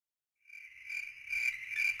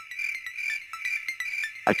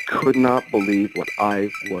I could not believe what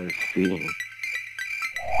I was seeing.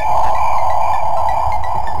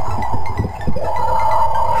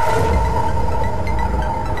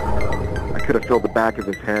 I could have filled the back of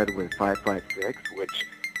his head with 5.56, which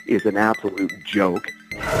is an absolute joke.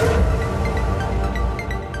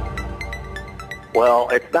 Well,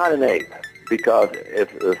 it's not an ape, because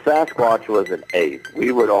if the Sasquatch was an ape,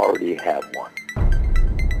 we would already have one.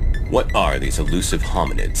 What are these elusive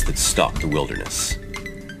hominids that stalk the wilderness?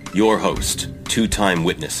 Your host, two-time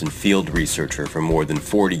witness and field researcher for more than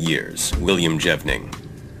 40 years, William Jevning.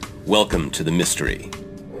 Welcome to the mystery.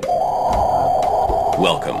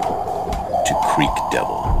 Welcome to Creek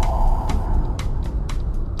Devil.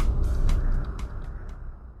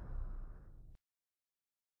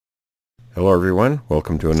 Hello everyone,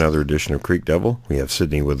 welcome to another edition of Creek Devil. We have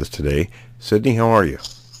Sidney with us today. Sidney, how are you?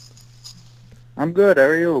 I'm good, how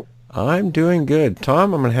are you? I'm doing good.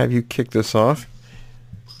 Tom, I'm going to have you kick this off.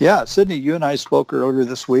 Yeah, Sidney, you and I spoke earlier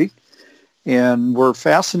this week, and we're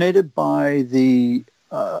fascinated by the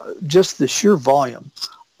just the sheer volume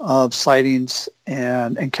of sightings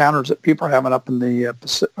and encounters that people are having up in the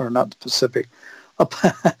Pacific,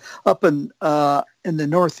 up in the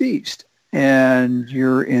Northeast. And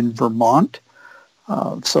you're in Vermont,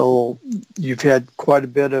 so you've had quite a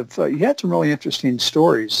bit of, you had some really interesting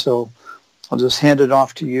stories, so I'll just hand it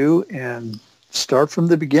off to you and start from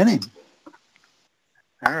the beginning.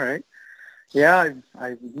 All right. Yeah,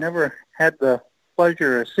 I've never had the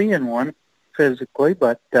pleasure of seeing one physically,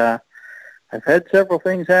 but I've had several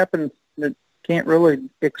things happen that can't really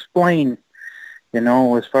explain,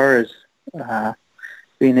 as far as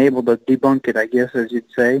being able to debunk it, I guess, as you'd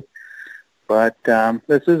say. But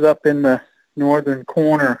this is up in the northern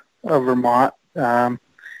corner of Vermont, in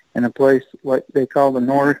a place what they call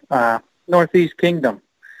the Northeast Kingdom,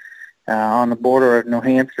 on the border of New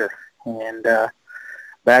Hampshire. And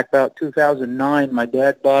back about 2009, my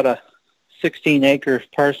dad bought a 16-acre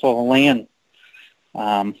parcel of land.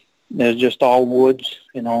 It was just all woods,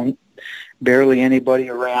 barely anybody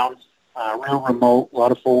around, real remote, a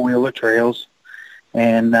lot of four-wheeler trails.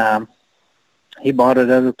 And he bought it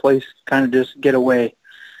as a place kind of just get away.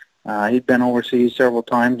 He'd been overseas several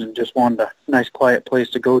times and just wanted a nice quiet place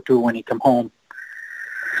to go to when he come home.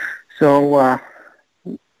 So I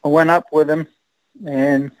went up with him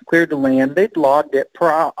and cleared the land. They'd logged it,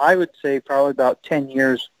 I would say probably about 10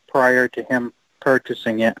 years prior to him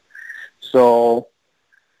purchasing it. So,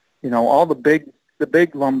 all the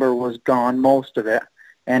big lumber was gone, most of it,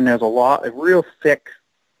 and there's a lot of real thick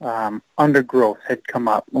undergrowth had come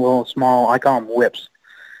up, a little small, I call them whips,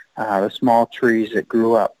 the small trees that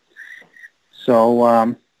grew up. So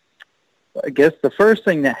I guess the first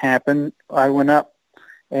thing that happened, I went up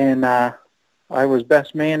and I was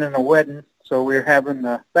best man in a wedding, so we were having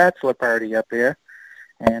the bachelor party up here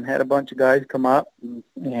and had a bunch of guys come up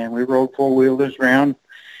and we rode four-wheelers around.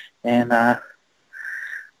 And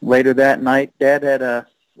later that night, Dad had an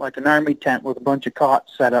army tent with a bunch of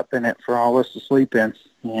cots set up in it for all us to sleep in.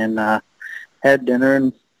 And had dinner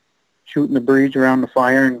and shooting the breeze around the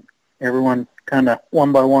fire, and everyone kind of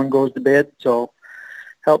one by one goes to bed. So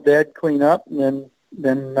helped Dad clean up, and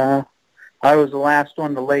then I was the last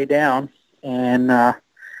one to lay down. And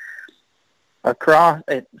across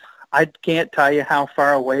it, I can't tell you how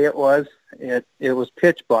far away it was. It was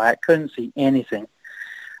pitch black, couldn't see anything.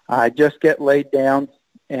 I just get laid down,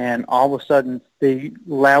 and all of a sudden the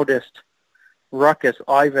loudest ruckus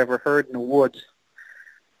I've ever heard in the woods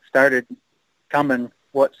started coming,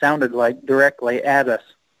 what sounded like directly at us.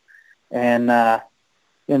 And,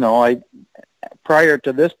 prior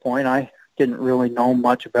to this point, I didn't really know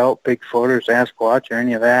much about Bigfoot or Sasquatch or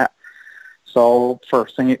any of that. So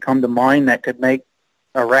first thing that come to mind that could make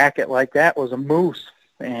a racket like that was a moose.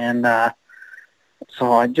 And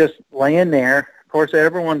so I just laying there. Of course,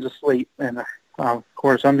 everyone's asleep. And, of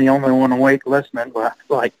course, I'm the only one awake listening.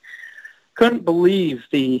 But, couldn't believe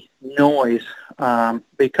the noise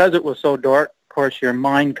because it was so dark. Of course, your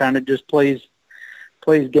mind kind of just plays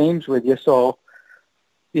games with you. So,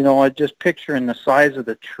 I just picturing the size of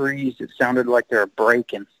the trees. It sounded like they were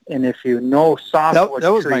breaking. And if you know softwood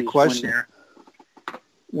that was trees, my question.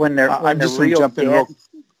 When they're I'm just real jump in dead.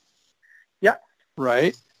 Yeah.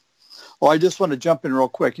 Right. Well, I just want to jump in real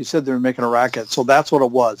quick. You said they were making a racket, so that's what it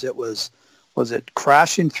was. Was it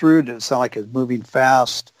crashing through? Did it sound like it was moving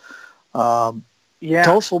fast? Yeah.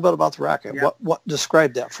 Tell us a little bit about the racket. Yeah. What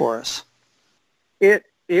describe that for us? It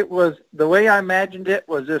was, the way I imagined it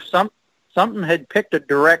was if something had picked a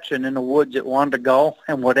direction in the woods it wanted to go,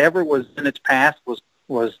 and whatever was in its path was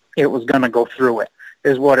going to go through it,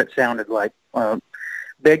 is what it sounded like.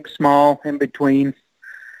 Big, small, in between.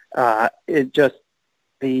 It just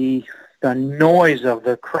the noise of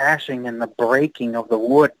the crashing and the breaking of the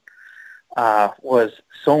wood was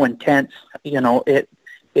so intense.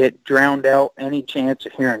 It drowned out any chance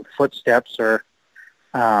of hearing footsteps or,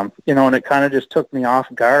 and it kind of just took me off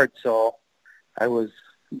guard. So I was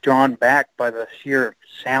drawn back by the sheer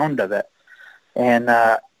sound of it. And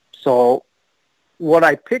so what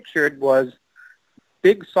I pictured was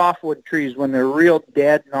big softwood trees when they're real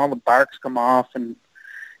dead and all the barks come off and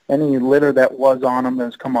any litter that was on them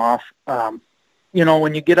has come off.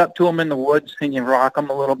 When you get up to them in the woods and you rock them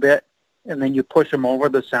a little bit and then you push them over,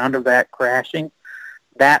 the sound of that crashing,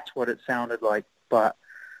 that's what it sounded like, but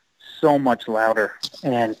so much louder.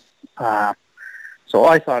 And so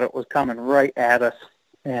I thought it was coming right at us,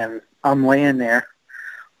 and I'm laying there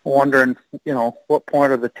wondering, what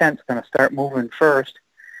point of the tent's going to start moving first.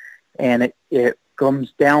 And it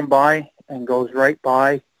comes down by and goes right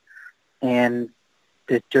by, and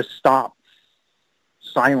it just stopped.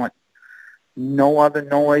 Silent. No other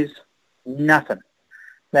noise. Nothing.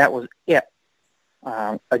 That was it.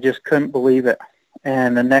 I just couldn't believe it.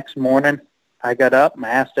 And the next morning, I got up and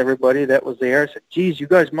asked everybody that was there. I said, geez, you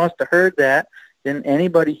guys must have heard that. Didn't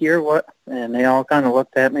anybody hear what? And they all kind of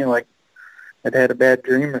looked at me like I'd had a bad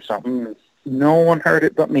dream or something. No one heard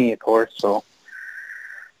it but me, of course. So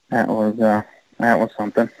that was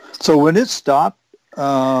something. So when it stopped,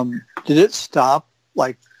 did it stop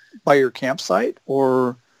like by your campsite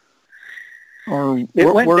or it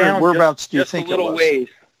went down whereabouts do you just think a little it was? ways?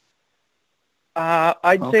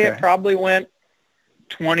 I'd say it probably went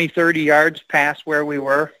 20, 30 yards past where we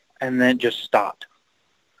were, and then just stopped.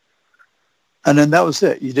 And then that was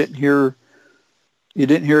it. You didn't hear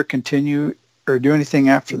it continue or do anything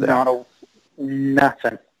after that?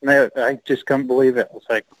 Nothing. I just couldn't believe it. It was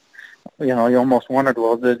like, you almost wondered,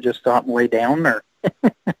 well, did it just stop and lay down? Or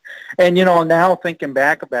and, now thinking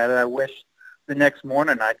back about it, I wish the next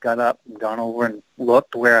morning I'd got up and gone over and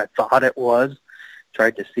looked where I thought it was,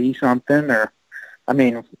 tried to see something, or,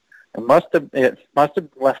 it must have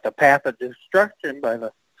left a path of destruction by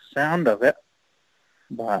the sound of it.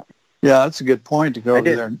 But yeah, that's a good point to go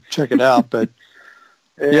over there and check it out. But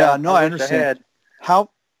I understand. How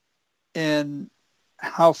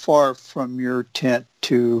far from your tent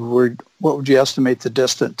to what would you estimate the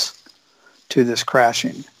distance to this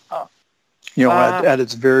crashing? At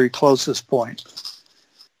its very closest point.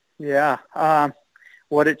 Yeah.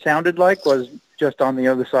 What it sounded like was just on the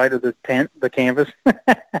other side of the tent, the canvas. It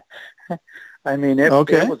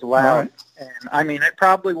was loud. Right. And it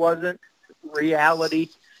probably wasn't reality.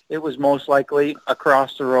 It was most likely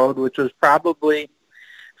across the road, which was probably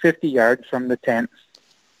 50 yards from the tent.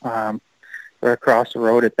 Or across the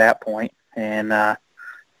road at that point. And,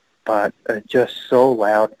 but just so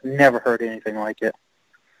loud. Never heard anything like it.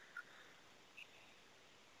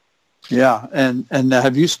 Yeah. And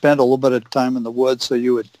have you spent a little bit of time in the woods so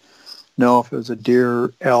you would know if it was a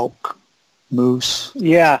deer, elk, moose?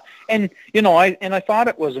 Yeah. And, I thought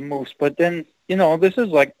it was a moose, but then, this is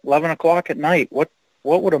like 11 o'clock at night. What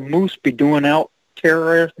would a moose be doing out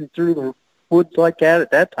terrorizing through the woods like that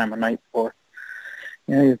at that time of night for?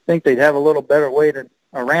 You'd think they'd have a little better way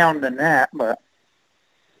around than that, but...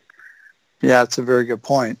 Yeah, it's a very good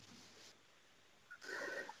point.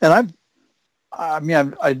 And I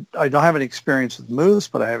don't have any experience with moose,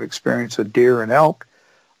 but I have experience with deer and elk.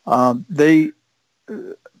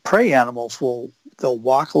 Prey animals they'll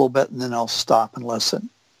walk a little bit and then they'll stop and listen.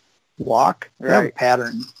 Walk. Right. They have a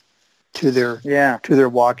pattern to their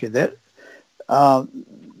walking. That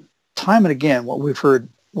time and again, what we've heard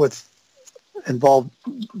with involved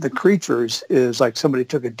the creatures is like somebody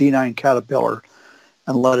took a D9 Caterpillar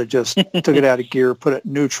and let it just took it out of gear, put it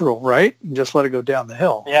neutral, right, and just let it go down the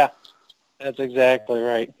hill. Yeah, that's exactly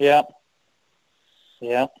right. Yeah.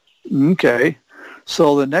 Okay,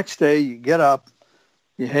 so the next day you get up,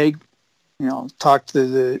 talk to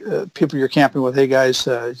the people you're camping with. Hey guys,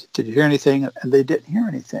 did you hear anything? And they didn't hear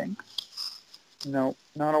anything. No,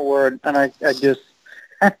 not a word. And I just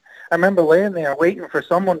I remember laying there waiting for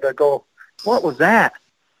someone to go, what was that?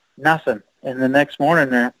 Nothing. And the next morning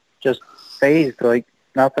they're just phased, like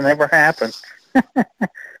nothing ever happened.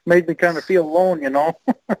 Made me kind of feel alone,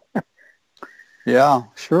 Yeah,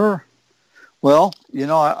 sure. Well,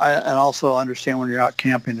 I also understand when you're out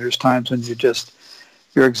camping, there's times when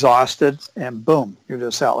you're exhausted and boom, you're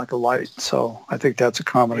just out like a light. So I think that's a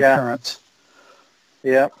common occurrence.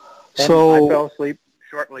 Yeah. And so I fell asleep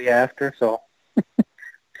shortly after, so.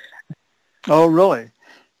 Oh, really?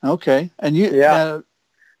 Okay. And you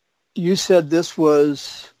said this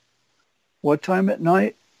was what time at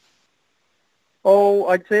night? Oh,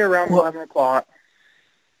 I'd say around 11 o'clock.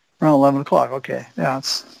 Around 11 o'clock. Okay. Yeah,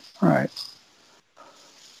 that's all right.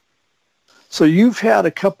 So you've had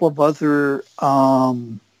a couple of other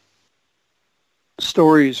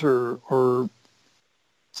stories or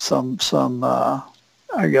some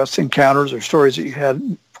I guess encounters or stories that you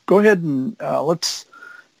had. Go ahead and let's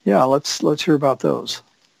hear about those.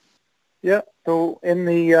 Yeah. So in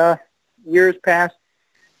the years past,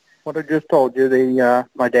 what I just told you,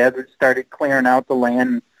 my dad had started clearing out the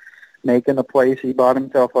land, making a place. He bought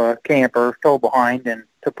himself a camper, tow behind, and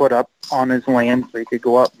to put up on his land so he could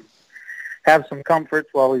go up and have some comforts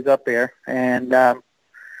while he's up there. And so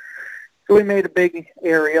we made a big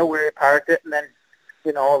area where he parked it, and then,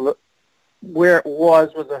 where it was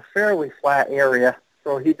a fairly flat area.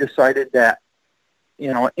 So he decided that,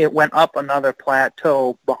 it went up another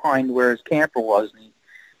plateau behind where his camper was. And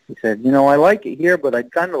he said, I like it here, but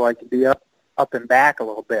I'd kind of like to be up and back a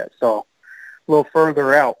little bit, so a little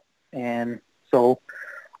further out. And so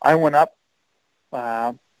I went up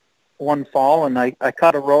one fall, and I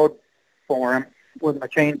cut a road for him with my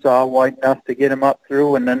chainsaw wide enough to get him up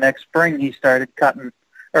through. And the next spring, he started cutting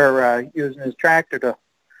or using his tractor to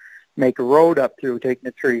make a road up through, taking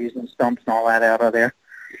the trees and stumps and all that out of there.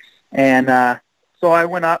 And so I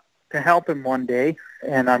went up to help him one day,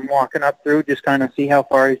 and I'm walking up through, just kind of see how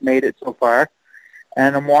far he's made it so far.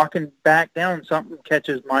 And I'm walking back down, and something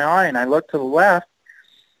catches my eye, and I look to the left,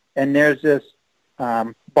 and there's this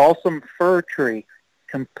balsam fir tree,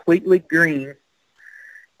 completely green,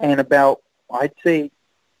 and about, I'd say,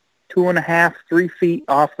 2.5, 3 feet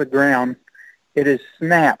off the ground. It is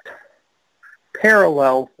snapped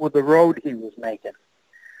parallel with the road he was making.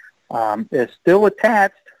 It's still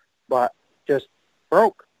attached, but just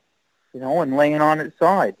broke, and laying on its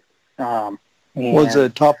side. Was the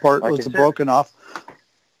top part, like was it broken off?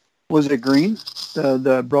 Was it green,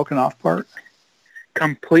 the broken off part?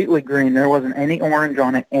 Completely green. There wasn't any orange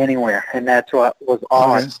on it anywhere, and that's what was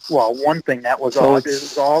odd. Okay. Well, one thing that was odd, it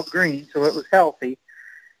was all green, so it was healthy,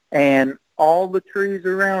 and all the trees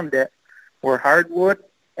around it were hardwood,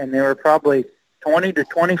 and they were probably 20 to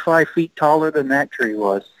 25 feet taller than that tree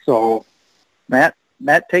was. So that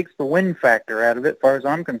takes the wind factor out of it, as far as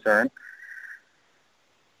I'm concerned.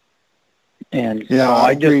 And yeah, so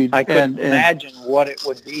I couldn't imagine what it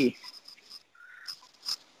would be.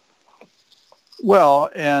 Well,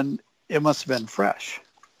 and it must have been fresh.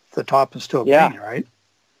 The top is still green, right?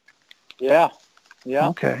 Yeah.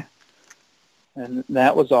 Okay. And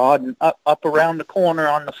that was odd. And up around the corner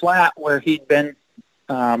on the flat where he'd been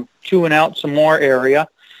chewing out some more area,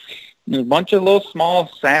 there's a bunch of little small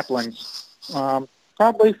saplings,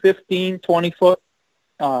 probably 15, 20 foot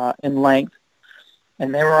in length.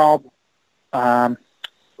 And they were all, how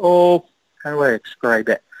do I describe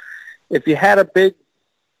it? If you had a big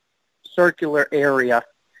circular area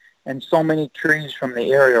and so many trees from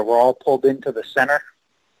the area were all pulled into the center,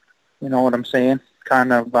 you know what I'm saying?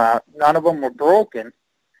 Kind of, none of them were broken.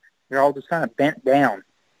 They're all just kind of bent down.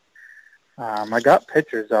 I got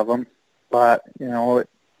pictures of them, but,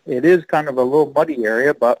 it is kind of a little muddy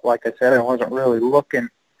area, but like I said, I wasn't really looking.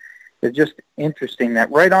 It's just interesting that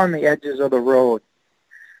right on the edges of the road,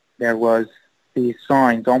 there was these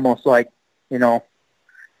signs, almost like, don't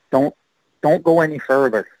go any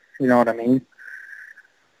further. You know what I mean?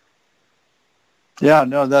 Yeah,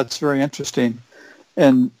 no, that's very interesting.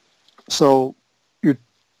 And so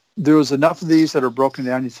there was enough of these that are broken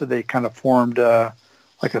down. You said they kind of formed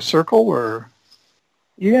like a circle, or?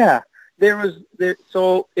 Yeah,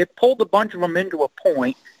 so it pulled a bunch of them into a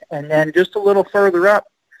point, and then just a little further up,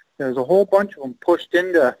 there's a whole bunch of them pushed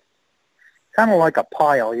into kind of like a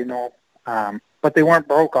pile, but they weren't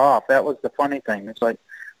broke off. That was the funny thing. It's like,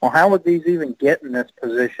 well, how would these even get in this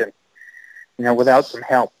position, without some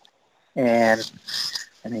help? And,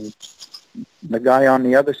 I mean, the guy on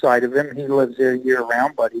the other side of him, he lives there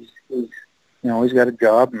year-round, but he's got a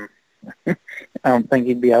job, and I don't think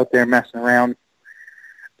he'd be out there messing around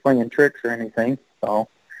playing tricks or anything. So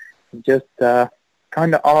just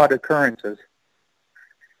kind of odd occurrences.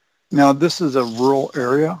 Now, this is a rural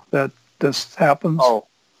area that this happens? Oh,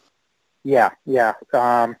 yeah.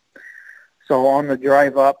 So on the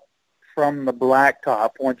drive up from the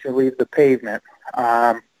blacktop, once you leave the pavement,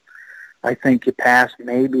 I think you pass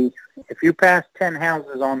if you pass 10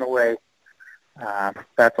 houses on the way,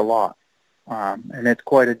 that's a lot. And it's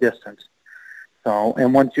quite a distance. So,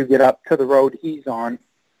 and once you get up to the road he's on,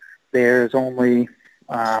 there's only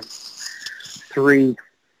 2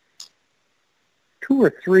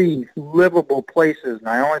 or 3 livable places, and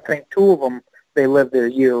I only think 2 of them, they live there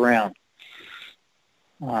year-round.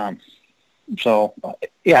 So,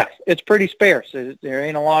 yeah, it's pretty sparse. There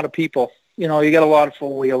ain't a lot of people. You got a lot of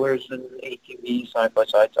four-wheelers and ATVs,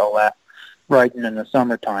 side-by-sides, all that, riding in the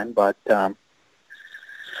summertime. But,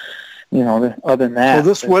 other than that, well,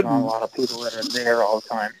 this there's wouldn't, not a lot of people that are there all the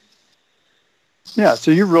time. Yeah,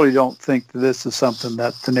 so you really don't think that this is something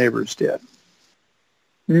that the neighbors did?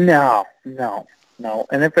 No.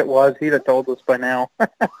 And if it was, he'd have told us by now.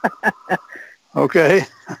 Okay.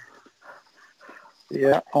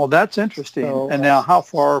 Yeah. Oh, that's interesting. So, and now how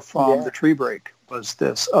far from the tree break was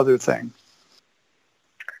this other thing?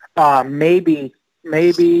 Maybe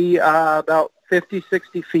about 50,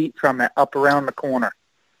 60 feet from it, up around the corner.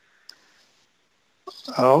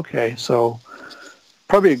 Okay, so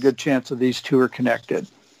probably a good chance that these two are connected.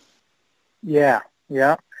 Yeah.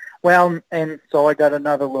 Well, and so I got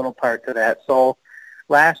another little part to that. So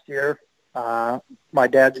last year, my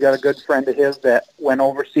dad's got a good friend of his that went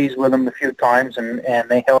overseas with him a few times, and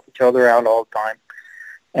they help each other out all the time.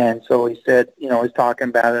 And so he said, he's talking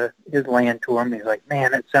about his land to him. He's like,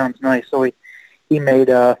 man, it sounds nice. So he made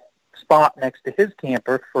a spot next to his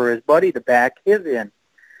camper for his buddy to back his in.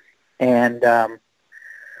 And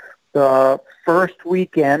the first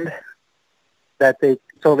weekend that they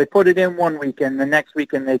put it in one weekend, the next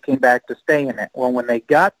weekend they came back to stay in it. Well, when they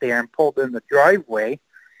got there and pulled in the driveway,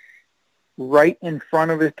 right in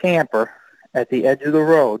front of his camper at the edge of the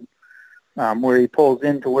road, where he pulls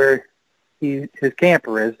into where his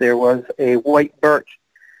camper is, there was a white birch,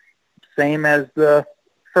 same as the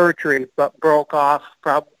fir tree, but broke off,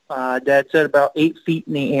 Dad said about 8 feet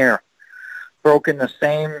in the air. Broke in the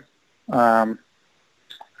same, how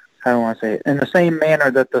do I want to say it, in the same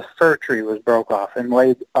manner that the fir tree was broke off and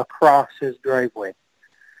laid across his driveway.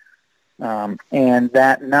 And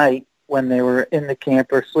that night, when they were in the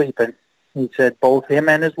camper sleeping, he said both him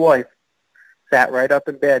and his wife sat right up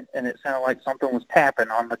in bed, and it sounded like something was tapping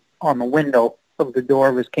on the window of the door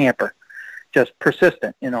of his camper, just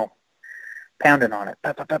persistent, pounding on it.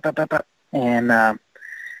 Pop, pop, pop, pop, pop. And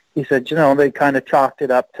he said, they kind of chalked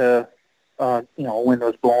it up to, wind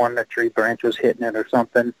was blowing, the tree branch was hitting it or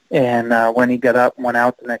something. And when he got up and went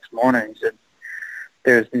out the next morning, he said,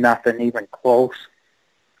 there's nothing even close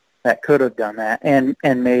that could have done that and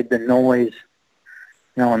made the noise,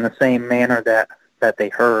 in the same manner that they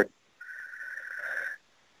heard.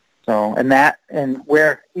 So, and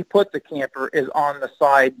where he put the camper is on the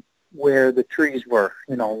side where the trees were,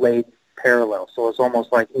 laid parallel. So it's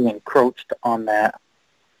almost like he encroached on that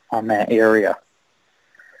area.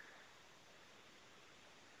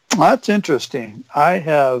 That's interesting. I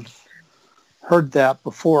have heard that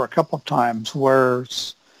before a couple of times where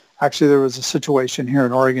actually there was a situation here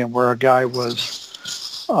in Oregon where a guy was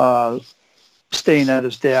staying at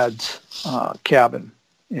his dad's cabin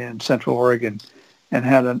in Central Oregon and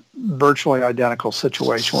had a virtually identical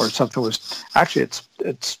situation where something was, actually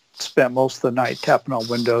it's spent most of the night tapping on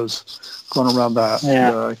windows, going around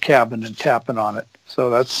the cabin and tapping on it. So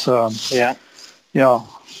that's,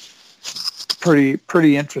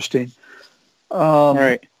 pretty interesting.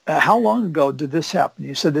 Right. How long ago did this happen?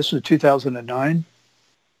 You said this was 2009?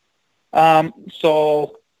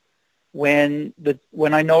 So when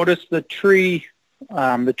I noticed the trees,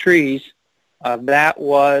 that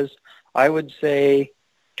was, I would say,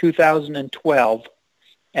 2012.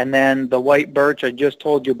 And then the white birch I just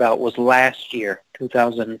told you about was last year,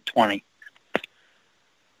 2020.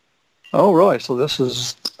 Oh, really? So this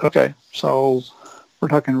is, okay. So we're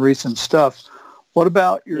talking recent stuff. What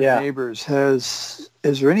about your neighbors? Is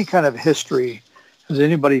there any kind of history? Has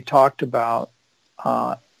anybody talked about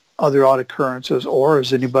other odd occurrences, or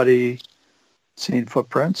has anybody seen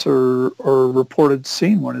footprints or reported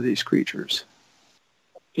seeing one of these creatures?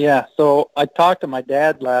 Yeah, so I talked to my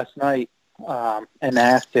dad last night and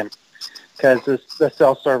asked him, because the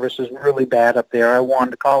cell service is really bad up there. I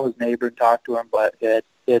wanted to call his neighbor and talk to him, but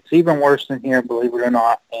it's even worse than here, believe it or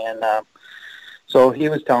not. And so he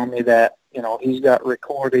was telling me that, he's got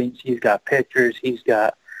recordings, he's got pictures, he's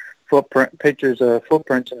got pictures of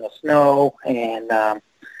footprints in the snow, and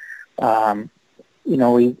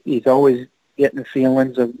he's always getting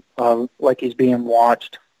feelings of like he's being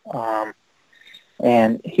watched,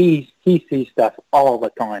 and he sees stuff all the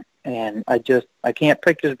time, and I can't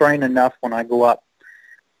pick his brain enough when I go up,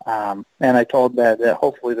 and I told Dad that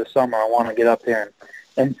hopefully this summer I want to get up there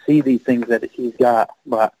and see these things that he's got.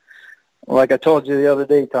 But like I told you the other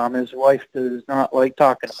day, Tom, his wife does not like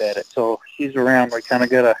talking about it, so she's around. We kind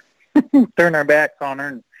of got to turn our backs on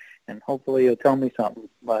her, and hopefully he'll tell me something.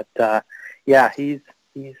 But he's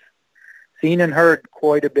seen and heard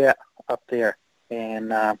quite a bit up there,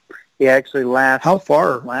 and he actually last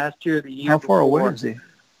year, the year how far before, away is he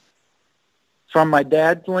from my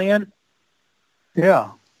dad's land?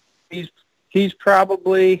 Yeah, he's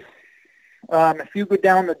probably, if you go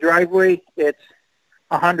down the driveway, it's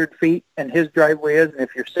 100 feet, and his driveway is, and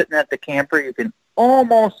if you're sitting at the camper, you can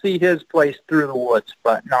almost see his place through the woods,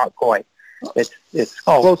 but not quite. It's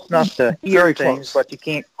close enough to hear things, but you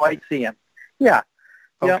can't quite see him. Yeah.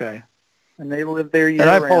 Okay. Yep. And they live there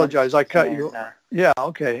year-round. And I apologize. I cut you. Yeah,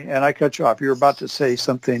 okay. And I cut you off. You were about to say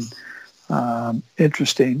something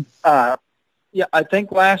interesting. Yeah, I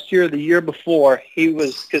think last year, the year before,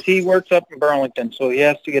 because he works up in Burlington, so he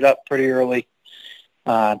has to get up pretty early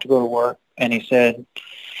to go to work. And he said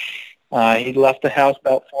he left the house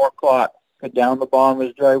about 4 o'clock, got down the bottom of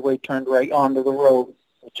his driveway, turned right onto the road,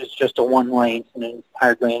 which is just a one lane, and then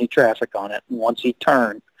hardly any traffic on it. And once he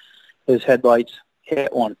turned, his headlights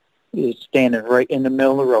hit one. He was standing right in the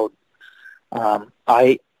middle of the road.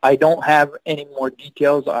 I don't have any more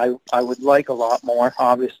details. I would like a lot more,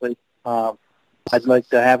 obviously. I'd like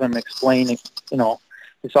to have him explain, he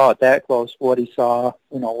saw it that close, what he saw,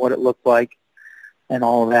 what it looked like, and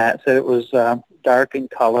all of that. Said it was dark in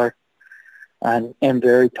color and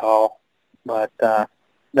very tall. But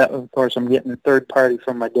that, of course, I'm getting a third party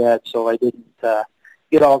from my dad, so I didn't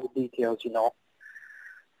get all the details,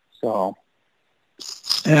 So.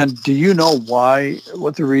 And do you know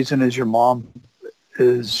what the reason is? Your mom,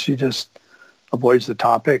 is she just avoids the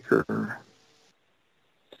topic, or?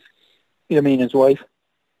 You mean his wife?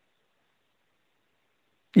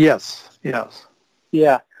 Yes.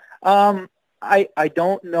 Yeah. I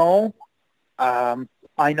don't know.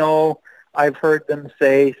 I know I've heard them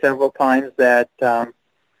say several times that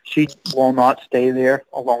she will not stay there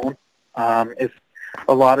alone. I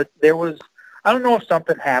don't know if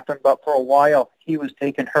something happened, but for a while he was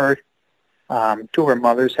taking her to her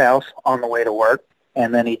mother's house on the way to work,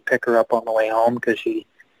 and then he'd pick her up on the way home because she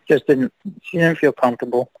didn't feel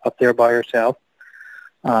comfortable up there by herself.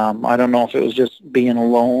 I don't know if it was just being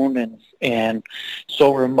alone and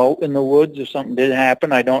so remote in the woods. If something did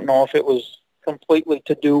happen, I don't know if it was completely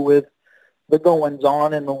to do with the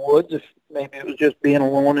goings-on in the woods. If maybe it was just being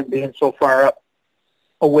alone and being so far up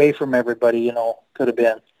away from everybody, could have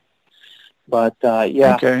been. But,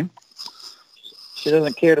 yeah. Okay. She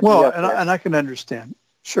doesn't care to be up there. And I can understand.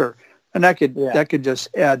 Sure. And that could just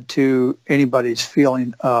add to anybody's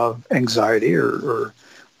feeling of anxiety or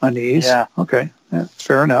unease. Yeah. Okay. Yeah,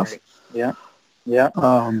 fair enough. Yeah. Yeah.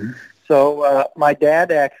 So my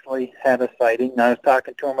dad actually had a sighting. I was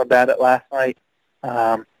talking to him about it last night.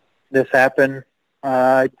 This happened,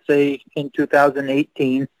 I'd say, in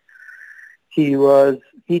 2018. He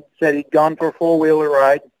said he'd gone for a four-wheeler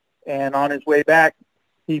ride, and on his way back,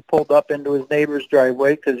 he pulled up into his neighbor's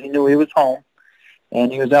driveway because he knew he was home. And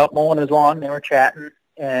he was out mowing his lawn. They were chatting,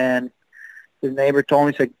 and his neighbor told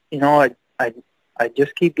me, he said, I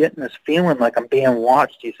just keep getting this feeling like I'm being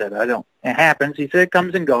watched. He said, it happens. He said, it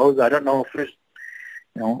comes and goes. I don't know if there's,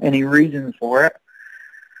 any reason for it.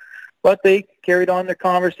 But they carried on their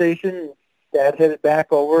conversation. Dad headed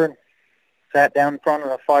back over and sat down in front of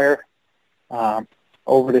the fire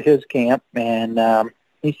over to his camp, and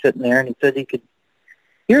he's sitting there, and he said he could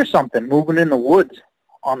hear something moving in the woods.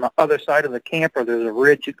 On the other side of the camper, there's a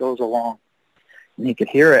ridge that goes along, and he could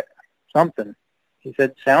hear it, something. He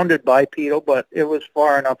said sounded bipedal, but it was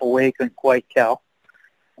far enough away, couldn't quite tell.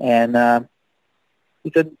 And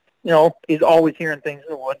he said, he's always hearing things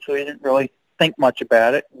in the woods, so he didn't really think much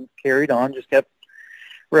about it and carried on, just kept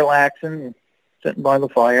relaxing and sitting by the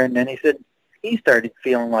fire. And then he said he started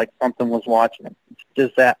feeling like something was watching him. It's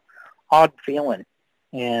just that odd feeling.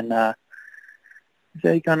 And he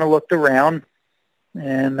said he kind of looked around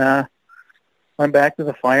and went back to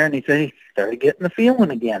the fire, and he said he started getting the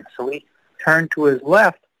feeling again. So he turned to his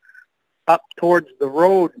left up towards the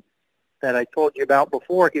road that I told you about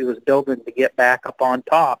before he was building to get back up on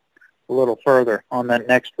top a little further on that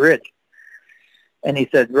next ridge. And he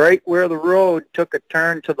said right where the road took a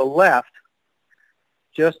turn to the left,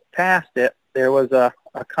 just past it, there was a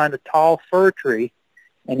kind of tall fir tree,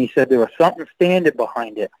 and he said there was something standing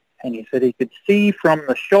behind it. And he said he could see from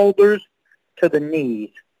the shoulders to the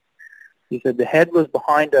knees. He said the head was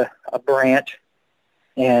behind a branch,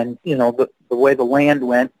 and, the way the land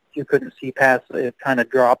went, you couldn't see past it. It kind of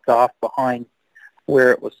dropped off behind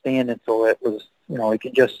where it was standing, so it was, he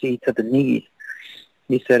could just see to the knees.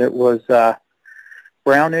 He said it was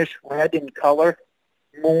brownish red in color,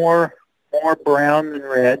 more brown than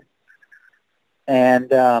red,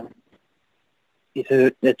 and he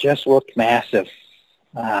said it just looked massive.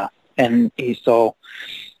 And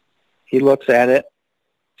he looks at it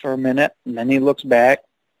for a minute, and then he looks back,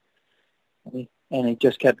 and he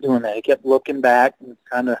just kept doing that. He kept looking back and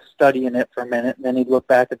kind of studying it for a minute, and then he'd look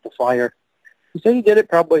back at the fire. He said he did it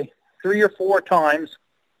probably 3 or 4 times.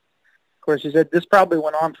 Of course, he said this probably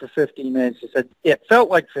went on for 15 minutes. He said it felt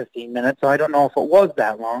like 15 minutes, so I don't know if it was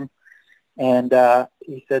that long. And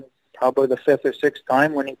he said probably the fifth or sixth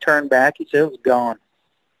time. When he turned back, he said it was gone.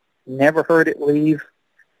 Never heard it leave,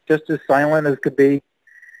 just as silent as could be.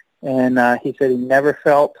 And he said he never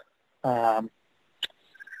felt,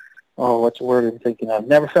 what's the word I'm thinking of?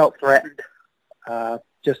 Never felt threatened.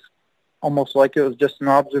 Just almost like it was just an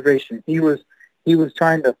observation. He was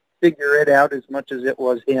trying to figure it out as much as it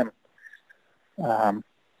was him.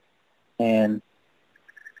 And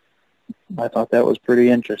I thought that was pretty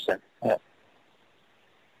interesting.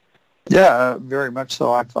 Yeah, very much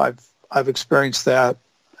so. I've experienced that.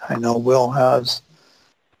 I know Will has,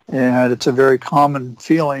 and it's a very common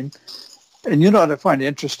feeling. And you know what I find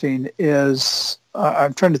interesting is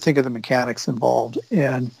I'm trying to think of the mechanics involved,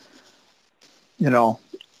 and you know,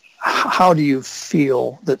 how do you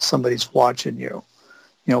feel that somebody's watching you?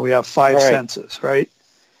 You know, we have five senses, right?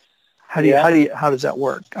 How does that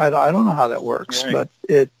work? I don't know how that works, but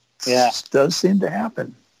it does seem to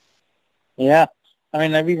happen. Yeah, I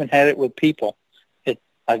mean, I've even had it with people.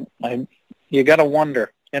 You got to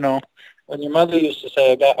wonder, you know, when your mother used to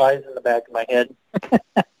say, "I got eyes in the back of my head."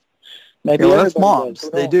 Maybe that's moms.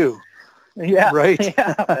 They do. Yeah. Right.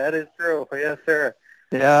 Yeah, that is true. Yes, sir.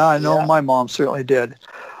 Yeah, I know my mom certainly did.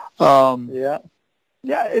 Yeah,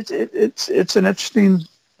 it's an interesting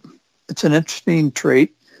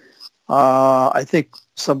trait. I think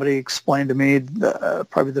somebody explained to me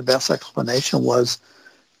probably the best explanation was,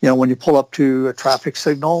 you know, when you pull up to a traffic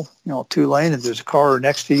signal, you know, 2-lane, and there's a car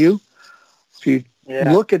next to you, if you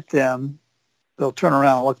look at them, they'll turn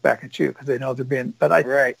around and look back at you because they know they're being. But I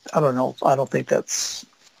don't know. I don't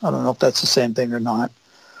know if that's the same thing or not.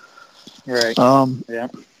 Right. Yeah.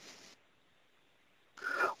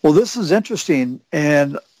 Well, this is interesting,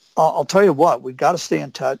 and I'll tell you what, we've got to stay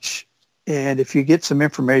in touch. And if you get some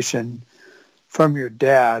information from your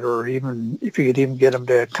dad, or even if you could even get him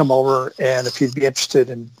to come over, and if you'd be interested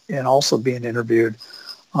in also being interviewed,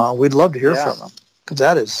 we'd love to hear from him, because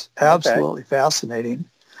that is absolutely fascinating.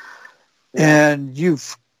 Yeah. And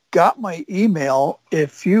you've got my email.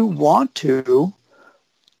 If you want to,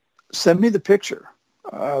 send me the picture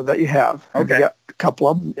that you have. Okay. You got a couple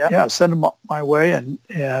of them. Yeah, send them my way, and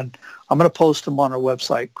I'm going to post them on our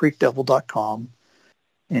website, creekdevil.com,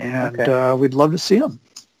 and we'd love to see them.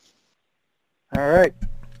 All right.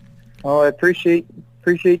 Well, I appreciate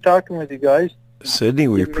talking with you guys. Sidney,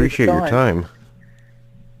 we appreciate your time.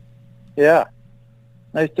 Yeah.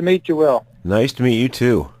 Nice to meet you, Will. Nice to meet you,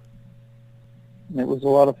 too. It was a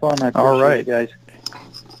lot of fun. I appreciate it, guys.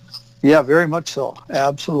 Yeah, very much so.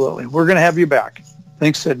 Absolutely. We're going to have you back.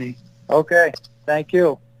 Thanks, Sidney. Okay. Thank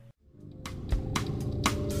you.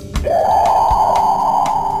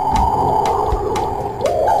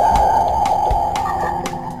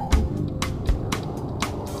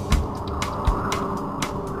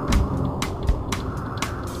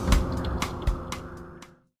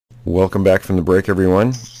 Welcome back from the break,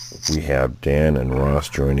 everyone. We have Dan and Ross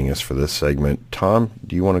joining us for this segment. Tom,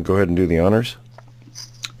 do you want to go ahead and do the honors?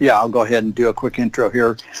 Yeah, I'll go ahead and do a quick intro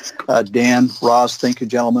here. Dan, Ross, thank you,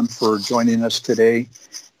 gentlemen, for joining us today.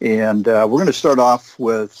 And we're going to start off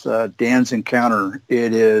with Dan's encounter.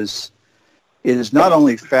 It is not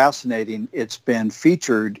only fascinating, it's been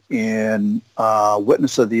featured in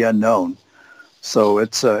Witness of the Unknown. So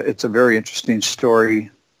it's a very interesting story.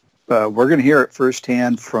 We're going to hear it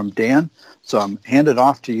firsthand from Dan. So I'm hand it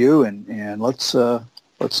off to you, and let's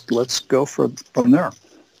go from there.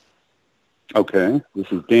 Okay,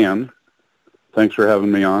 this is Dan. Thanks for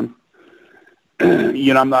having me on.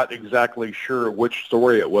 You know, I'm not exactly sure which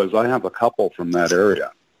story it was. I have a couple from that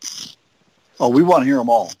area. Oh, we want to hear them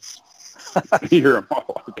all. Hear them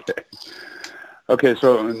all, okay. Okay,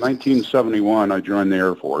 so in 1971, I joined the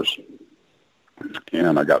Air Force,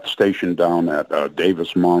 and I got stationed down at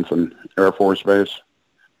Davis-Monthan Air Force Base,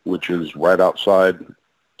 which is right outside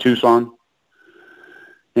Tucson.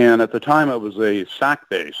 And at the time, it was a SAC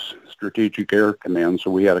base, Strategic Air Command, so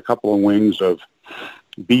we had a couple of wings of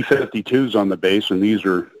B-52s on the base, and these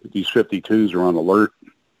 52s are on alert,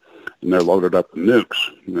 and they're loaded up with nukes.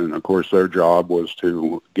 And, of course, their job was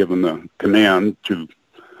to give them the command to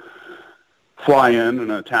fly in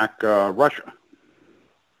and attack Russia.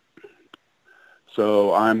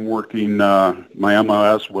 So I'm working, my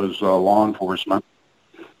MOS was law enforcement,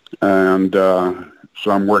 and so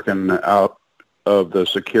I'm working out of the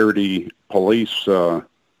security police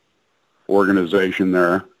organization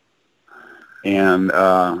there, and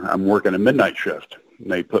I'm working a midnight shift.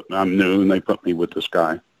 I'm new, and they put me with this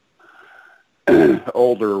guy,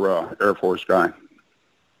 older Air Force guy.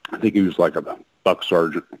 I think he was like a buck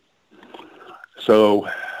sergeant. So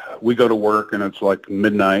we go to work, and it's like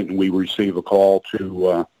midnight, and we receive a call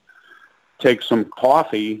to take some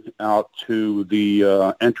coffee out to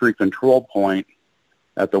the entry control point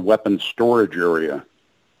at the weapons storage area.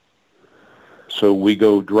 So we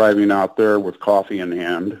go driving out there with coffee in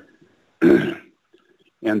hand.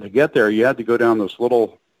 And to get there, you had to go down this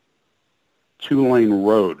little 2-lane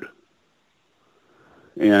road,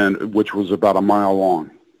 and which was about a mile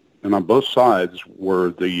long. And on both sides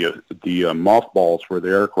were the mothballs for the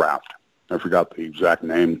aircraft. I forgot the exact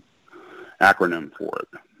acronym for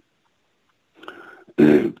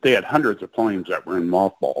it. They had hundreds of planes that were in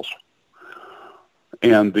mothballs.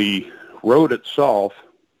 And the road itself,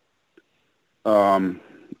 on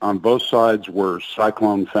both sides were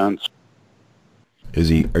cyclone fence.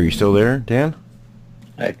 Are you still there, Dan?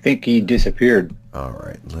 I think he disappeared. All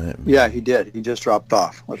right. Yeah, he did. He just dropped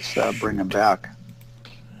off. Let's bring him back.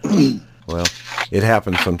 Well, it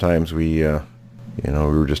happens sometimes. We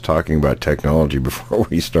were just talking about technology before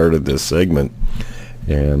we started this segment,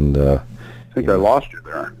 and I think I lost you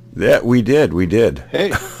there. Yeah, we did.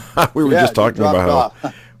 Hey, we were just talking about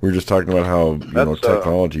how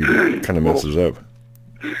technology kind of messes up.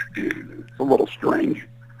 It's a little strange.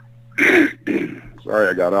 Sorry,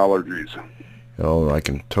 I got allergies. Oh, I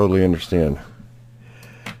can totally understand.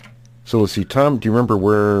 So let's see, Tom, do you remember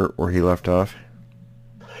where he left off?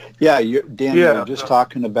 Yeah, Dan, you were just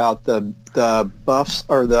talking about the buffs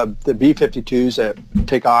or the B-52s that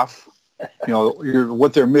take off.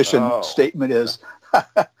 What their mission statement is.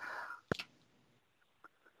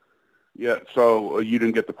 Yeah, so you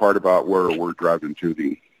didn't get the part about where we're driving to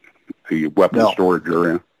the weapons storage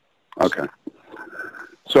area. Okay.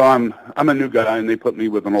 So I'm a new guy, and they put me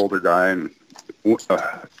with an older guy, and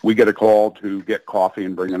we get a call to get coffee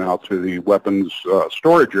and bring it out to the weapons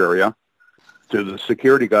storage area to the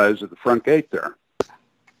security guys at the front gate there.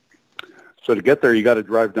 So to get there, you got to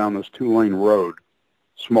drive down this 2-lane road,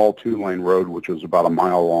 small 2-lane road, which is about a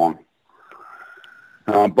mile long.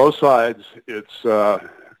 On both sides, it's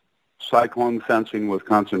cyclone fencing with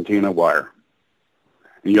concertina wire.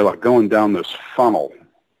 And you're like going down this funnel.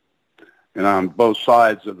 And on both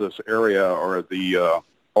sides of this area are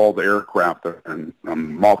all the aircraft and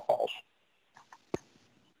mothballs.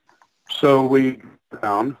 So we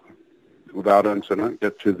down without incident,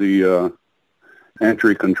 get to the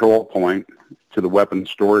entry control point to the weapons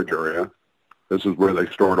storage area. This is where they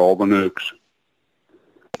stored all the nukes.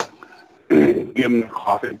 Give them the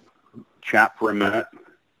coffee, chat for a minute,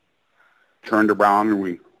 turned around, and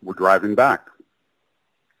we were driving back.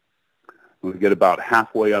 We get about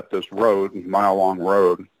halfway up this road, mile-long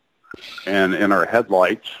road, and in our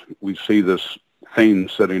headlights, we see this thing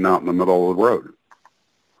sitting out in the middle of the road.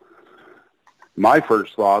 My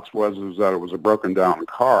first thoughts was that it was a broken-down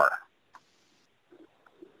car.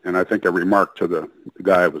 And I think I remarked to the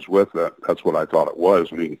guy I was with that that's what I thought it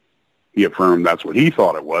was, and he affirmed that's what he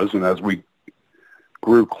thought it was. And as we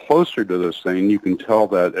grew closer to this thing, you can tell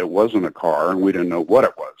that it wasn't a car, and we didn't know what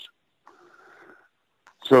it was.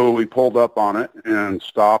 So we pulled up on it and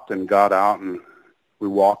stopped and got out, and we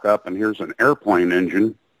walk up, and here's an airplane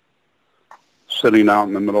engine sitting out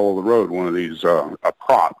in the middle of the road, one of these, a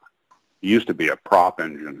prop. It used to be a prop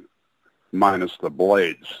engine, minus the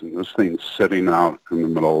blades, and this thing's sitting out in the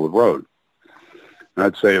middle of the road. And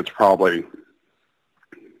I'd say it's probably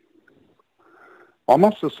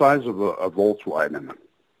almost the size of a Volkswagen,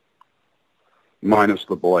 minus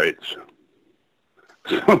the blades.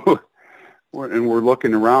 So, we're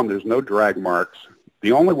looking around. There's no drag marks.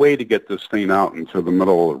 The only way to get this thing out into the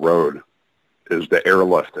middle of the road is to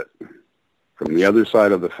airlift it from the other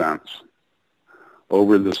side of the fence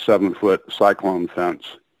over the 7-foot cyclone fence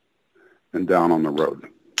and down on the road.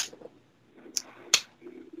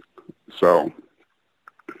 So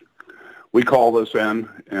we call this in,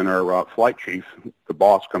 and our flight chief, the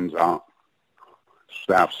boss, comes out,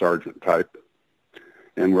 staff sergeant type,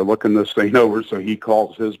 and we're looking this thing over, so he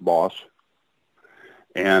calls his boss.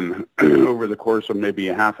 And over the course of maybe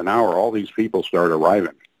a half an hour, all these people start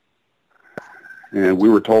arriving. And we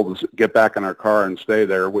were told to get back in our car and stay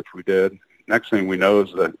there, which we did. Next thing we know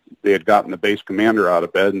is that they had gotten the base commander out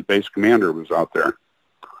of bed, and the base commander was out there.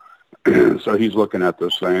 So he's looking at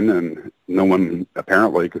this thing, and no one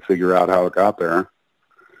apparently could figure out how it got there.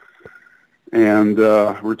 And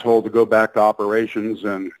we're told to go back to operations,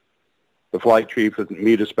 and the flight chief would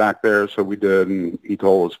meet us back there, so we did, and he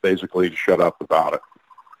told us basically to shut up about it,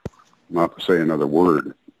 not to say another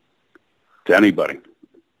word to anybody.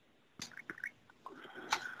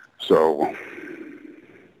 So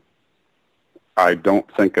I don't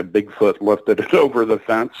think a Bigfoot lifted it over the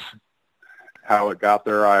fence. How it got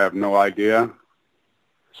there, I have no idea.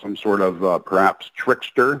 Some sort of perhaps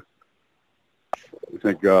trickster I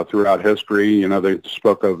think throughout history, they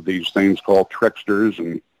spoke of these things called tricksters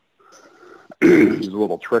and these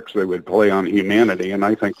little tricks they would play on humanity, and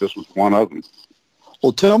I think this was one of them.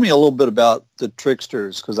 Well, tell me a little bit about the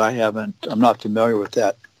tricksters, because I'm not familiar with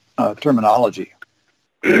that terminology.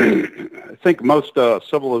 I think most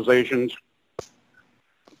civilizations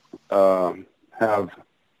have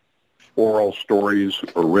oral stories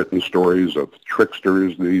or written stories of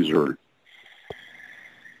tricksters. These are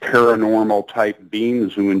paranormal type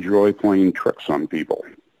beings who enjoy playing tricks on people.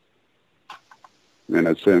 And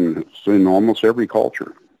it's in almost every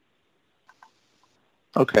culture.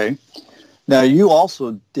 Okay. Now, you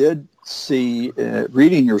also did see,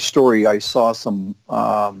 reading your story, I saw some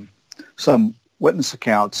witness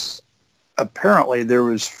accounts. Apparently, there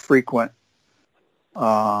was frequent,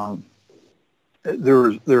 there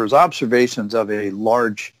was observations of a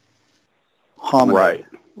large hominid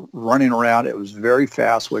running around. It was very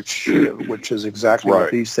fast, which is exactly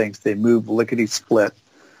what these things, they move lickety-split.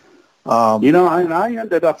 And I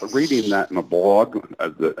ended up reading that in a blog.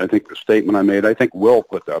 I think the statement I made, I think Will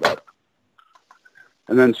put that up.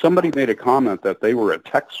 And then somebody made a comment that they were a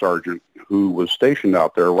tech sergeant who was stationed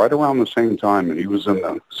out there right around the same time, and he was in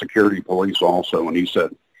the security police also, and he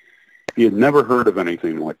said he had never heard of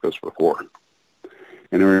anything like this before.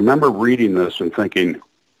 And I remember reading this and thinking,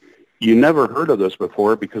 you never heard of this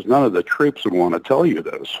before because none of the troops would want to tell you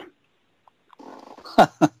this.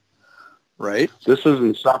 Right. This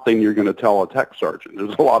isn't something you're going to tell a tech sergeant.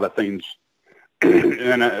 There's a lot of things.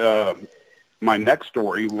 And my next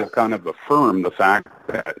story will kind of affirm the fact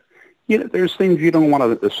that, there's things you don't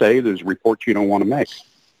want to say. There's reports you don't want to make.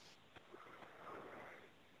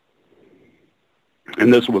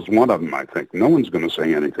 And this was one of them, I think. No one's going to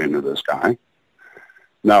say anything to this guy.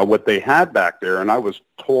 Now, what they had back there, and I was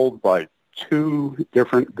told by two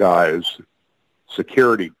different guys,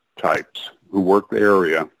 security types who worked the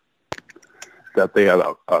area, that they had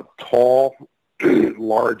a tall,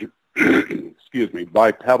 large,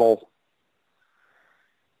 bipedal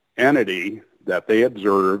entity that they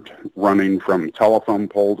observed running from telephone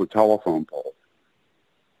pole to telephone pole.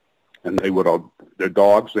 And their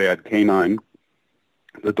dogs, they had canine.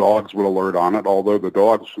 The dogs would alert on it, although the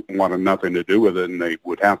dogs wanted nothing to do with it, and they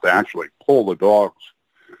would have to actually pull the dogs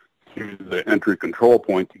through the entry control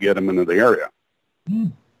point to get them into the area.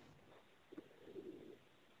 Mm.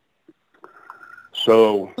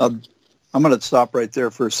 So I'm going to stop right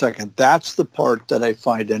there for a second. That's the part that I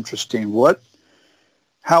find interesting.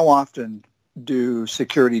 How often do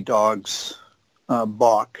security dogs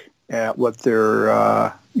balk at what they've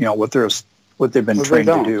been trained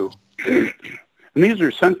to do? And these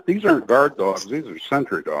aren't guard dogs. These are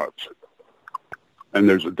sentry dogs. And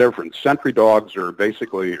there's a difference. Sentry dogs are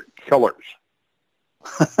basically killers.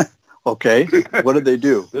 Okay. What do they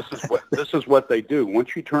do? This is what they do.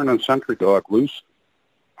 Once you turn a sentry dog loose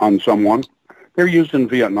on someone, they're used in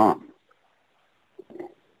Vietnam.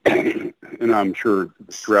 And I'm sure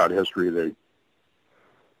throughout history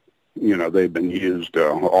they've been used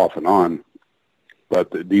off and on.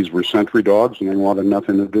 But these were sentry dogs, and they wanted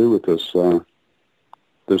nothing to do with this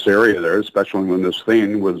area there, especially when this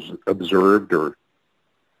thing was observed or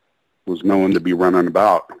was known to be running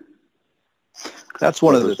about. That's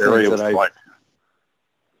one of the things that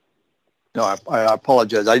No, I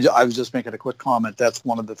apologize. I was just making a quick comment. That's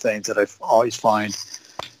one of the things that I always find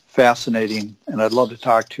fascinating, and I'd love to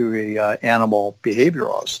talk to a animal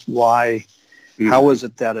behavioralist. Why? Mm-hmm. How is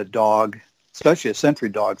it that a dog, especially a sentry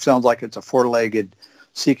dog, sounds like it's a four-legged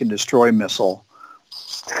seek and destroy missile?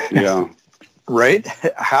 Yeah. Right?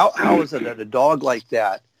 How is it that a dog like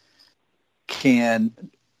that can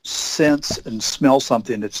sense and smell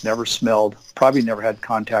something that's never smelled, probably never had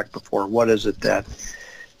contact before? What is it that,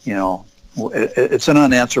 it's an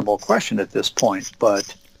unanswerable question at this point,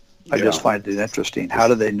 but I just find it interesting. How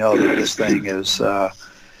do they know that this thing is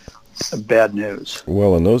bad news?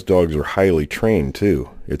 Well, and those dogs are highly trained too.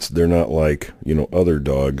 They're not like other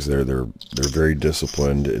dogs. They're very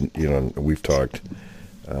disciplined, and we've talked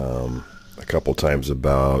a couple times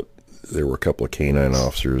about there were a couple of canine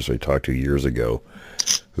officers I talked to years ago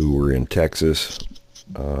who were in Texas,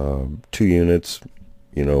 2 units,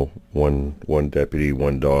 one deputy,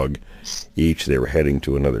 one dog each. They were heading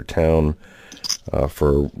to another town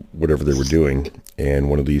for whatever they were doing, and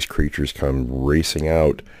one of these creatures come racing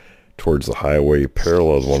out towards the highway,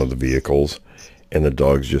 paralleled one of the vehicles, and the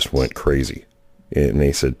dogs just went crazy. And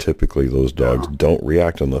they said typically those dogs don't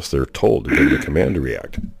react unless they're told to give the command to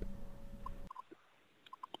react.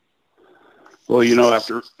 Well,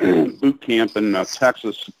 after boot camp in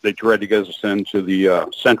Texas, they tried to get us into the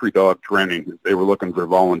sentry dog training. They were looking for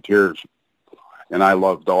volunteers. And I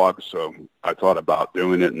love dogs, so I thought about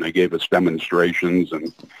doing it, and they gave us demonstrations.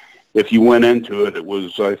 And if you went into it, it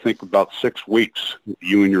was, I think, about 6 weeks,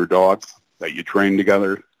 you and your dog, that you trained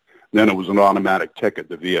together. Then it was an automatic ticket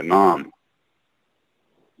to Vietnam,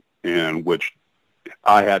 and which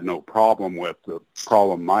I had no problem with. The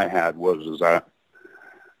problem I had was that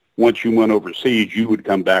once you went overseas, you would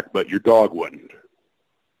come back, but your dog wouldn't.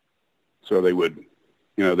 So they would,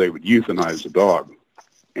 they would euthanize the dog,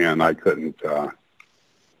 and I couldn't do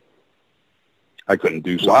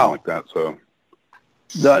something like that. So,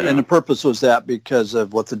 and the purpose was that because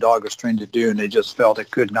of what the dog was trained to do, and they just felt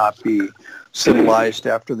it could not be civilized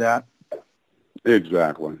after that.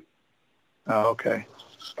 Exactly. Oh, okay.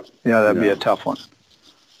 Yeah, that'd be a tough one.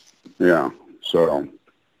 Yeah. So.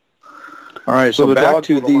 All right. So back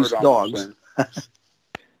to these dogs.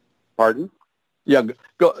 Pardon? Yeah.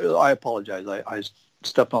 Go. I apologize. I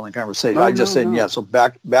stepped on the conversation. I just said yeah. So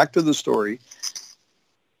back to the story.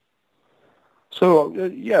 So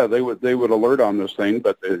they would alert on this thing,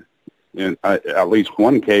 but in at least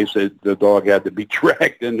one case, the dog had to be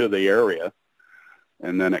dragged into the area,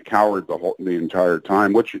 and then it cowered the entire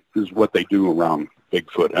time, which is what they do around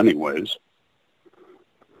Bigfoot, anyways.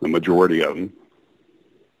 The majority of them,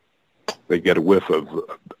 they get a whiff of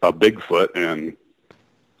a Bigfoot, and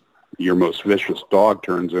your most vicious dog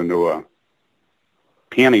turns into a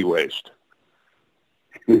panty waste.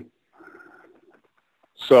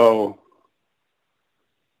 So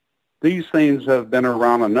these things have been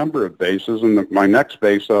around a number of bases, and my next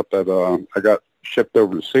base up at I got shipped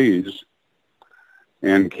overseas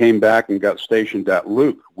and came back and got stationed at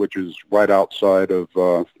Luke, which is right outside of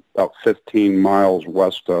about 15 miles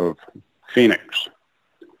west of Phoenix.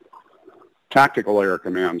 Tactical Air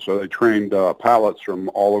Command, so they trained pilots from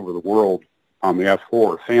all over the world on the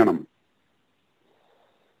F-4 Phantom.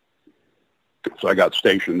 So I got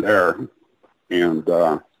stationed there, and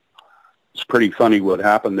it's pretty funny what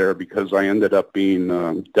happened there because I ended up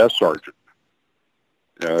being desk sergeant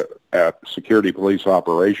at Security Police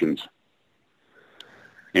Operations.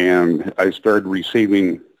 And I started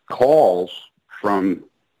receiving calls from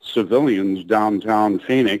civilians downtown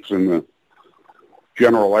Phoenix in the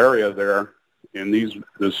general area there, and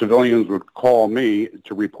the civilians would call me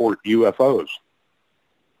to report UFOs.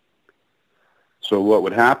 So what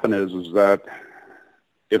would happen is that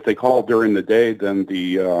if they called during the day, then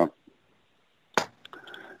the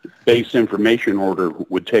base information order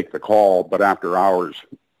would take the call, but after hours,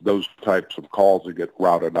 those types of calls would get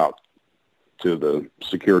routed out to the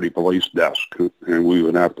security police desk, and we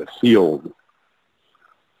would have to field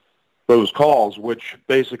those calls, which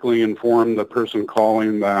basically informed the person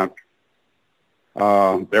calling that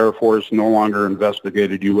the Air Force no longer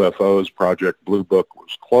investigated UFOs, Project Blue Book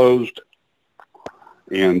was closed,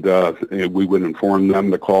 and we would inform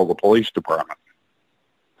them to call the police department.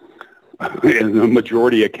 In the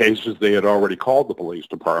majority of cases, they had already called the police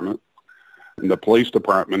department, and the police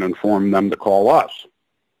department informed them to call us,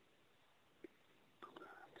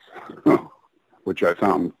 which I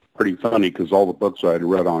found pretty funny because all the books I had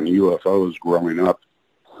read on UFOs growing up,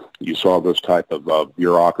 you saw this type of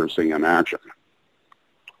bureaucracy in action.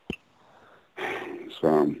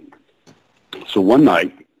 So one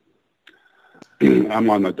night, I'm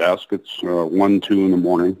on the desk. It's 1, 2 in the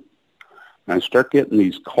morning. And I start getting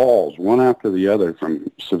these calls, one after the other,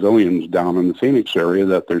 from civilians down in the Phoenix area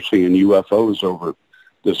that they're seeing UFOs over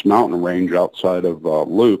this mountain range outside of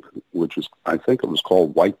Luke, which is, I think it was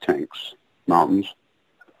called White Tanks Mountains.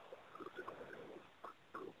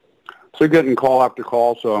 So getting call after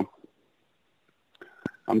call, so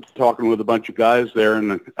I'm talking with a bunch of guys there,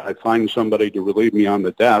 and I find somebody to relieve me on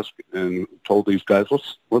the desk and told these guys,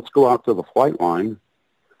 let's go out to the flight line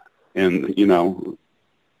and,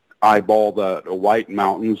 eyeball the white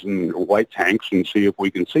mountains and white tanks and see if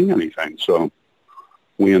we can see anything. So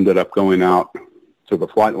we ended up going out to the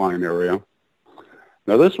flight line area.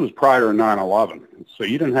 Now, this was prior to 9/11, so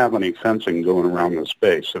you didn't have any fencing going around this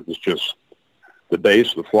base. It was just the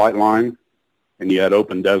base, the flight line, and you had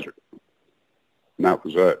open desert. And that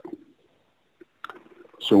was it.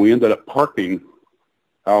 So we ended up parking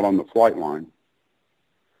out on the flight line.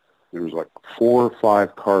 There was like 4 or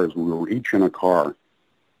 5 cars. We were each in a car.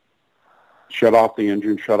 Shut off the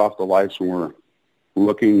engine, shut off the lights, and we're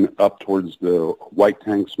looking up towards the White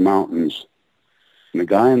Tanks Mountains. And the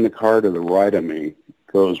guy in the car to the right of me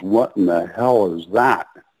goes, "What in the hell is that?"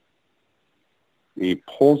 And he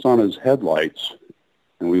pulls on his headlights,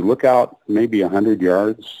 and we look out maybe 100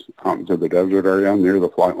 yards out into the desert area near the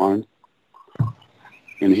flight line.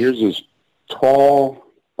 And here's this tall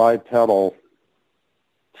bipedal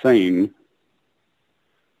thing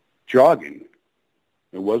jogging.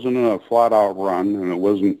 It wasn't a flat-out run, and it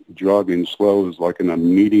wasn't jogging slow. It was like in a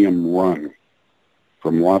medium run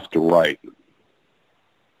from left to right.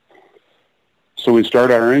 So we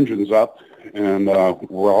start our engines up, and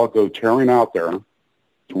we'll all go tearing out there to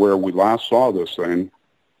where we last saw this thing,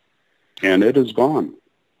 and it is gone.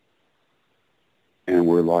 And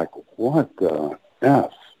we're like, what the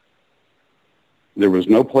F? There was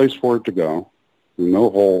no place for it to go. There's no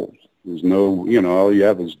holes. There's no, all you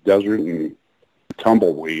have is desert and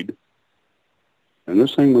tumbleweed. And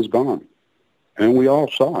this thing was gone. And we all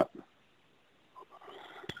saw it.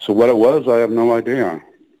 So what it was, I have no idea.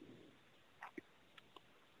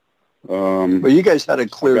 But you guys had a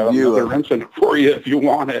clear view of it for you if you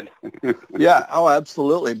want it. Yeah, oh,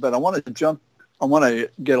 absolutely. But I want to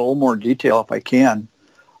get a little more detail if I can.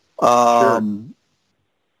 Sure.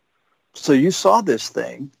 So you saw this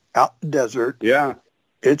thing out in the desert. Yeah.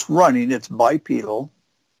 It's running. It's bipedal.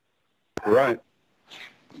 Right.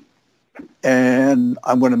 And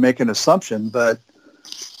I'm going to make an assumption, but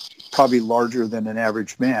probably larger than an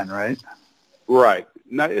average man, right? Right.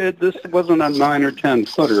 Now, this wasn't a 9 or 10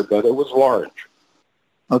 footer, but it was large.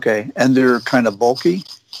 Okay. And they're kind of bulky,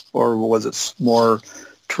 or was it more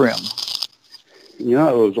trim? Yeah,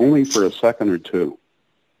 it was only for a second or two.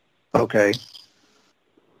 Okay.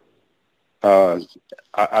 From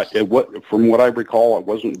what I recall, it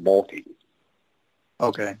wasn't bulky.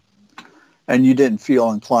 Okay. And you didn't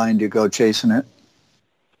feel inclined to go chasing it?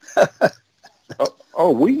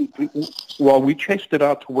 We chased it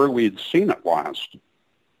out to where we had seen it last.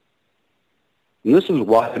 And this is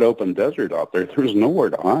wide open desert out there. There's nowhere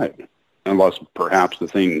to hide, unless perhaps the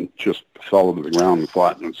thing just fell to the ground and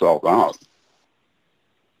flattened itself out.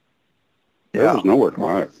 Yeah. There was nowhere to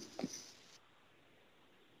hide.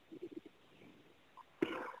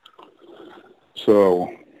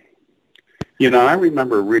 So, I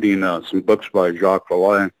remember reading some books by Jacques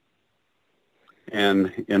Vallée,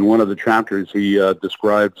 and in one of the chapters he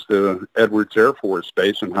describes the Edwards Air Force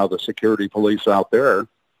Base and how the security police out there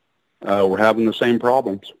were having the same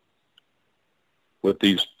problems with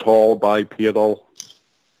these tall bipedal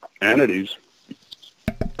entities.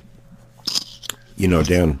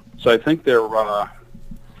 Dan. So I think they're,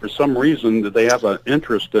 for some reason, that they have an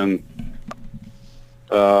interest in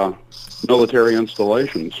military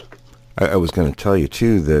installations. I was going to tell you,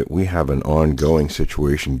 too, that we have an ongoing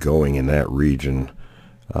situation going in that region.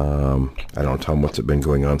 I don't know, Tom, what's it been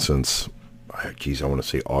going on since, I want to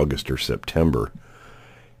say August or September.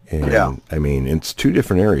 And, yeah. I mean, it's two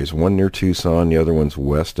different areas. One near Tucson, the other one's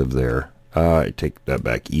west of there. I take that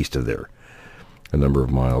back, east of there. A number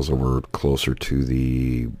of miles over closer to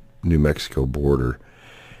the New Mexico border.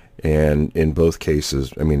 And in both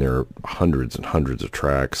cases, I mean, there are hundreds and hundreds of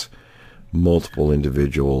tracks, multiple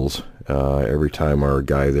individuals. Every time our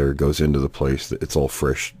guy there goes into the place, it's all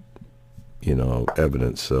fresh,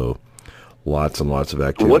 evidence. So lots and lots of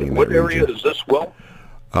activity in that region. What area is this, Will?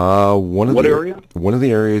 One of area? One of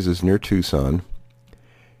the areas is near Tucson,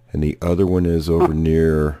 and the other one is over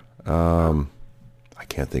near, I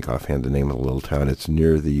can't think offhand the name of the little town. It's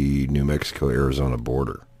near the New Mexico-Arizona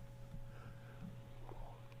border.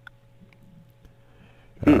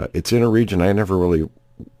 It's in a region I never really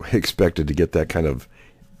expected to get that kind of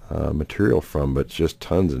material from, but just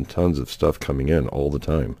tons and tons of stuff coming in all the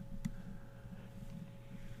time.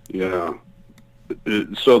 Yeah.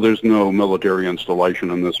 So there's no military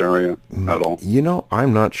installation in this area at all?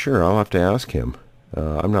 I'm not sure. I'll have to ask him.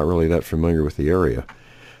 I'm not really that familiar with the area.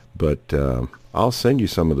 But I'll send you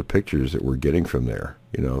some of the pictures that we're getting from there,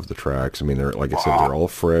 of the tracks. I mean, they're, like I said, they're all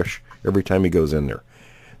fresh. Every time he goes in there,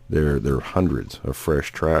 there are hundreds of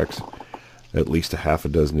fresh tracks, at least a half a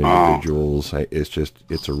dozen individuals.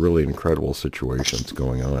 It's a really incredible situation that's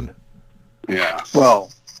going on. Yeah.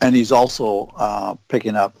 Well, and he's also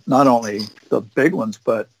picking up not only the big ones,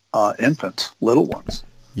 but infants, little ones.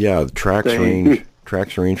 Yeah, the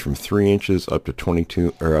tracks range from 3 inches up to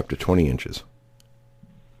 22 or up to 20 inches.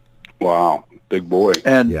 Wow, big boy.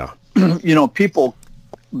 And yeah, people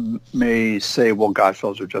may say, "Well, gosh,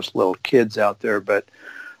 those are just little kids out there," but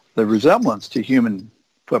the resemblance to human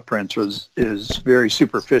footprints is very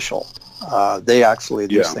superficial.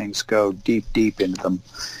 These things go deep into them,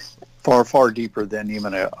 far deeper than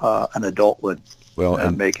even an adult would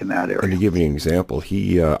make in that area. And to give you an example,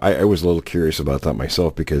 I was a little curious about that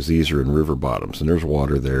myself because these are in river bottoms and there's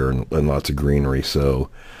water there and lots of greenery. So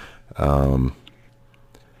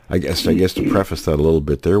I guess to preface that a little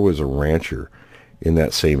bit, there was a rancher in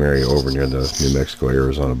that same area over near the New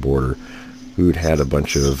Mexico-Arizona border who'd had a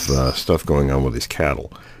bunch of stuff going on with his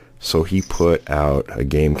cattle. So he put out a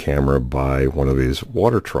game camera by one of his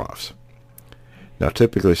water troughs. Now,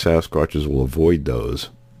 typically Sasquatches will avoid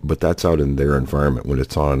those, but that's out in their environment. When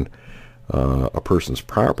it's on a person's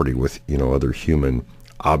property with, other human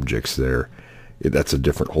objects there, that's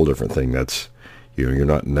a whole different thing. That's, you're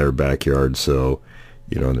not in their backyard, so,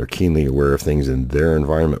 and they're keenly aware of things in their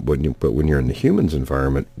environment. But when you're in the human's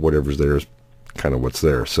environment, whatever's there is kind of what's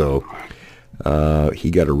there. So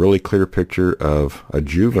he got a really clear picture of a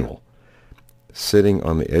juvenile sitting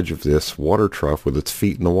on the edge of this water trough with its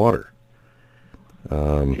feet in the water.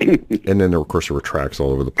 And then, of course, there were tracks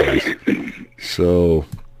all over the place. So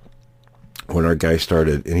when our guy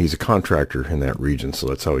started, and he's a contractor in that region, so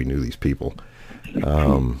that's how he knew these people,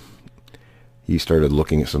 he started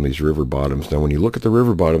looking at some of these river bottoms. Now, when you look at the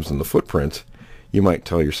river bottoms and the footprints, you might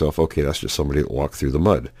tell yourself, okay, that's just somebody that walked through the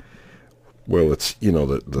mud. Well, it's,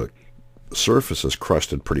 the surface is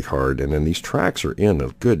crusted pretty hard, and then these tracks are in a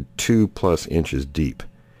good 2+ inches deep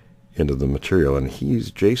into the material, and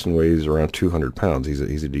Jason weighs around 200 pounds.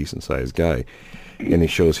 He's a decent sized guy, and he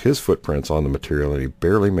shows his footprints on the material, and he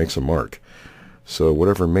barely makes a mark. So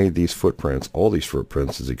whatever made these footprints, all these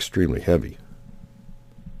footprints, is extremely heavy.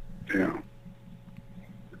 Yeah.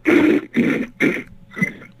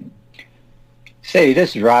 Say,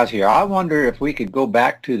 this is Roz here. I wonder if we could go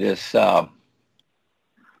back to this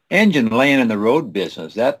engine laying in the road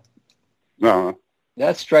business. That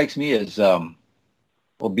strikes me as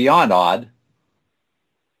beyond odd.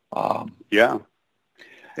 Yeah.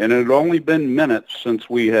 And it had only been minutes since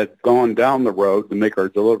we had gone down the road to make our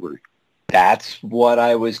delivery. That's what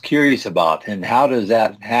I was curious about. And how does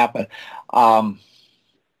that happen?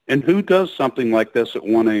 And who does something like this at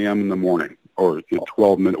 1 a.m. in the morning or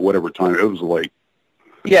 12 minute, whatever time? It was late.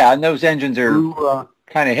 Yeah, and those engines are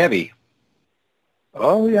kind of heavy.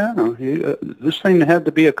 Oh, yeah. This thing had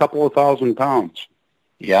to be a couple of 1,000 pounds.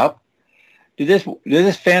 Yep. Did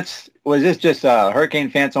this fence, was this just a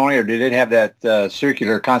hurricane fence only, or did it have that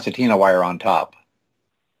circular concertina wire on top?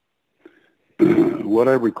 What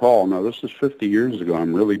I recall, now this is 50 years ago.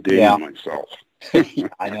 I'm really dating myself.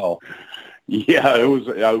 I know. Yeah, it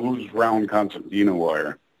was round concertina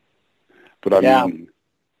wire. But I mean,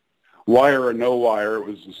 wire or no wire, it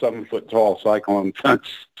was a 7-foot tall cyclone fence.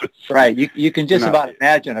 Right. You can just about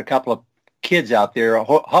imagine a couple of kids out there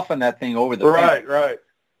huffing that thing over the fence. Right.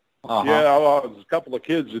 Uh-huh. Yeah, there was a couple of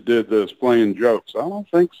kids that did this playing jokes. I don't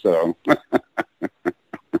think so.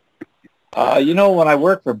 When I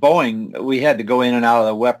worked for Boeing, we had to go in and out of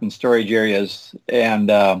the weapon storage areas, and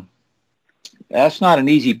that's not an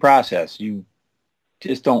easy process. You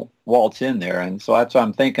just don't waltz in there, and so that's why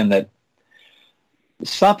I'm thinking that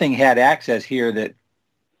something had access here that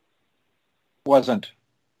wasn't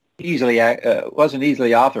easily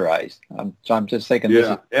authorized. So I'm just thinking.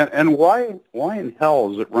 Yeah, and why in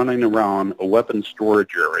hell is it running around a weapons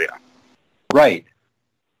storage area? Right.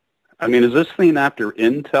 I mean, is this thing after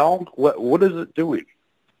intel? What is it doing?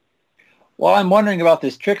 Well, I'm wondering about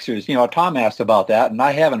this tricksters. Tom asked about that, and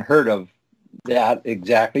I haven't heard of that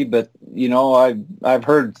exactly, but I've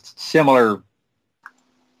heard similar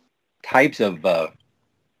types of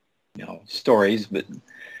stories, but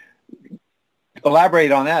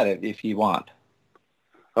elaborate on that if you want.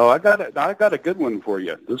 Oh, I got a good one for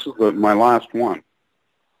you. This is my last one.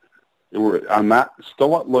 I'm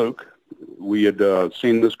still at Luke. We had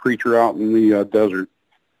seen this creature out in the desert.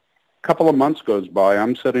 A couple of months goes by.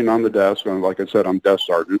 I'm sitting on the desk, and like I said, I'm desk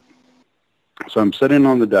sergeant. So I'm sitting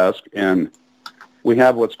on the desk, and we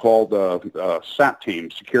have what's called a SAT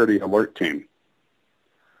team, Security Alert Team.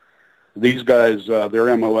 These guys,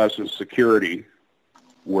 their MOS is security,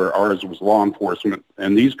 where ours was law enforcement.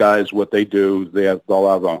 And these guys, what they do, they'll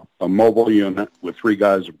have a mobile unit with 3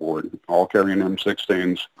 guys aboard, all carrying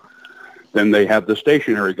M16s. Then they have the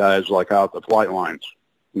stationary guys like out the flight lines,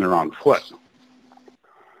 and they're on foot.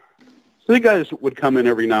 So the guys would come in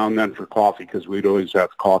every now and then for coffee because we'd always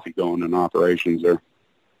have coffee going in operations there.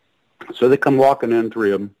 So they come walking in,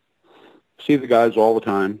 3 of them, see the guys all the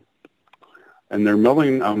time, and they're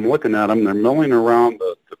milling. I'm looking at them. They're milling around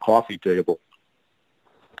the coffee table,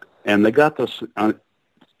 and they got this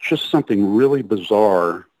just something really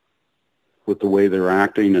bizarre with the way they're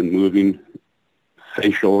acting and moving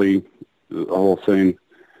facially. The whole thing.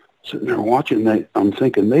 Sitting there watching, I'm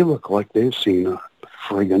thinking they look like they've seen a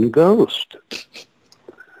friggin' ghost.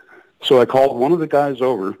 So I called one of the guys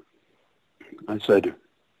over. I said,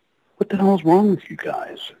 "What the hell's wrong with you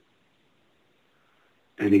guys?"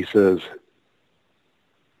 And he says,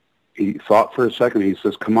 he thought for a second. He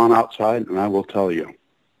says, "Come on outside, and I will tell you."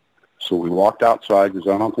 So we walked outside because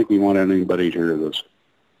I don't think we wanted anybody to hear this.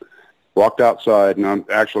 Walked outside, and I'm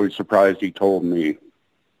actually surprised he told me.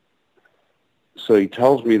 So he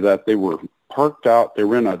tells me that they were parked out. They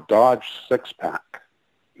were in a Dodge 6-pack.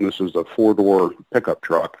 This is a 4-door pickup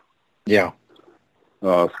truck. Yeah.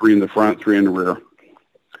 3 in the front, 3 in the rear.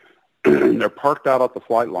 They're parked out at the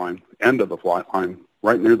flight line, end of the flight line,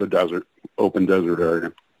 right near the desert, open desert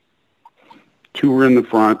area. 2 are in the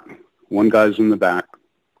front, 1 guy's in the back.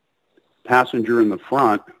 Passenger in the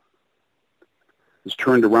front is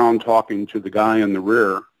turned around talking to the guy in the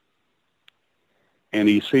rear, and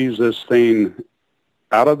he sees this thing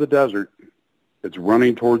out of the desert. It's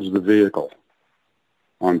running towards the vehicle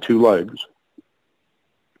on 2 legs.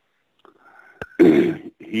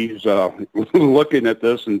 He's looking at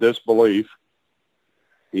this in disbelief.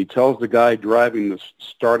 He tells the guy driving to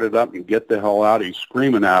start it up and get the hell out. He's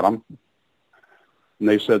screaming at him. And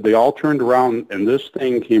they said they all turned around, and this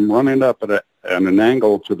thing came running up at an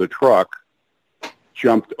angle to the truck,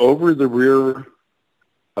 jumped over the rear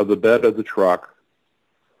of the bed of the truck,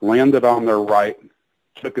 landed on their right,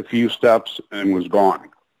 took a few steps, and was gone.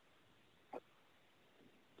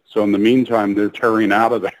 So in the meantime, they're tearing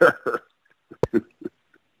out of there.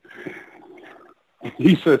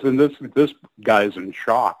 He says, and this guy's in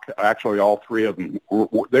shock. Actually, all 3 of them,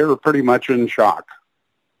 they were pretty much in shock.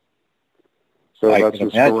 So that's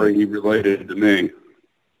the story he related to me.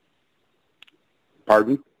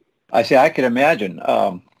 Pardon? I say I could imagine.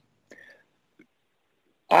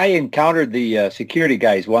 I encountered the security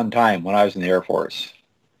guys one time when I was in the Air Force.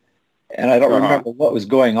 And I don't remember what was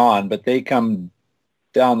going on, but they come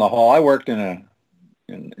down the hall. I worked in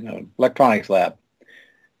an electronics lab.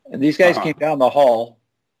 And these guys came down the hall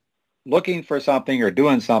looking for something or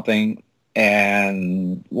doing something,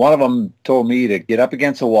 and one of them told me to get up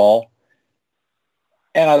against the wall.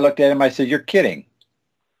 And I looked at him, I said, "You're kidding."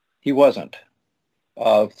 He wasn't.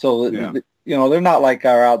 They're not like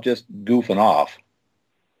they're out just goofing off.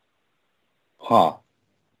 Huh.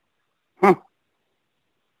 I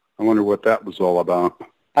wonder what that was all about.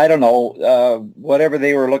 I don't know. Whatever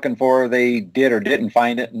they were looking for, they did or didn't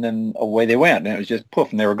find it, and then away they went. And it was just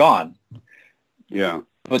poof, and they were gone. Yeah.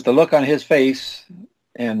 But the look on his face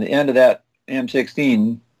and the end of that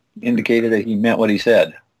M16 indicated that he meant what he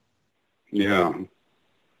said. Yeah.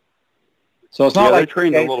 So it's not like they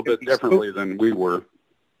trained a little bit differently than we were.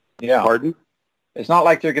 Yeah. Pardon? It's not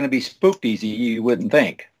like they're going to be spooked easy, you wouldn't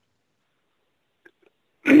think.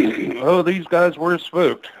 Oh, these guys were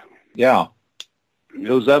spooked. Yeah. It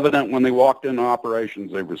was evident when they walked into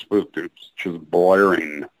operations they were spooked. It was just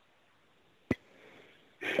blaring.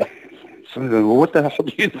 So what the hell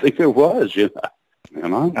do you think it was? We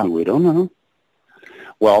don't know.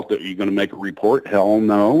 Well, are you going to make a report? Hell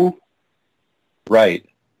no. Right.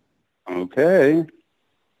 Okay.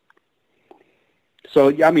 So,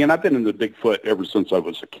 I've been into Bigfoot ever since I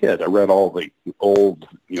was a kid. I read all the old,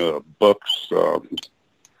 books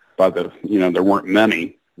by the, there weren't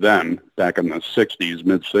many then, back in the 60s,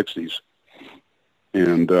 mid-60s.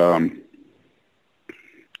 And,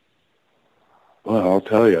 well, I'll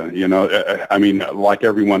tell you, like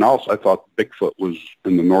everyone else, I thought Bigfoot was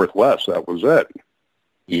in the Northwest. That was it.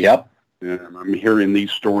 Yep. And I'm hearing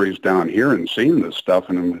these stories down here and seeing this stuff,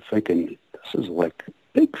 and I'm thinking, this is like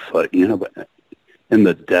Bigfoot, but in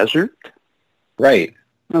the desert? Right.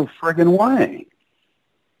 No friggin' way.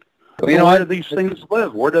 Well, where do these things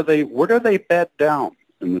live? Where do they bed down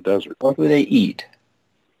in the desert? What do they eat?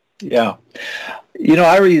 Yeah.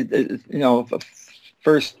 I read,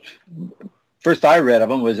 first I read of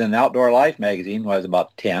them was in Outdoor Life magazine when I was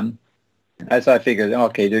about 10. As I figured,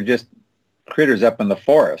 okay, they're just critters up in the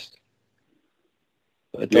forest.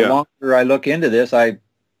 But the longer I look into this, I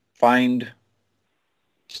find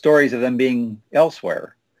stories of them being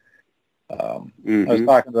elsewhere. I was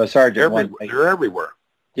talking to a sergeant one night. They're everywhere.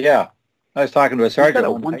 Yeah. I was talking to a sergeant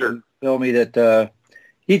one night who told me that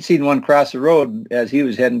he'd seen one cross the road as he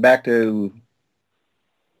was heading back to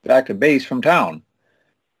base from town.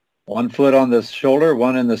 1 foot on the shoulder,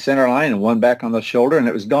 1 in the center line, and 1 back on the shoulder, and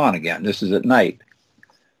it was gone again. This is at night.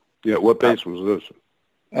 Yeah, what base was this?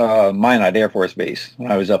 Minot Air Force Base when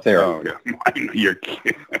I was up there. Oh, yeah. You're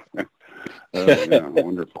kidding. Yeah,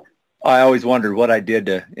 wonderful. I always wondered what I did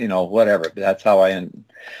to, whatever. That's how I end.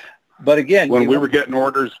 But again, when we were getting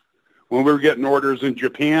orders in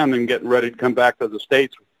Japan and getting ready to come back to the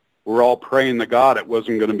States, we're all praying to God it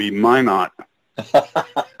wasn't going to be Minot.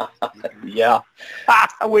 Yeah.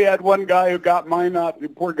 We had one guy who got Minot. The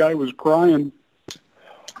poor guy was crying.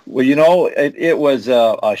 Well, it was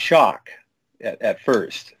a shock at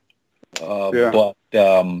first. But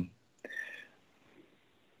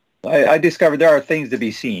I discovered there are things to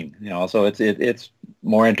be seen, so it's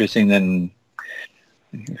more interesting than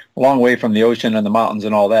a long way from the ocean and the mountains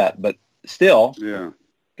and all that. But still,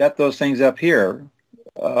 got those things up here.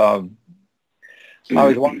 I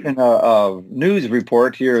was watching a news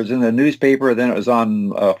report here. It was in the newspaper, then it was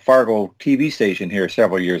on a Fargo TV station here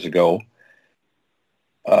several years ago.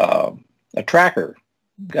 A tracker,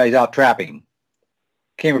 guy's out trapping,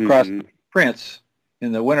 came across prints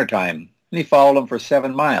in the wintertime, and he followed them for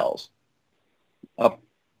 7 miles up,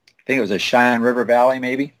 I think it was a Cheyenne River Valley,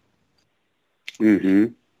 maybe.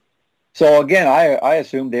 Mm-hmm. So again, I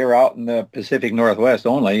assumed they were out in the Pacific Northwest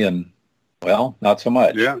only, and, well, not so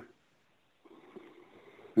much. Yeah.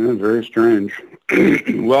 Yeah, very strange.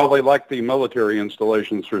 Well, they like the military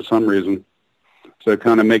installations for some reason. So it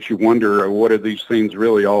kind of makes you wonder, what are these things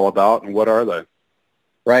really all about, and what are they?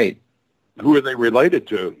 Right. Who are they related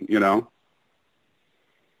to,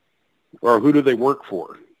 Or who do they work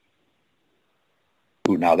for?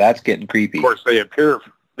 Ooh, now that's getting creepy. Of course, they appear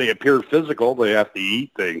physical. They have to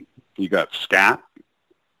eat. You got scat.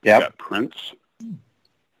 Yep. You got prints.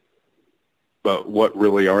 But what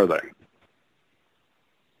really are they?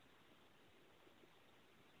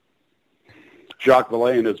 Jacques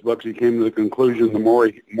Vallée, in his books, he came to the conclusion, the more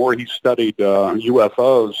he studied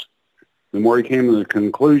UFOs, the more he came to the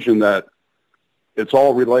conclusion that it's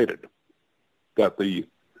all related. That the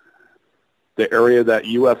area that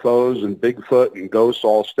UFOs and Bigfoot and ghosts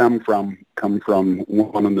all come from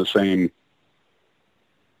one and the same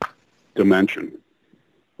dimension.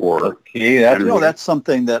 Okay, that's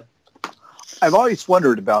something that I've always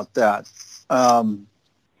wondered about that.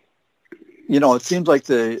 It seems like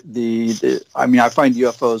I find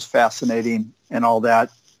UFOs fascinating and all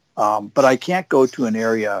that, but I can't go to an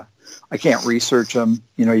area. I can't research them.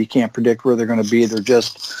 You can't predict where they're going to be. They're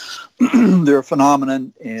just, they're a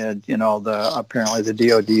phenomenon. And, apparently the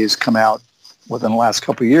DOD has come out within the last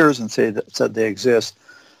couple of years and said they exist.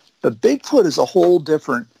 But Bigfoot is a whole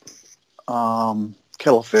different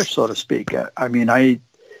kettle of fish, so to speak.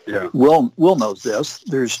 Will knows this.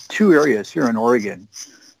 There's 2 areas here in Oregon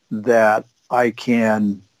that I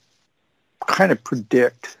can kind of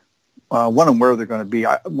predict when and where they're going to be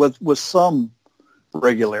with some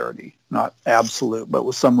regularity, not absolute, but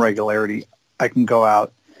with some regularity. I can go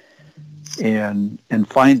out and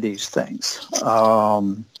find these things,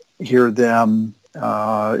 hear them,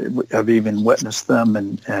 have even witnessed them,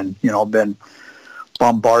 and been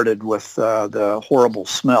bombarded with the horrible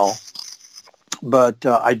smell. But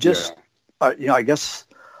I guess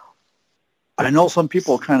I know some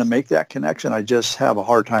people kind of make that connection. I just have a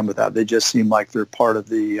hard time with that. They just seem like they're part of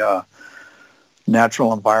the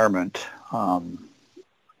natural environment.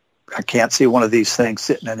 I can't see one of these things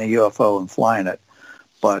sitting in a UFO and flying it,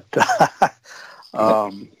 but Chewbacca,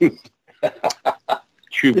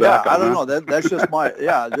 I don't know. That's just my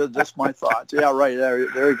just my thoughts. Yeah, right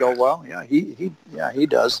there you go. Well, yeah, he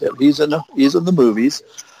does. He's in the movies,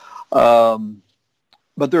 but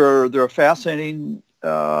they're a fascinating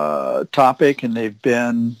topic, and they've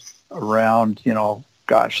been around. They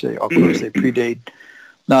predate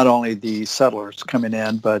not only the settlers coming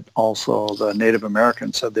in, but also the Native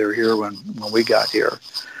Americans said they were here when we got here.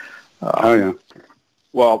 Oh yeah.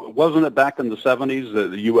 Well, wasn't it back in the 70s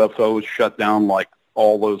that the UFOs shut down like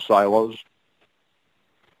all those silos?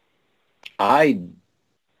 I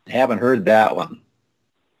haven't heard that one.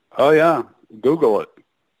 Oh yeah, Google it.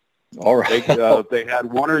 All right. They had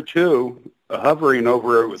 1 or 2 hovering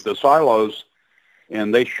over the silos,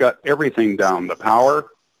 and they shut everything down. The power,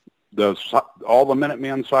 all the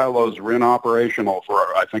Minuteman silos were inoperational for,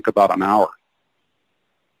 I think, about an hour.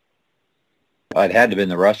 It had to have been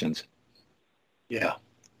the Russians. Yeah.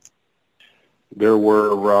 There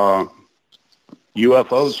were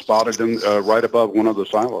UFOs spotted right above one of the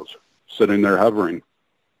silos, sitting there hovering.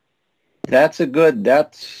 That's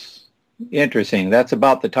interesting. That's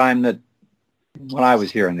about the time that when I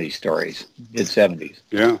was hearing these stories, mid-70s.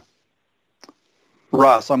 Yeah.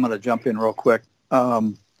 Ross, I'm going to jump in real quick.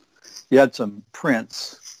 You had some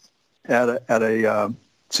prints at a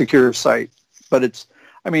secure site, but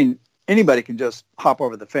anybody can just hop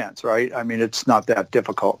over the fence, right? It's not that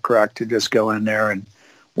difficult, correct, to just go in there and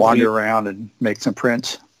wander around and make some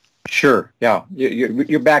prints? Sure, yeah.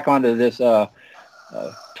 You're back onto this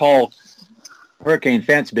tall hurricane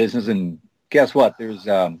fence business, and guess what? There's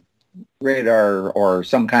radar or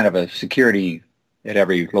some kind of a security at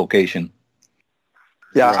every location.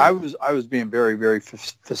 Yeah, right. I was being very, very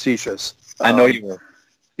facetious. I know you were.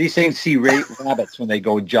 These things see rabbits when they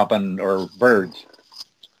go jumping, or birds.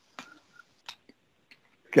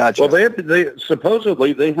 Gotcha. Well, they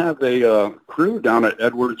supposedly they have a crew down at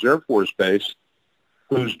Edwards Air Force Base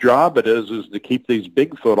whose job it is to keep these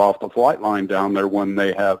Bigfoot off the flight line down there when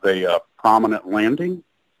they have a prominent landing.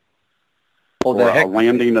 Oh, or a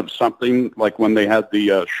landing of something, like when they had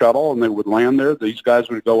the shuttle and they would land there, these guys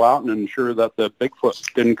would go out and ensure that the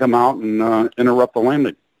Bigfoot didn't come out and interrupt the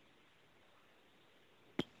landing.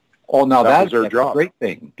 Oh, now that's a great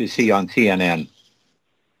thing to see on CNN.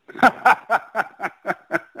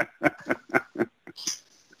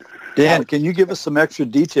 Dan, can you give us some extra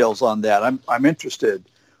details on that? I'm interested.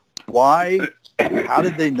 Why? How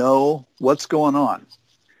did they know? What's going on?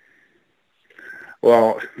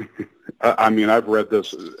 Well, I mean, I've read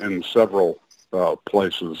this in several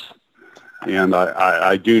places, and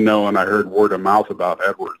I do know, and I heard word of mouth about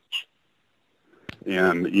Edwards.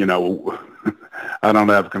 And, you know, I don't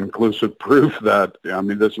have conclusive proof that, I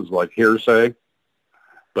mean, this is like hearsay,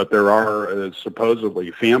 but there are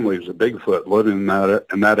supposedly families of Bigfoot living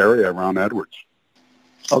in that area around Edwards.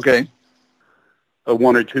 Okay.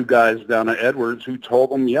 One or two guys down at Edwards who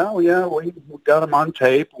told them, yeah, we got them on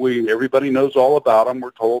tape. Everybody knows all about them.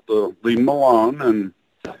 We're told to leave them alone. And,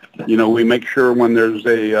 you know, we make sure when there's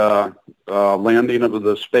a landing of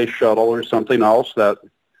the space shuttle or something else that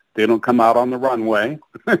they don't come out on the runway.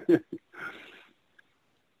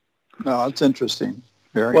 No, that's interesting.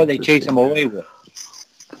 Very what do they chase them away with?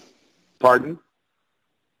 Pardon?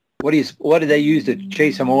 What do they use to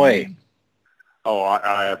chase them away? Oh,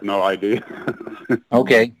 I have no idea.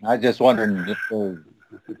 Okay, I just wondering.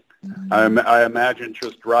 I imagine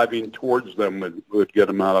just driving towards them would get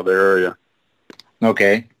them out of the area.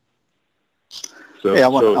 Okay. So, hey,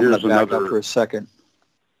 I'm going to back up for a second.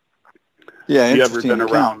 Yeah, you ever been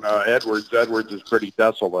around Edwards? Edwards is pretty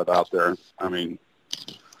desolate out there. I mean,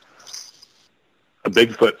 a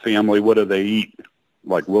Bigfoot family, what do they eat?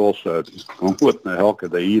 Like Will said, what the hell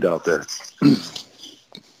could they eat out there?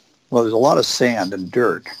 Well, there's a lot of sand and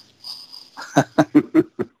dirt.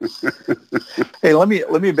 Hey, let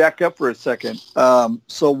me back up for a second.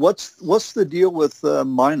 So what's the deal with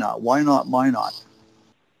Minot? Why not Minot?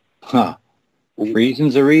 Huh.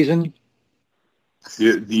 Reason's a reason?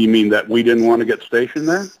 You mean that we didn't want to get stationed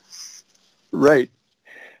there? Right.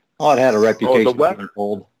 Oh, it had a reputation the weather. For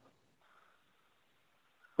cold.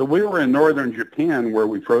 So we were in northern Japan where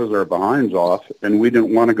we froze our behinds off, and we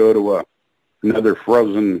didn't want to go to another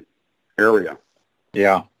frozen area.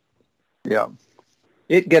 Yeah. Yeah.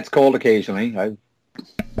 It gets cold occasionally. Yeah.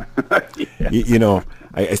 You know,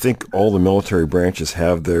 I think all the military branches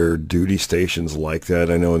have their duty stations like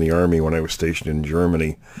that. I know in the Army when I was stationed in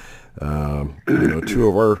Germany, you know, two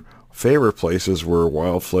of our favorite places were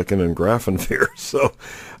Wild Flickin' and Grafenwehr. So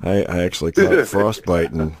I actually caught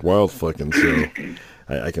frostbite and Wild Flickin', so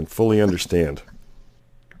I can fully understand.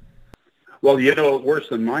 Well, you know, worse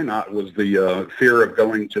than Minot was the fear of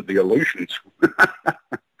going to the Aleutians.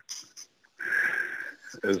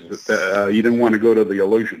 You didn't want to go to the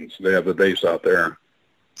Aleutians. They have a base out there.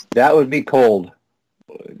 That would be cold.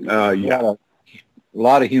 Yeah. A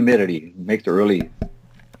lot of humidity. Makes it really...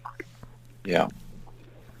 Yeah.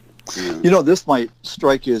 You know, this might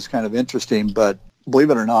strike you as kind of interesting, but believe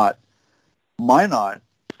it or not, Minot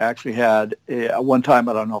actually had one time,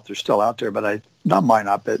 I don't know if they're still out there, but not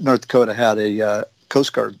Minot, but North Dakota had a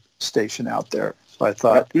Coast Guard station out there. So I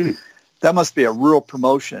thought that must be a real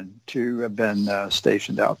promotion to have been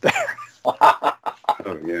stationed out there.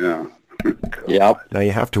 Oh, yeah. Yep. Now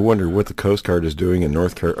you have to wonder what the Coast Guard is doing in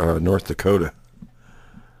North Dakota.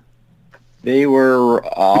 They were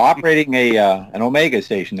operating an Omega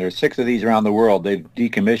station. There's 6 of these around the world. They've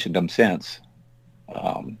decommissioned them since.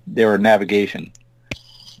 They were navigation.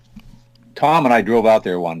 Tom and I drove out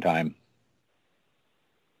there one time.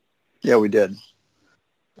 Yeah, we did.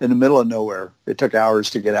 In the middle of nowhere. It took hours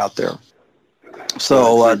to get out there.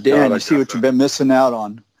 So, Dan, you see what you've been missing out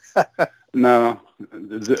on. No,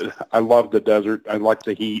 I love the desert. I like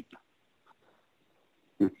the heat.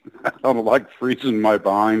 I don't like freezing my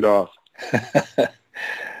behind off.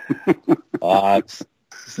 It's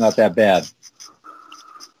not that bad.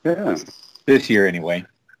 Yeah. This year, anyway.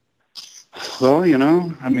 Well, you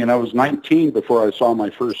know, I mean, I was 19 before I saw my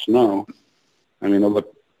first snow. I mean, it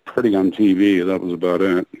looked pretty on TV. That was about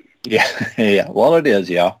it. Yeah, yeah. Well, it is,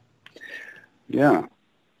 yeah. Yeah.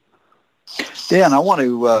 Dan, I want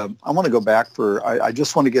to go back I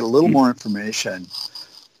just want to get a little more information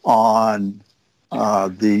on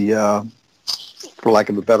the for lack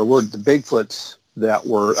of a better word, the Bigfoots that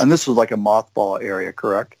were, and this was like a mothball area,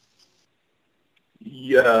 correct?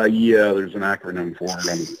 Yeah, there's an acronym for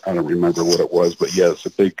it. I don't remember what it was, but yes,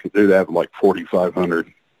 they'd have like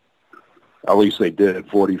 4,500. At least they did,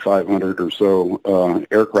 4,500 or so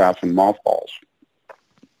aircraft and mothballs.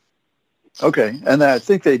 Okay, and I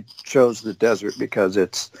think they chose the desert because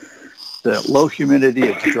it's the low humidity,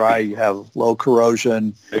 it's dry, you have low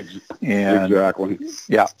corrosion. Exactly.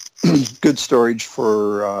 Yeah, good storage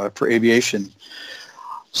for aviation.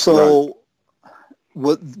 So,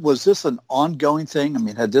 was this an ongoing thing? I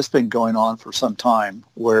mean, had this been going on for some time?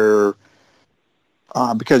 Where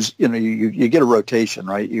because you get a rotation,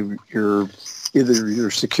 right? You're either your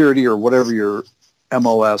security or whatever your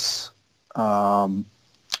MOS mandates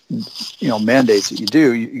that you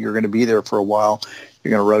do. You're going to be there for a while.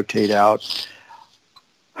 You're going to rotate out.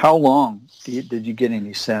 How long did you get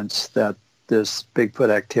any sense that this Bigfoot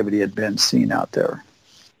activity had been seen out there?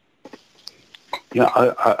 Yeah,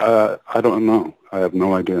 I don't know. I have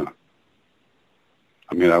no idea.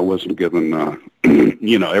 I mean, I wasn't given,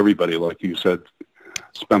 everybody, like you said,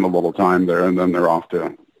 spend a little time there and then they're off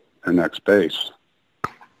to their next base.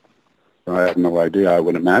 So I have no idea. I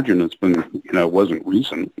would imagine it's been, it wasn't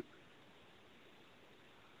recent.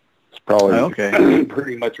 It's probably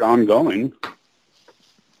pretty much ongoing.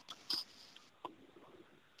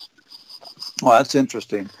 Well, that's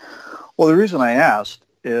interesting. Well, the reason I asked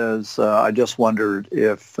is I just wondered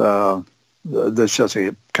if this is just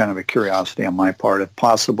a kind of a curiosity on my part, if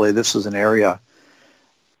possibly this is an area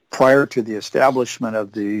prior to the establishment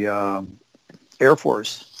of the Air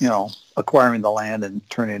Force, acquiring the land and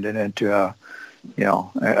turning it into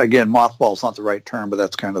again, mothball is not the right term, but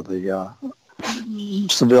that's kind of the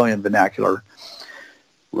civilian vernacular.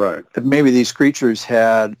 Right. If maybe these creatures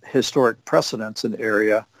had historic precedence in the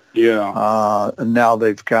area. Yeah. And now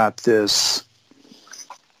they've got this,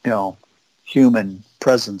 human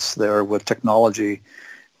presence there with technology,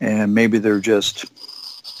 and maybe they're just,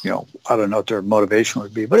 I don't know what their motivation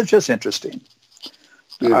would be, but it's just interesting.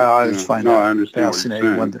 I just find that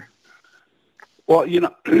fascinating. Well,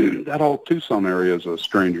 that whole Tucson area is a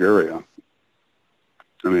strange area.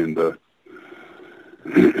 I mean,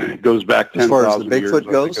 it goes back 10,000 years. As far as the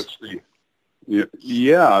Bigfoot goes?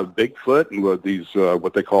 Yeah, Bigfoot and these,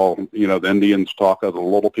 what they call, the Indians talk of the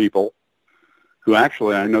little people, who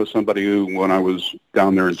actually, I know somebody who, when I was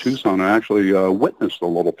down there in Tucson, I actually witnessed the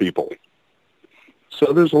little people.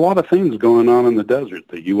 So there's a lot of things going on in the desert,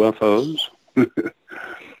 the UFOs.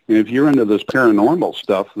 If you're into this paranormal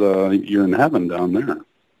stuff, you're in heaven down there.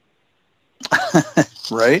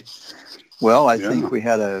 Right? Well, I think we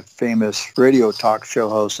had a famous radio talk show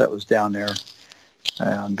host that was down there,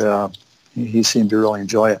 and he seemed to really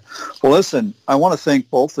enjoy it. Well, listen, I want to thank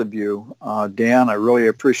both of you. Dan, I really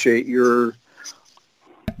appreciate your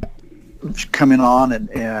coming on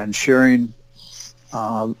and sharing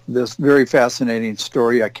this very fascinating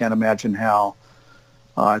story. I can't imagine how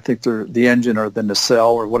I think the engine or the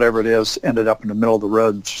nacelle or whatever it is ended up in the middle of the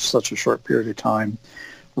road in such a short period of time.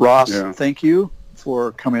 Ross, thank you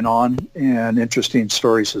for coming on and interesting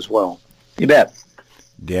stories as well. You bet.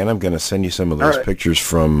 Dan, I'm going to send you some of those pictures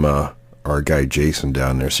from our guy Jason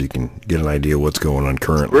down there so you can get an idea of what's going on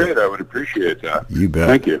currently. Great, I would appreciate that. You bet.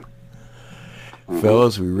 Thank you.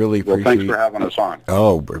 Fellas, we really appreciate... Well, thanks for having us on.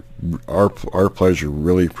 Oh, our pleasure.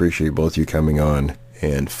 Really appreciate both you coming on.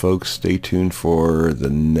 And folks, stay tuned for the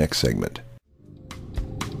next segment.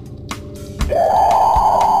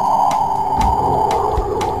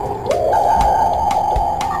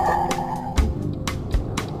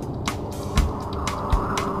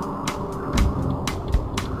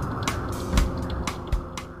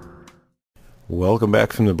 Welcome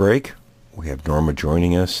back from the break. We have Norma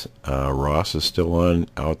joining us. Ross is still on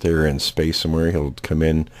out there in space somewhere. He'll come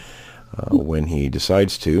in when he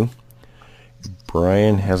decides to.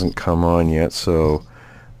 Brian hasn't come on yet, so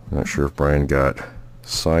I'm not sure if Brian got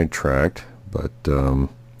sidetracked. But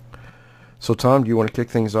so, Tom, do you want to kick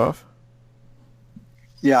things off?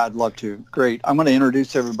 Yeah, I'd love to. Great. I'm going to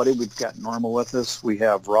introduce everybody. We've got Norma with us. We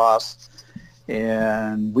have Ross.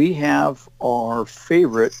 And we have our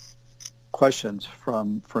favorite questions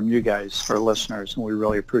from you guys, our listeners, and we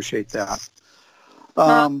really appreciate that.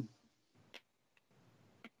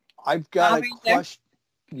 I've got a question.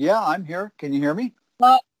 Yeah, I'm here. Can you hear me?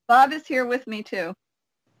 Well, Bob is here with me too.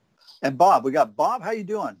 And Bob, we got Bob. How you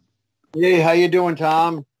doing? Hey, how you doing,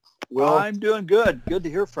 Tom? Well, I'm doing good. Good to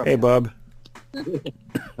hear from you. Hey, Bob.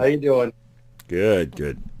 How you doing? Good,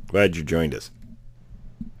 good. Glad you joined us.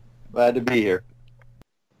 Glad to be here.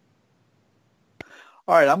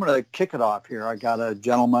 All right, I'm going to kick it off here. I got a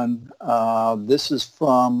gentleman. This is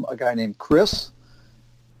from a guy named Chris,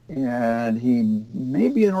 and he may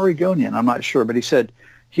be an Oregonian. I'm not sure, but he said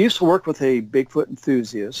he used to work with a Bigfoot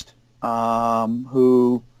enthusiast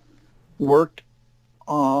who worked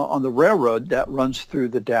on the railroad that runs through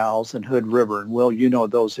the Dalles and Hood River. And, Will, you know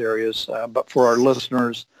those areas. But for our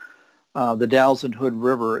listeners, the Dalles and Hood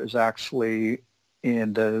River is actually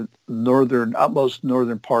in the utmost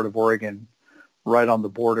northern part of Oregon, right on the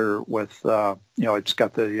border with, it's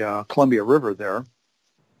got the Columbia River there.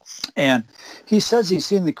 And he says he's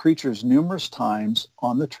seen the creatures numerous times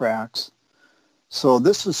on the tracks. So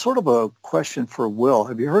this is sort of a question for Will.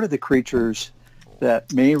 Have you heard of the creatures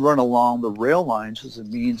that may run along the rail lines as a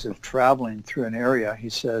means of traveling through an area? He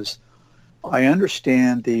says, I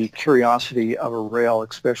understand the curiosity of a rail,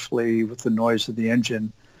 especially with the noise of the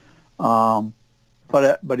engine. But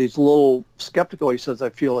he's a little skeptical. He says, I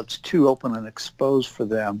feel it's too open and exposed for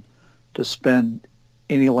them to spend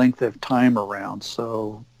any length of time around.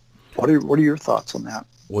 So what are your thoughts on that?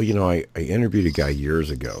 Well, you know, I interviewed a guy years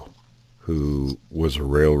ago who was a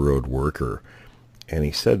railroad worker, and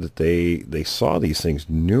he said that they saw these things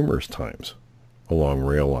numerous times along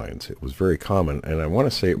rail lines. It was very common, and I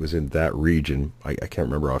want to say it was in that region. I can't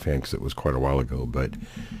remember offhand because it was quite a while ago, but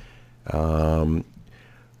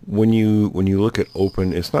when you look at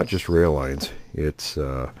open, it's not just rail lines. It's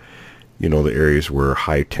you know, the areas where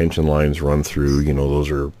high tension lines run through. You know,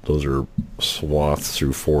 those are swaths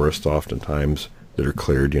through forest oftentimes that are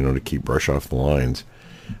cleared, you know, to keep brush off the lines,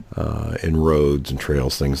 and roads and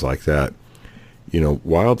trails, things like that. You know,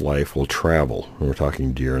 wildlife will travel, when we're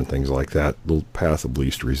talking deer and things like that, the path of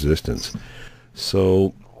least resistance.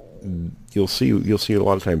 So you'll see a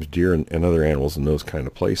lot of times deer and other animals in those kind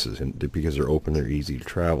of places, and because they're open, they're easy to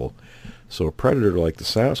travel. So a predator like the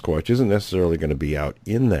Sasquatch isn't necessarily going to be out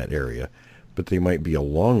in that area, but they might be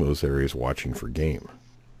along those areas watching for game.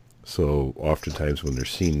 So oftentimes when they're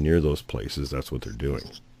seen near those places, that's what they're doing.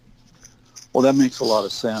 Well, that makes a lot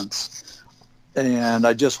of sense. And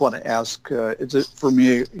I just want to ask, for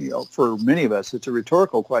me, you know, for many of us, it's a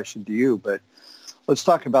rhetorical question to you, but let's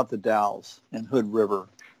talk about the Dalles and Hood River.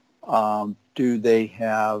 Do they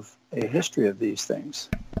have a history of these things?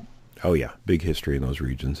 Oh, yeah. Big history in those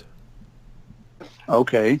regions.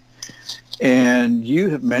 Okay. And you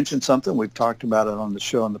have mentioned something. We've talked about it on the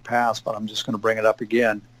show in the past, but I'm just going to bring it up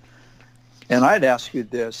again. And I'd asked you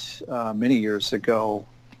this many years ago,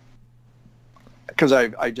 because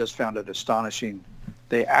I just found it astonishing.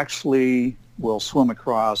 They actually will swim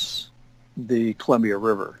across the Columbia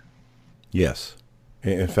River. Yes.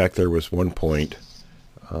 In fact, there was one point,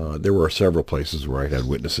 there were several places where I had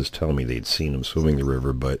witnesses tell me they'd seen them swimming the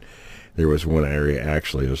river, but there was one area,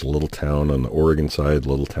 actually, there's a little town on the Oregon side,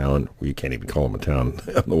 little town, well, you can't even call them a town,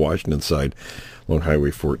 on the Washington side, along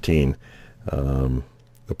Highway 14.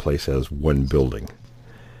 The place has one building.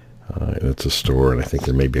 And it's a store, and I think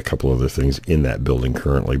there may be a couple other things in that building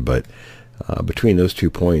currently, but between those 2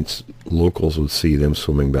 points, locals would see them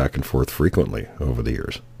swimming back and forth frequently over the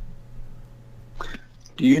years.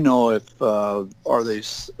 Do you know if,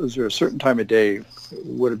 is there a certain time of day?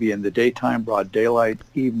 Would it be in the daytime, broad daylight,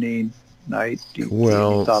 evening, night? Do you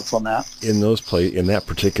have any thoughts on that? In that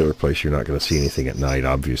particular place, you're not going to see anything at night,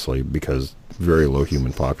 obviously, because very low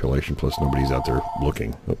human population, plus nobody's out there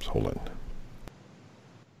looking. Oops, hold on.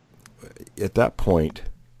 At that point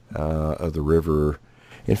of the river,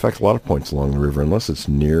 in fact, a lot of points along the river, unless it's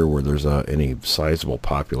near where there's any sizable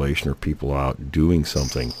population or people out doing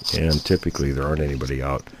something, and typically there aren't anybody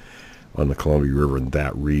out on the Columbia River in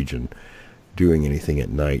that region doing anything at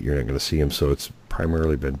night, you're not going to see them, so it's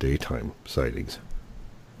primarily been daytime sightings.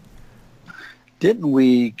 Didn't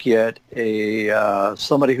we get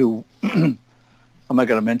somebody who, I'm not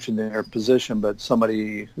going to mention their position, but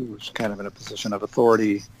somebody who's kind of in a position of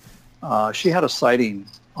authority, she had a sighting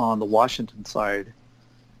on the Washington side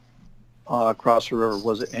across the river.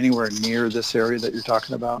 Was it anywhere near this area that you're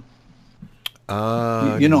talking about?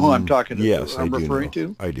 You know who I'm talking to? Yes, I'm referring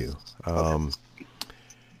to? I do.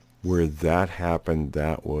 Where that happened,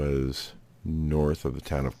 that was north of the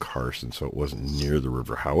town of Carson, so it wasn't near the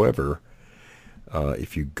river. However,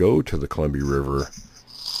 if you go to the Columbia River,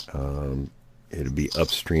 it'd be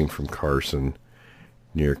upstream from Carson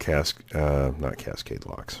near not Cascade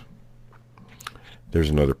Locks.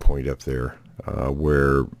 There's another point up there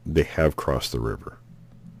where they have crossed the river.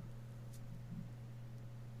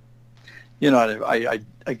 You know,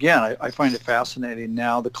 I find it fascinating.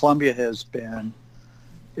 Now the Columbia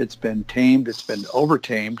it's been tamed, it's been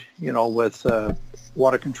overtamed, you know, with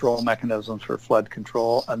water control mechanisms for flood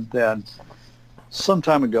control, and then some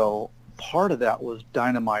time ago, part of that was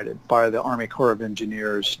dynamited by the Army Corps of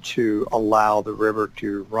Engineers to allow the river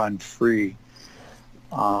to run free.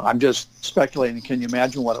 I'm just speculating. Can you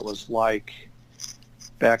imagine what it was like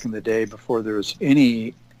back in the day before there was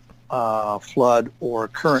any flood or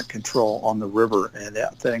current control on the river, and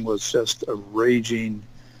that thing was just a raging,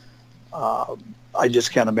 I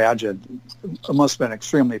just can't imagine. It must have been an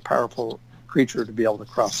extremely powerful creature to be able to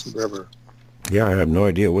cross the river. Yeah, I have no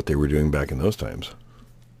idea what they were doing back in those times.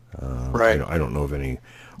 Right. I don't know of any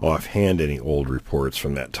offhand any old reports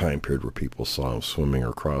from that time period where people saw them swimming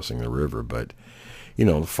or crossing the river, but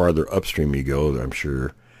the farther upstream you go, I'm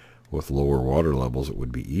sure with lower water levels it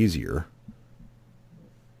would be easier.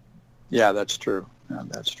 Yeah, that's true. Yeah,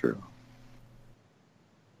 that's true.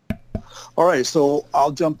 All right, so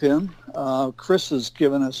I'll jump in. Chris has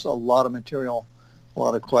given us a lot of material, a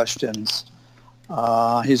lot of questions.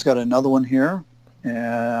 He's got another one here, and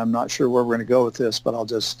I'm not sure where we're going to go with this, but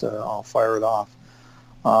I'll fire it off.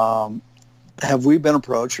 Have we been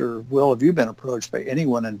approached, or Will, have you been approached by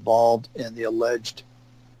anyone involved in the alleged,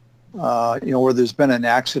 where there's been an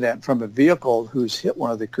accident from a vehicle who's hit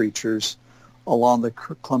one of the creatures along the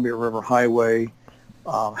Columbia River Highway?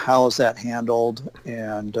 How is that handled?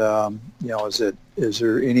 And, is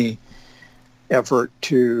there any effort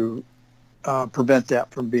to prevent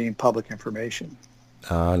that from being public information?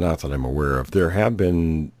 Not that I'm aware of. There have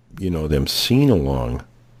been, them seen along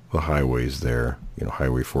the highways there,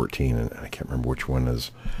 Highway 14, and I can't remember which one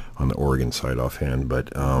is on the Oregon side offhand,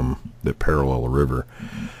 but that parallel the river.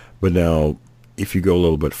 But now, if you go a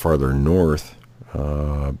little bit farther north,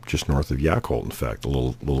 just north of Yakult, in fact, a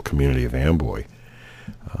little community of Amboy,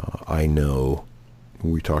 I know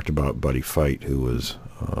we talked about Buddy Fight, who was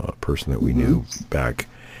a person that we knew back,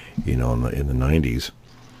 in the 90s.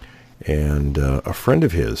 And a friend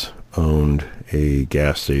of his owned a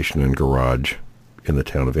gas station and garage in the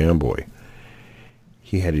town of Amboy.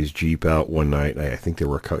 He had his Jeep out one night, and I think there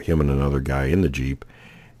were him and another guy in the Jeep,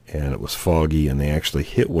 and it was foggy, and they actually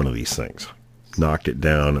hit one of these things, knocked it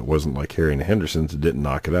down. It wasn't like Harry and the Hendersons. It didn't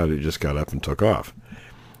knock it out. It just got up and took off,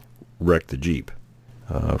 wrecked the Jeep.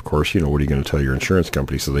 Of course, what are you going to tell your insurance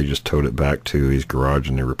company? So they just towed it back to his garage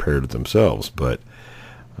and they repaired it themselves. But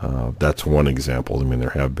that's one example. I mean, there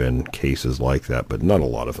have been cases like that, but not a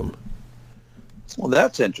lot of them. Well,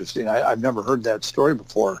 that's interesting. I've never heard that story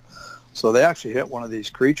before. So they actually hit one of these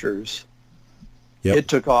creatures. Yep. It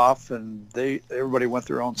took off, and everybody went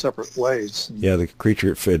their own separate ways. Yeah, the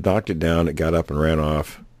creature, it knocked it down. It got up and ran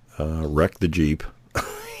off, wrecked the Jeep.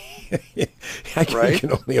 I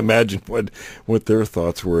can only imagine what their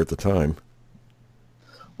thoughts were at the time.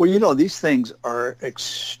 Well, these things are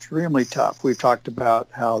extremely tough. We've talked about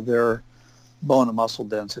how their bone and muscle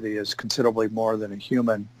density is considerably more than a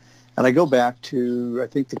human. And I go back to, I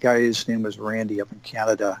think the guy's name was Randy up in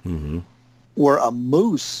Canada, where a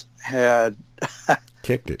moose had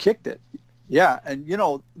kicked it. Yeah, and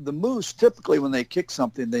the moose, typically when they kick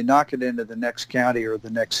something, they knock it into the next county or the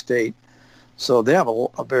next state. So they have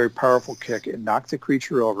a very powerful kick. It knocked the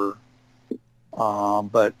creature over,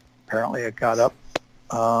 but apparently it got up.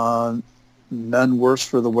 None worse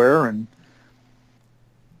for the wear, and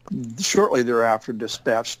shortly thereafter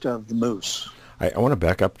dispatched the moose. I want to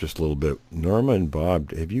back up just a little bit. Norma and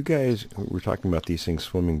Bob, have you guys, we're talking about these things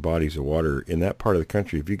swimming bodies of water in that part of the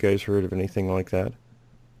country, have you guys heard of anything like that?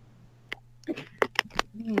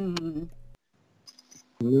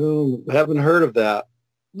 No, haven't heard of that.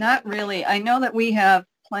 Not really. I know that we have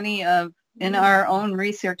plenty of, in our own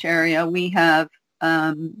research area, we have,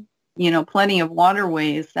 plenty of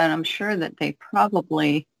waterways that I'm sure that they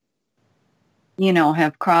probably,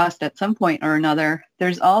 have crossed at some point or another.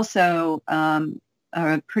 There's also a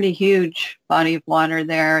pretty huge body of water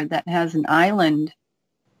there that has an island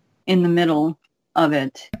in the middle of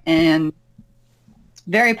it. And it's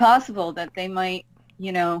very possible that they might,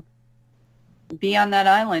 be on that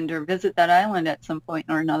island or visit that island at some point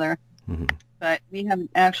or another. Mm-hmm. But we haven't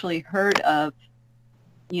actually heard of,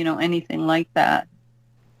 anything like that.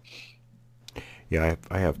 Yeah,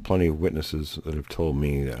 I have plenty of witnesses that have told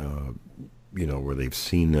me, where they've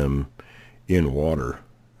seen them in water.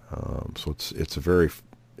 So it's very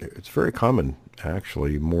common,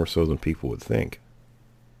 actually, more so than people would think.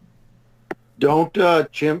 Don't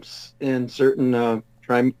chimps and certain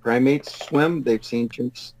primates swim? They've seen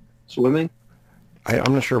chimps swimming?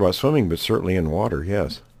 I'm not sure about swimming, but certainly in water,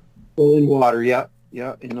 yes. Well, in water, yeah,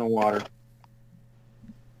 in the water.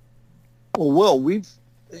 Well, Will,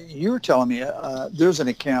 you were telling me there's an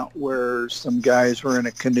account where some guys were in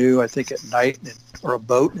a canoe, I think at night, or a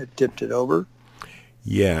boat, and it tipped it over.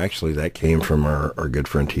 Yeah, actually, that came from our good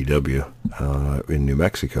friend TW in New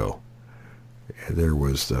Mexico. There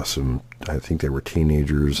was I think they were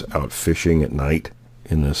teenagers out fishing at night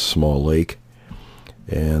in this small lake,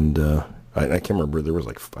 and I can't remember, there was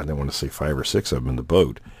I don't want to say 5 or 6 of them in the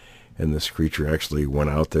boat, and this creature actually went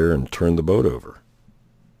out there and turned the boat over.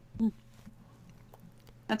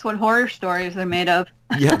 That's what horror stories are made of.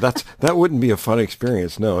 Yeah, that wouldn't be a fun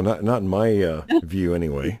experience. No, not in my view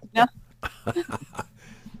anyway. No.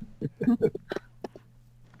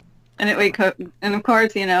 And of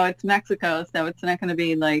course, it's Mexico, so it's not going to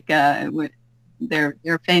be like their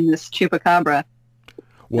famous chupacabra.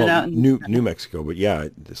 Well, New Mexico, but yeah,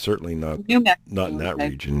 it's certainly not New Mexico, not in that okay.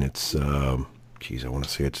 region. It's geez, I want to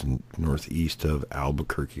say it's northeast of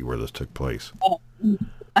Albuquerque where this took place. Oh,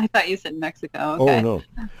 I thought you said Mexico. Okay. Oh no,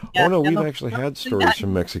 Yeah, oh no, we've no, actually had not stories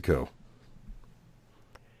from Mexico.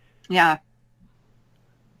 Yeah.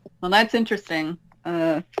 Well, that's interesting.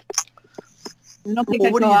 I don't think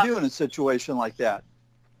Well, what do go you out- do in a situation like that?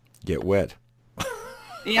 Get wet.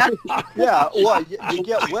 Yeah. Yeah, well, you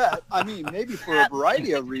get wet. I mean, maybe for a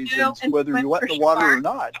variety of reasons, whether you wet the water or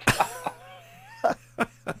not.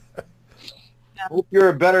 Hope you're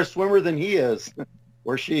a better swimmer than he is,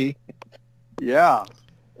 or she. Yeah,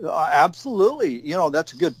 absolutely. You know,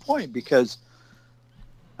 that's a good point because,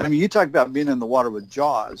 I mean, you talk about being in the water with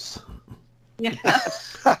Jaws. Yeah.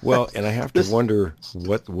 Well, and I have to wonder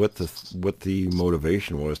what the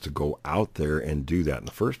motivation was to go out there and do that in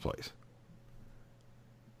the first place.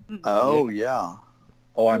 Oh, yeah.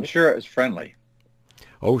 Oh, I'm sure it was friendly.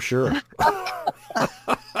 Oh, sure.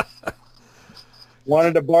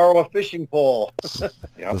 Wanted to borrow a fishing pole. The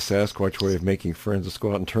Sasquatch way of making friends. Let's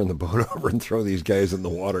go out and turn the boat over and throw these guys in the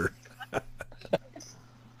water.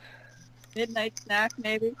 Midnight snack,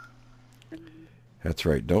 maybe. That's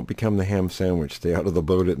right. Don't become the ham sandwich. Stay out of the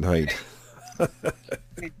boat at night. or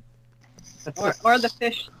the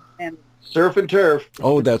fish sandwich. Surf and turf.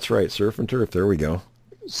 Oh, that's right. Surf and turf. There we go.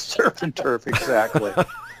 Surf and turf, exactly.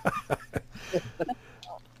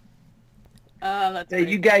 That's Hey,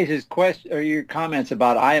 you guys' your comments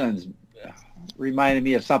about islands reminded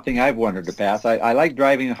me of something I've wondered to pass. I like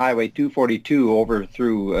driving Highway 242 over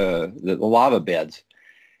through the lava beds.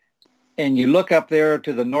 And you look up there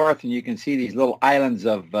to the north and you can see these little islands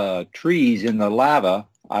of trees in the lava.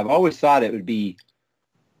 I've always thought it would be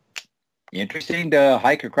interesting to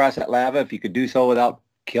hike across that lava if you could do so without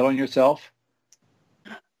killing yourself.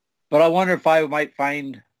 But I wonder if I might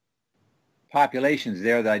find populations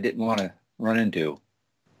there that I didn't want to run into.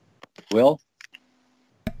 Will?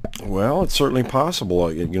 Well, it's certainly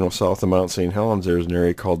possible. You know, south of Mount St. Helens, there's an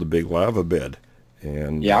area called the Big Lava Bed.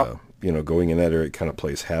 And, you know, going in that area kind of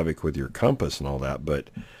plays havoc with your compass and all that. But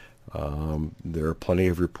there are plenty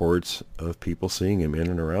of reports of people seeing him in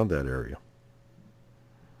and around that area.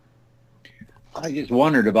 I just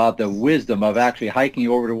wondered about the wisdom of actually hiking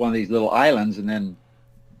over to one of these little islands and then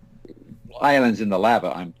islands in the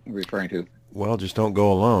lava I'm referring to. Well, just don't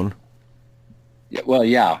go alone. Yeah, well,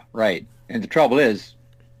 yeah, right. And the trouble is,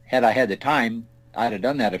 had I had the time, I'd have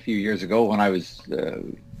done that a few years ago when I was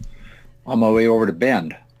on my way over to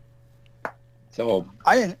Bend. So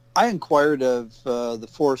I inquired of the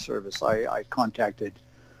Forest Service. I contacted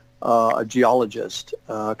a geologist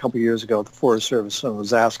a couple of years ago at the Forest Service and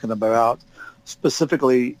was asking about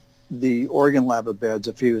specifically the Oregon lava beds,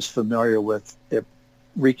 if he was familiar with it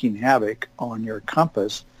wreaking havoc on your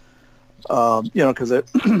compass. You know, because a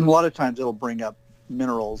lot of times it'll bring up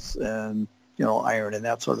minerals and, you know, iron and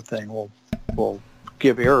that sort of thing will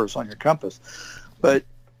give errors on your compass. But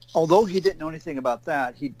although he didn't know anything about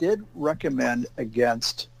that, he did recommend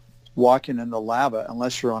against walking in the lava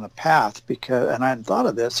unless you're on a path because, and I hadn't thought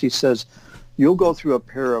of this, he says you'll go through a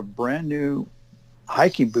pair of brand new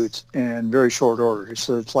hiking boots in very short order. He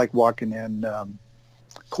says it's like walking in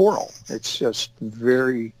coral. It's just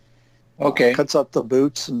very... Okay. Cuts up the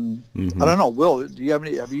boots and I don't know. Will, do you have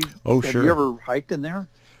any? Have you ever hiked in there?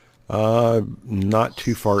 Not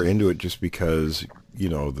too far into it, just because you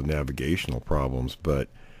know the navigational problems. But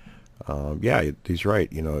yeah, he's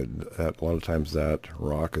right. You know, that a lot of times that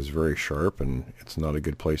rock is very sharp, and it's not a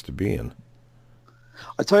good place to be in.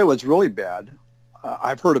 I tell you what's really bad.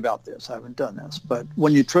 I've heard about this. I haven't done this, but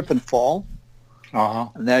when you trip and fall,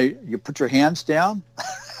 and then you put your hands down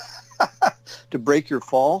to break your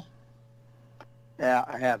fall. Yeah,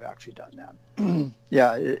 I have actually done that.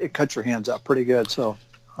 Yeah, it cuts your hands up pretty good. So,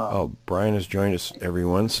 Brian has joined us,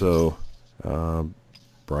 everyone. So,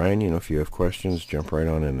 Brian, you know, if you have questions, jump right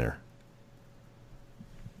on in there.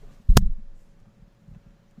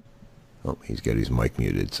 Oh, he's got his mic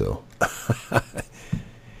muted. So,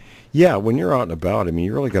 yeah, when you're out and about, I mean,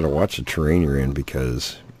 you really got to watch the terrain you're in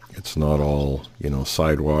because it's not all, you know,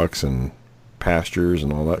 sidewalks and pastures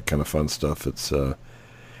and all that kind of fun stuff. It's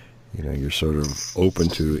you know, you're sort of open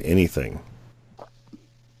to anything.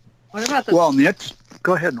 What about the... Well,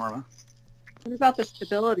 go ahead, Norma. What about the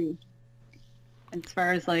stability? As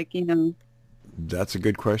far as like, you know... That's a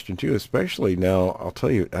good question, too, especially now, I'll tell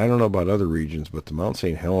you, I don't know about other regions, but the Mount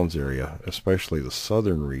St. Helens area, especially the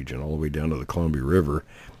southern region, all the way down to the Columbia River,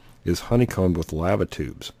 is honeycombed with lava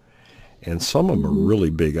tubes. And some of them are really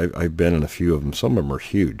big. I've been in a few of them. Some of them are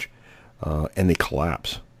huge, and they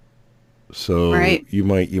collapse. So you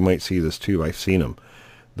might see this too. I've seen them.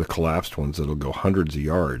 the collapsed ones that'll go hundreds of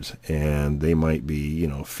yards, and they might be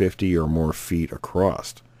 50 or more feet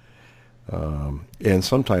across. And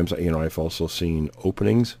sometimes I've also seen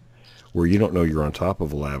openings where you don't know you're on top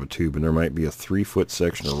of a lava tube, and there might be a 3-foot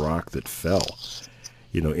section of rock that fell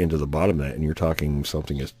into the bottom of that, and you're talking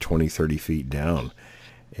something that's 20, 30 feet down,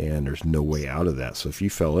 and there's no way out of that. So if you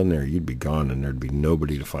fell in there, you'd be gone, and there'd be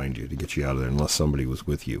nobody to find you to get you out of there unless somebody was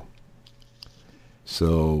with you.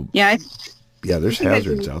 So there's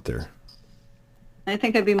hazards out there. I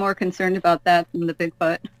think I'd be more concerned about that than the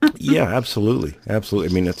Bigfoot. Yeah, absolutely. I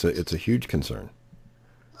mean, it's a huge concern.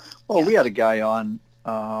 Well, we had a guy on,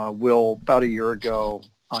 Will, about a year ago.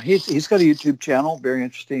 He's got a YouTube channel, very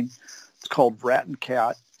interesting. It's called Rat and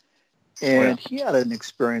Cat. And he had an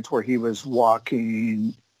experience where he was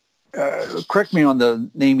walking, correct me on the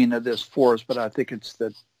naming of this forest, but I think it's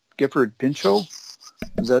the Gifford Pinchot.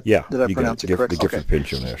 Is that, did I pronounce it correctly? The Gifford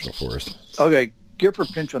Pinchot National Forest. Okay, Gifford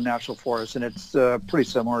Pinchot National Forest, and it's pretty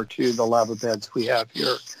similar to the lava beds we have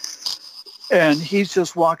here. And he's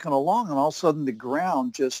just walking along, and all of a sudden the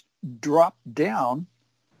ground just dropped down.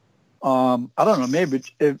 I don't know, maybe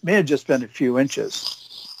it may have just been a few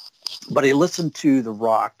inches, but he listened to the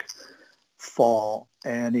rock fall,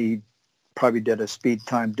 and he probably did a speed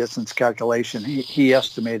time distance calculation. He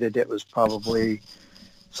estimated it was probably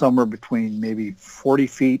somewhere between maybe 40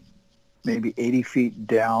 feet, maybe 80 feet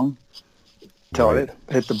down till it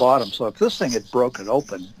hit the bottom. So if this thing had broken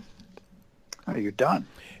open, you're done.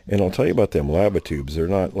 And I'll tell you about them lava tubes. They're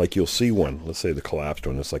not like, you'll see one, let's say the collapsed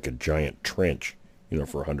one, it's like a giant trench,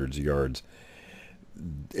 for hundreds of yards.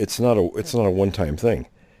 It's not a one-time thing.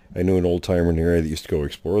 I knew an old-timer in the area that used to go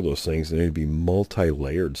explore those things, and they'd be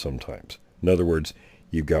multi-layered sometimes. In other words,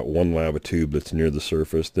 you've got one lava tube that's near the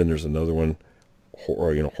surface, then there's another one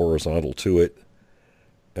horizontal to it,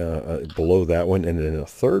 below that one, and then a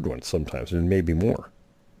third one sometimes, and maybe more.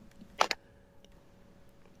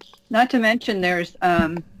 Not to mention there's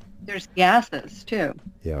gases too.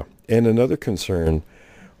 Yeah, and another concern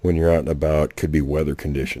when you're out and about could be weather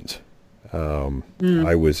conditions.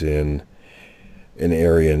 I was in an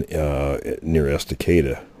area near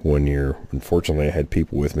Estacada one year. Unfortunately, I had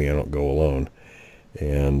people with me. I don't go alone.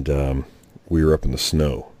 And we were up in the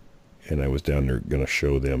snow, and I was down there going to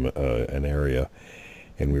show them an area.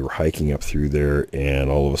 And we were hiking up through there, and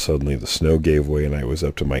all of a sudden the snow gave way, and I was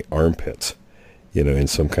up to my armpits, in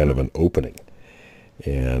some kind of an opening.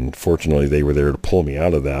 And fortunately, they were there to pull me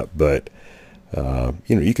out of that. But,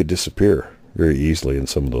 you could disappear very easily in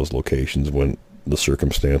some of those locations when the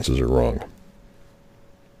circumstances are wrong.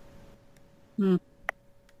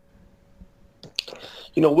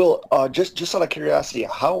 Will, just out of curiosity,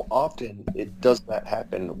 how often does that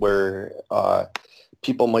happen where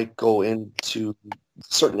people might go into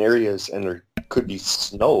certain areas and there could be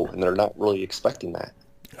snow and they're not really expecting that?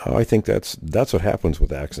 I think that's what happens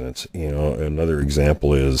with accidents. Another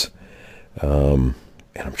example is, and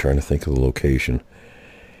I'm trying to think of the location.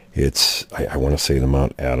 It's, I want to say the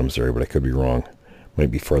Mount Adams area, but I could be wrong.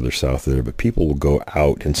 Might be farther south there, but people will go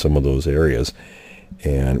out in some of those areas,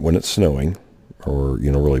 and when it's snowing or,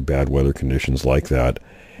 really bad weather conditions like that,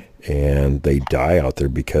 and they die out there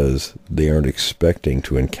because they aren't expecting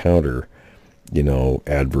to encounter,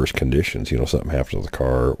 adverse conditions. Something happens to the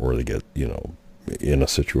car, or they get, in a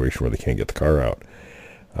situation where they can't get the car out,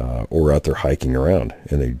 or out there hiking around,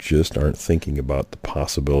 and they just aren't thinking about the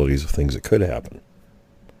possibilities of things that could happen.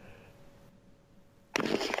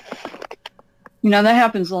 That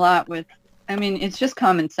happens a lot with, it's just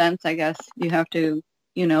common sense, I guess. You have to,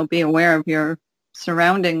 be aware of your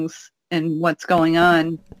surroundings and what's going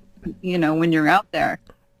on, when you're out there.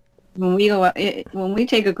 When we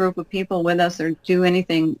take a group of people with us or do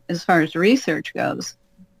anything as far as research goes,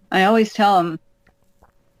 I always tell them,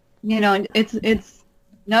 it's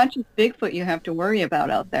not just Bigfoot you have to worry about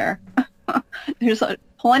out there. There's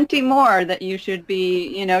plenty more that you should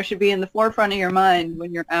be in the forefront of your mind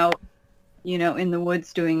when you're out, in the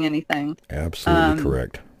woods doing anything. Absolutely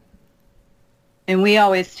correct. And we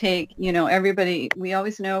always take, everybody, we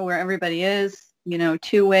always know where everybody is,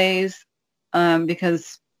 2 ways,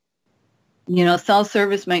 because, cell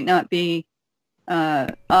service might not be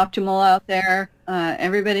optimal out there.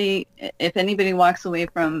 Everybody, if anybody walks away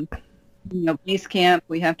from, base camp,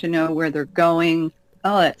 we have to know where they're going,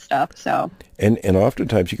 all that stuff. So. And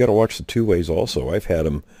oftentimes you got to watch the 2 ways also. I've had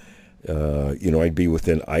them, I'd be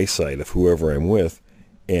within eyesight of whoever I'm with,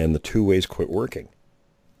 and the 2 ways quit working.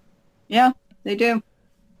 Yeah, they do.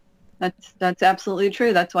 That's absolutely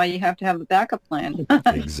true. That's why you have to have a backup plan.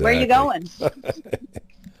 Exactly. Where are you going?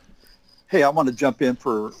 Hey, I want to jump in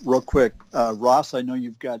for real quick. Ross, I know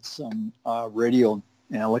you've got some radio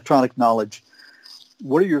and electronic knowledge.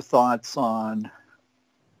 what are your thoughts on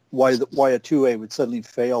why a 2A would suddenly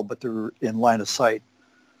fail, but they're in line of sight?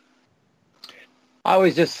 I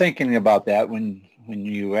was just thinking about that when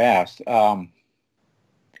you asked.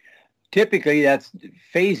 Typically, that's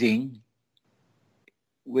phasing,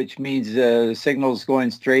 which means the signal's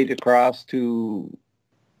going straight across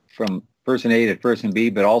from person A to person B,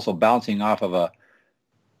 but also bouncing off of a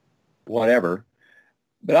whatever.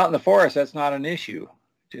 But out in the forest, that's not an issue.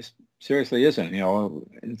 Just seriously isn't,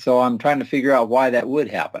 And so I'm trying to figure out why that would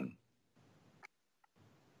happen.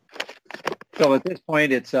 So at this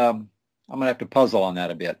point, it's I'm going to have to puzzle on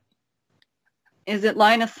that a bit. Is it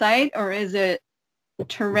line of sight, or is it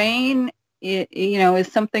terrain?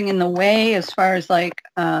 Is something in the way as far as like,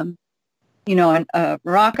 a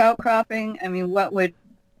rock outcropping? I mean, what could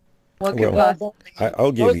possibly?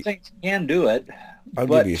 I'll give those things can do it,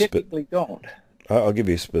 but typically don't. I'll give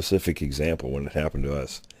you a specific example when it happened to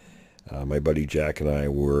us. My buddy Jack and I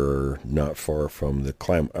were not far from the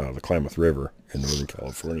Klamath River in Northern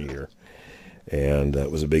California here. And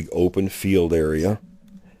it was a big open field area.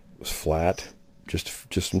 It was flat,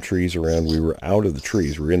 just some trees around. We were out of the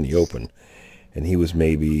trees. We were in the open. And he was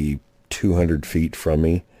maybe 200 feet from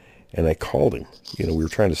me. And I called him. We were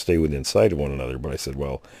trying to stay within sight of one another. But I said,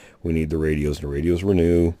 well, we need the radios. And the radios were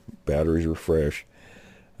new. Batteries were fresh.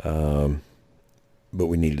 But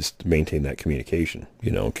we needed to maintain that communication,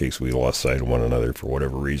 in case we lost sight of one another for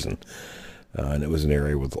whatever reason. And it was an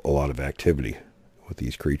area with a lot of activity with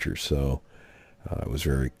these creatures. So I was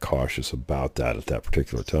very cautious about that at that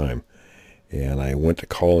particular time. And I went to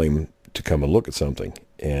call him to come and look at something,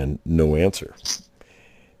 and no answer.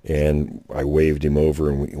 And I waved him over,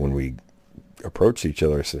 and when we approached each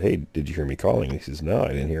other, I said, hey, did you hear me calling? And he says, no, I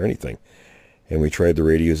didn't hear anything. And we tried the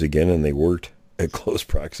radios again, and they worked at close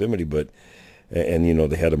proximity, but they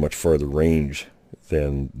had a much farther range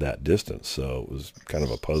than that distance. So it was kind of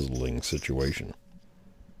a puzzling situation.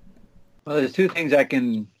 Well, there's two things I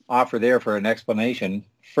can offer there for an explanation.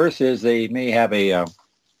 First is they may have a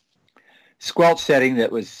squelch setting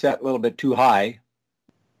that was set a little bit too high,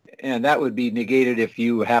 and that would be negated if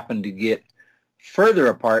you happen to get further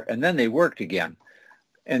apart and then they worked again.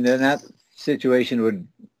 And then that situation would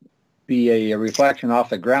be a reflection off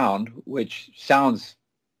the ground, which sounds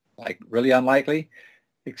like really unlikely,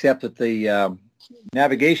 except that the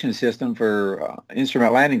navigation system for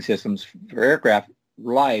instrument landing systems for aircraft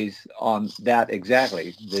relies on that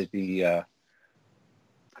exactly. The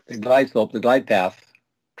glide slope, the glide path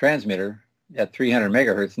transmitter at 300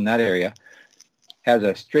 megahertz in that area has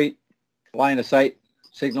a straight line of sight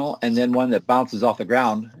signal and then one that bounces off the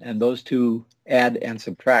ground, and those two add and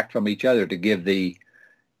subtract from each other to give the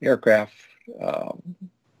aircraft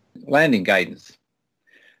landing guidance.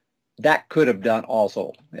 That could have done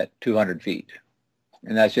also at 200 feet.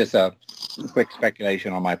 And that's just a quick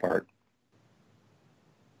speculation on my part.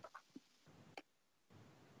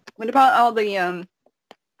 What about all the,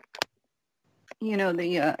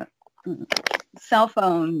 the cell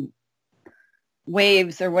phone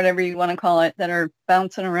waves or whatever you want to call it that are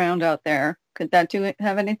bouncing around out there? Could that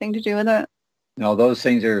have anything to do with it? No, those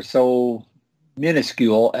things are so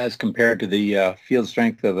minuscule as compared to the field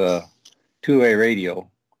strength of a two-way radio.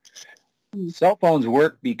 Cell phones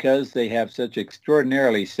work because they have such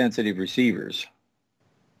extraordinarily sensitive receivers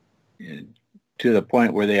to the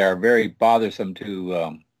point where they are very bothersome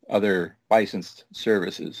to other licensed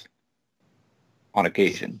services on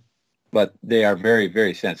occasion. But they are very,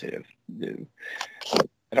 very sensitive. I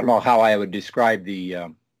don't know how I would describe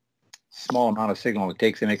the small amount of signal it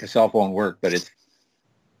takes to make a cell phone work, but it's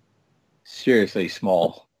seriously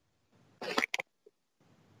small.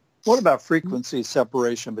 What about frequency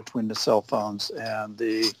separation between the cell phones and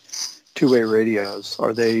the two-way radios?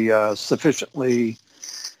 Are they sufficiently,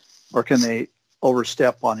 or can they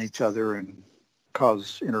overstep on each other and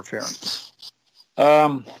cause interference?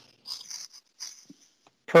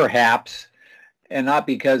 Perhaps, and not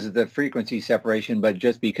because of the frequency separation, but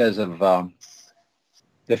just because of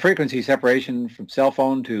the frequency separation from cell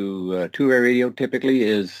phone to two-way radio typically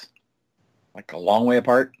is like a long way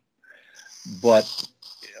apart. But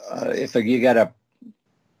if you got a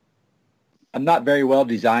not very well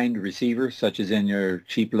designed receiver, such as in your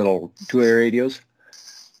cheap little two-way radios,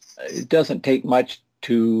 it doesn't take much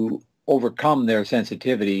to overcome their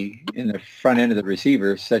sensitivity in the front end of the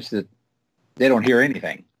receiver such that they don't hear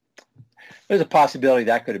anything. There's a possibility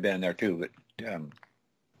that could have been in there too. But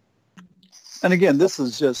and again, this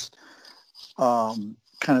is just kind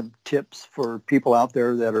of tips for people out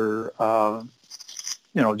there that are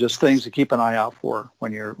just things to keep an eye out for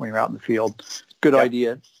when you're out in the field. Good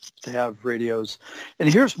idea to have radios.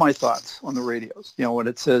 And here's my thoughts on the radios. When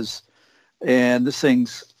it says and this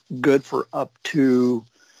thing's good for up to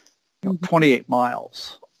 28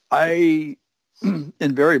 miles. I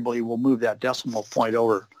invariably will move that decimal point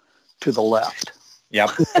over to the left. Yep.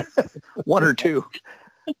 1 or 2.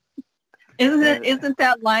 Isn't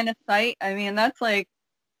that line of sight? I mean, that's like,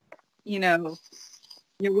 you're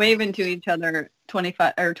waving to each other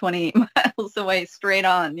 25 or 28 miles away straight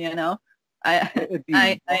on, It'd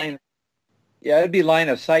be line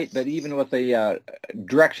of sight, but even with a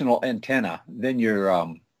directional antenna, then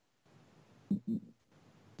you're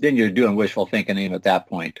doing wishful thinking even at that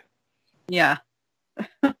point. Yeah.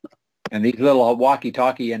 And these little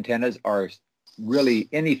walkie-talkie antennas are really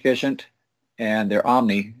inefficient, and they're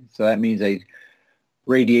omni, so that means they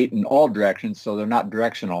radiate in all directions, so they're not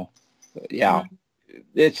directional. But yeah,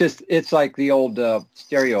 it's like the old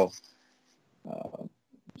stereo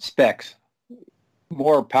specs.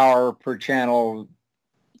 More power per channel.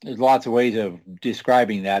 There's lots of ways of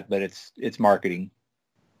describing that, but it's marketing.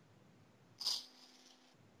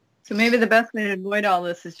 So maybe the best way to avoid all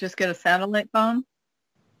this is just get a satellite phone?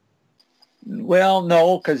 Well,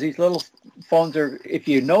 no, because these little phones are, if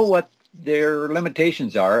you know what their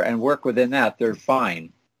limitations are and work within that, they're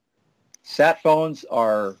fine. Sat phones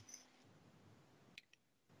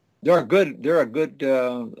they're a good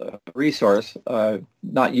resource.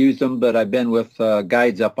 Not used them, but I've been with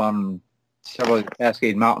guides up on several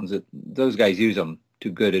Cascade Mountains. Those guys use them to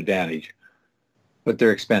good advantage, but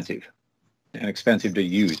they're expensive and expensive to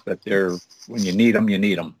use. But when you need them, you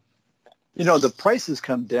need them. The prices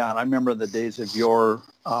come down. I remember the days of yore,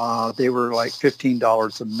 they were like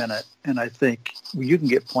 $15 a minute. And I think you can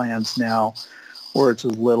get plans now where it's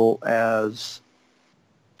as little as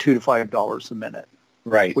 $2 to $5 a minute.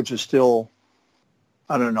 Right. Which is still,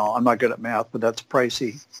 I don't know, I'm not good at math, but that's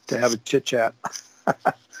pricey to have a chit-chat.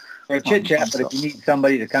 For a chit-chat, but if you need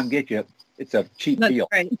somebody to come get you, it's a cheap deal.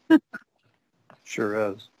 Right.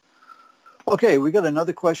 Sure is. Okay, we got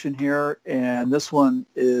another question here, and this one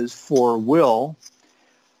is for Will.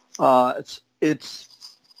 It's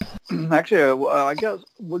actually, I guess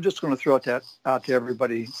we're just going to throw it out to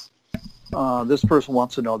everybody. This person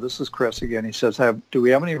wants to know, this is Chris again, he says, do we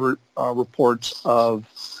have any reports of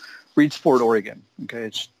Reed's Ford, Oregon? Okay,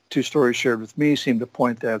 it's 2 stories shared with me, seem to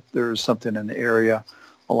point that there is something in the area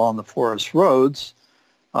along the forest roads.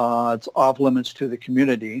 It's off limits to the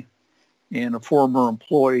community. And a former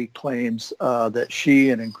employee claims that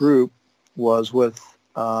she and a group was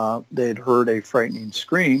they'd heard a frightening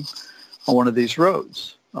scream on one of these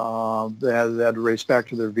roads. They had to race back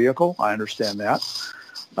to their vehicle. I understand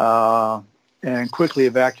that. And quickly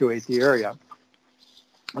evacuate the area.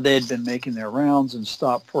 They had been making their rounds and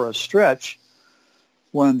stopped for a stretch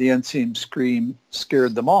when the unseen scream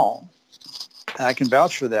scared them all. I can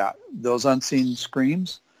vouch for that. Those unseen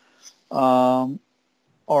screams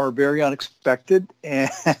are very unexpected, and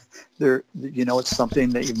it's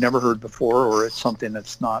something that you've never heard before, or it's something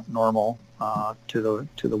that's not normal to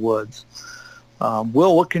the woods.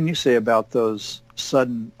 Will, what can you say about those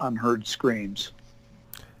sudden unheard screams?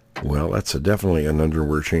 Well, that's definitely an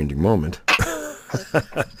underwear changing moment.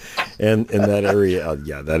 And in that area,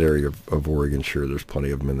 that area of Oregon, sure, there's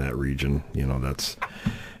plenty of them in that region. That's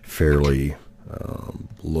fairly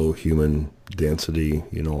low human density,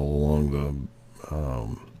 along the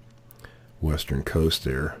western coast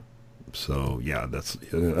there. So, yeah, that's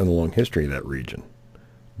a long history of that region.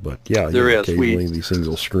 But, yeah, occasionally these things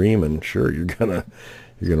will scream, and sure, you're gonna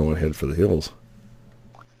want to head for the hills.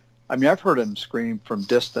 I mean, I've heard them scream from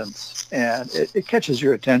distance, and it catches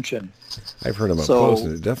your attention. I've heard them up close,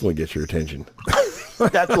 and it definitely gets your attention.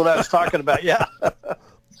 That's what I was talking about, yeah.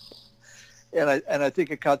 And I think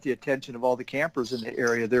it caught the attention of all the campers in the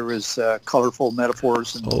area. There was colorful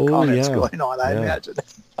metaphors and comments going on, I imagine.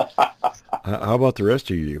 How about the rest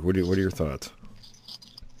of you? What are your thoughts?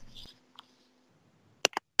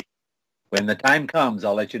 When the time comes,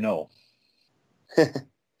 I'll let you know.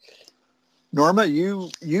 Norma,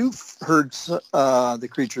 you've heard the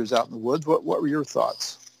creatures out in the woods. What were your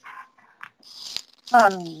thoughts?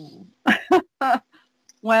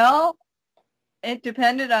 Well, it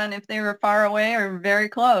depended on if they were far away or very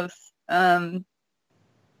close. I'm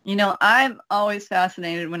always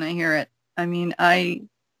fascinated when I hear it. I mean, I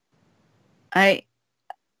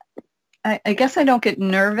guess I don't get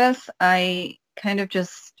nervous. I kind of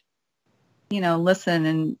just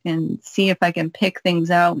listen and see if I can pick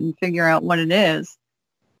things out and figure out what it is.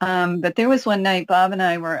 But there was one night Bob and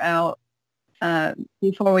I were out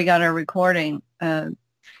before we got our recording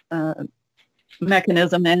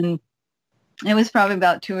mechanism, and it was probably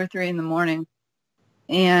about 2 or 3 in the morning.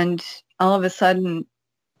 And all of a sudden,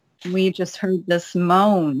 we just heard this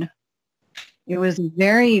moan. It was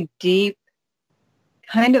very deep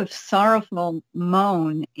kind of sorrowful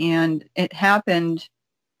moan, and it happened,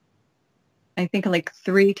 I think, like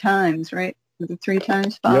 3 times, right? Was it 3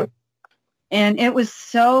 times, Bob? Yep. And it was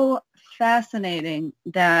so fascinating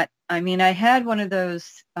that, I mean, I had one of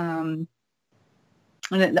those, like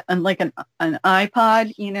an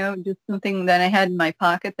iPod, you know, just something that I had in my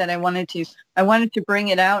pocket that I wanted to bring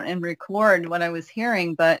it out and record what I was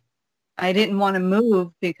hearing, but I didn't want to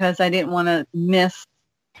move because I didn't want to miss,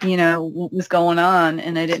 you know, what was going on,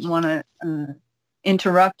 and I didn't want to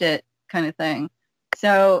interrupt it, kind of thing.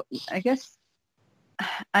 So I guess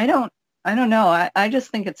I don't know. I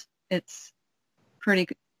just think it's pretty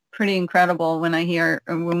incredible when we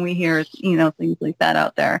hear, you know, things like that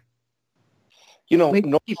out there. You know,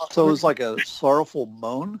 so it was like a sorrowful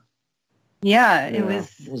moan. Yeah, It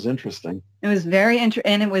was interesting. It was very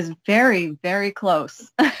and it was very, very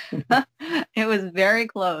close. It was very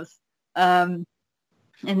close. And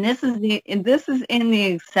this is in the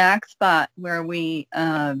exact spot where we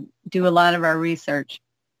do a lot of our research.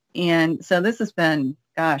 And so this has been,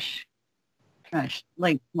 gosh,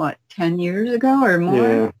 like what, 10 years ago or more?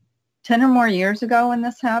 Yeah. 10 or more years ago when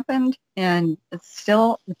this happened, and it's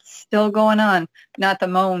still going on. Not the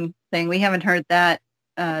moan thing. We haven't heard that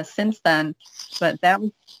since then, but that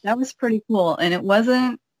was pretty cool. And it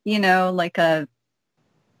wasn't, you know, like a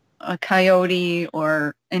coyote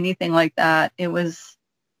or anything like that. I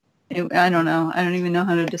don't know. I don't even know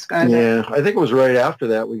how to describe it. Yeah, I think it was right after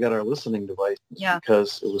that we got our listening device. Yeah.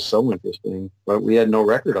 Because it was so interesting, but we had no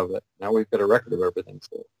record of it. Now we've got a record of everything.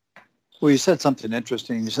 So. Well, you said something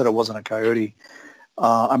interesting. You said it wasn't a coyote.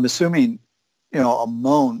 I'm assuming, you know, a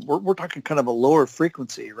moan. We're talking kind of a lower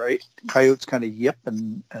frequency, right? Coyotes kind of yip,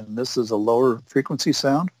 and this is a lower frequency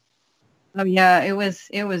sound. Oh yeah, it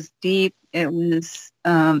was deep. It was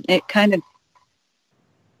it kind of,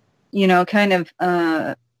 you know,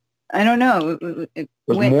 I don't know. It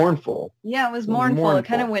was mournful. Yeah, it was mournful. It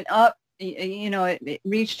kind of went up. You know, it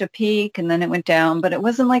reached a peak and then it went down, but it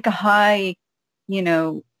wasn't like a high, you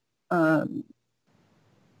know,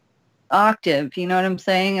 octave. You know what I'm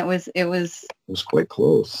saying? It was quite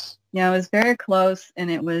close. Yeah, it was very close, and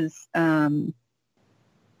it was I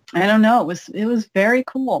don't know. It was very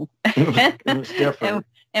cool. It was different.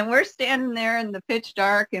 and we're standing there in the pitch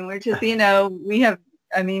dark, and we're just, you know,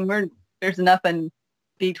 there's nothing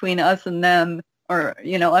between us and them, or,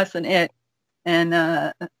 you know, us and it.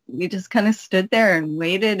 And we just kind of stood there and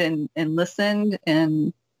waited and listened,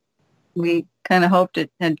 and we kind of hoped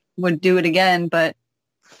it would do it again, but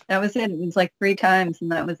that was it. It was like 3 times,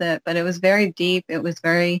 and that was it. But it was very deep. It was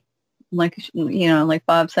very, like, you know, like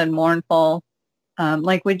Bob said, mournful.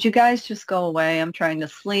 Like, would you guys just go away? I'm trying to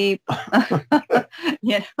sleep.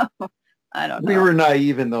 You know, I don't know. We were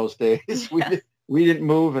naive in those days. We didn't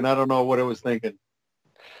move, and I don't know what I was thinking.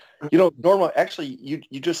 You know, Norma, actually, you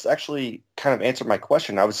just actually kind of answered my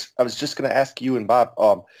question. I was just going to ask you and Bob,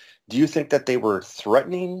 do you think that they were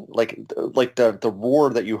threatening, like the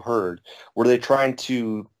roar that you heard? Were they trying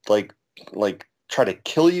to like try to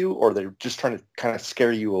kill you, or they're just trying to kind of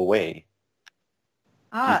scare you away?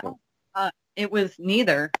 It was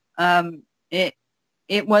neither.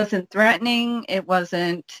 It wasn't threatening. It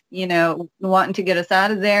wasn't, you know, wanting to get us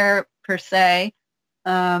out of there per se.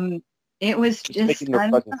 It was just, I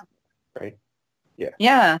don't know. Right? Yeah.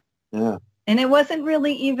 Yeah. Yeah. And it wasn't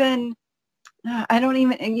really even, I don't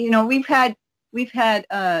even, you know, we've had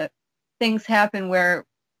things happen where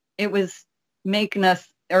it was making us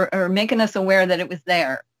or making us aware that it was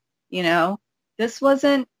there, you know. This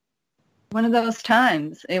wasn't one of those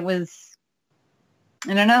times. It was,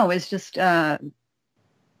 I don't know, it was just, I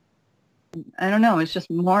don't know,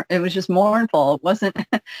 it was just mournful. It wasn't,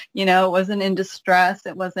 you know, it wasn't in distress.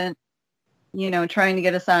 It wasn't, you know, trying to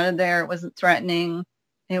get us out of there. It wasn't threatening.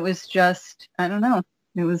 It was just, I don't know.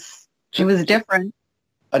 It was different.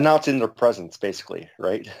 Announcing their presence, basically,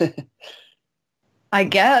 right? I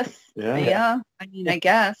guess. Yeah. Yeah. I mean, I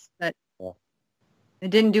guess, but it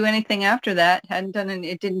didn't do anything after that.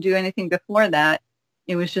 It didn't do anything before that.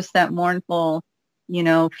 It was just that mournful, you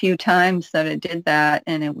know, few times that it did that,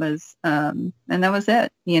 and it was, and that was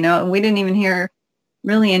it. You know, we didn't even hear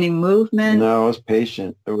really any movement. No, it was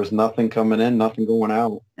patient. There was nothing coming in, nothing going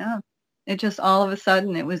out. No, it just all of a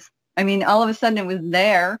sudden it was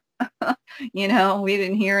there. You know, we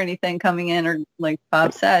didn't hear anything coming in, or like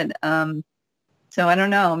Bob said. So I don't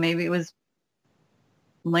know. Maybe it was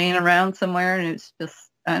laying around somewhere, and it's just,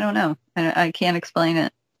 I don't know. I can't explain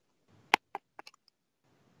it.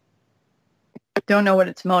 Don't know what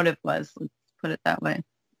its motive was. Let's put it that way.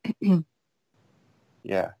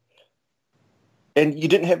 Yeah. And you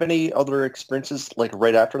didn't have any other experiences like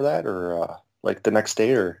right after that, or like the next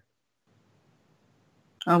day, or?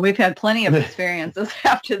 We've had plenty of experiences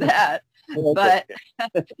after that, but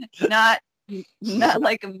not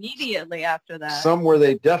like immediately after that. Some where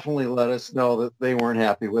they definitely let us know that they weren't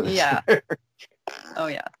happy with us. Yeah. Oh,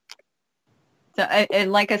 yeah. So,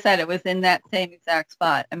 and like I said, it was in that same exact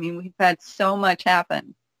spot. I mean, we've had so much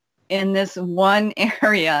happen in this one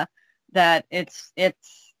area that it's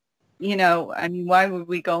you know, I mean, why would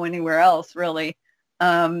we go anywhere else, really?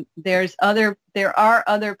 There are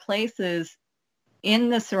other places in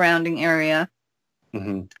the surrounding area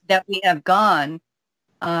that we have gone,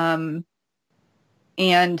 and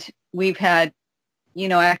we've had, you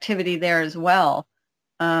know, activity there as well.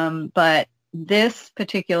 But this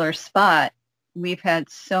particular spot, we've had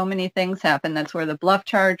so many things happen. That's where the bluff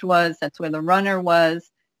charge was. That's where the runner was.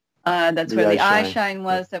 That's where the eye shine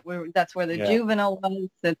was. That's where the juvenile was.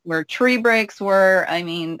 That's where tree breaks were. I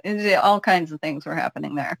mean, all kinds of things were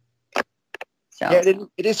happening there. So. Yeah,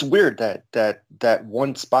 it is weird that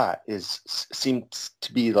one spot seems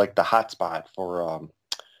to be like the hot spot for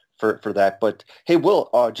that. But hey,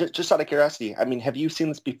 Will, just out of curiosity, I mean, have you seen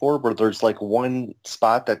this before, where there's like one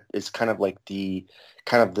spot that is kind of the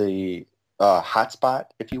hot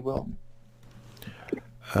spot, if you will?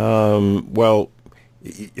 Well,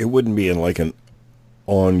 it wouldn't be in like an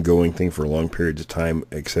ongoing thing for long periods of time,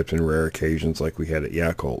 except in rare occasions like we had at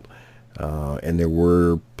Yakult. And there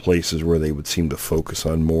were places where they would seem to focus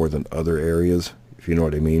on more than other areas, if you know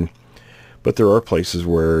what I mean. But there are places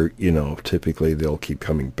where, you know, typically they'll keep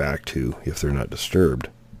coming back to if they're not disturbed.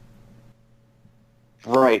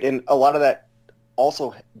 Right, and a lot of that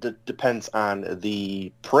also depends on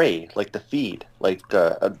the prey, like the feed, like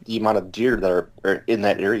the amount of deer that are in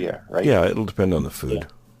that area, right? Yeah, it'll depend on the food.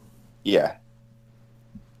 Yeah.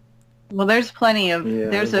 Well, there's plenty of... Yeah,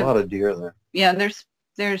 there's a lot of deer there. Yeah,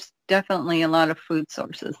 there's definitely a lot of food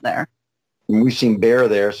sources there. And we've seen bear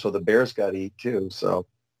there, so the bears got to eat too. So,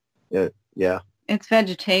 yeah. It's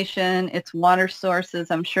vegetation. It's water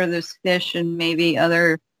sources. I'm sure there's fish and maybe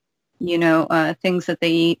other, you know, things that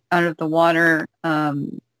they eat out of the water.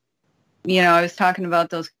 You know, I was talking about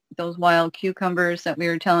those wild cucumbers that we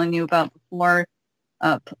were telling you about before.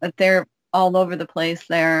 They're all over the place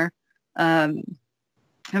there. I'm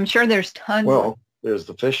sure there's tons. Well, there's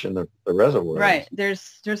the fish in the reservoir. Right.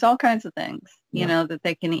 There's all kinds of things, you know, that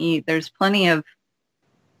they can eat. There's plenty of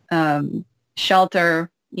shelter,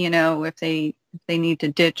 you know, if they need to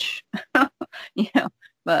ditch, you know,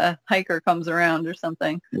 a hiker comes around or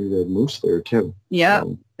something. Maybe there's moose there too. Yeah,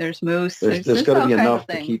 there's moose. There's got to be enough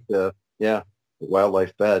to keep the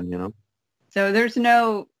wildlife fed, you know. So there's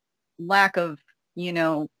no lack of, you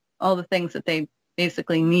know, all the things that they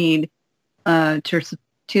basically need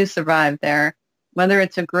to survive there. Whether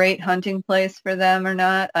it's a great hunting place for them or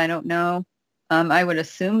not, I don't know. I would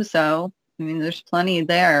assume so. I mean, there's plenty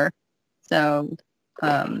there. So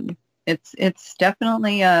it's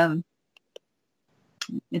definitely a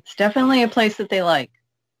place that they like.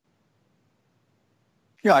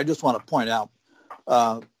 Yeah, I just want to point out,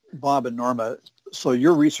 Bob and Norma, so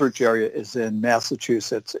your research area is in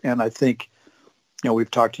Massachusetts, and I think, you know,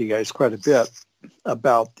 we've talked to you guys quite a bit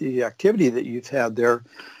about the activity that you've had there.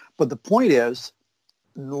 But the point is,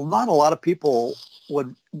 not a lot of people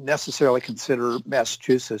would necessarily consider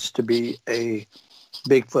Massachusetts to be a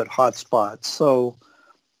Bigfoot hotspot. So,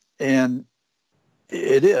 and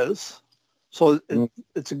it is. So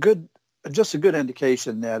it's just a good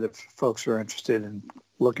indication that if folks are interested in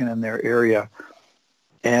looking in their area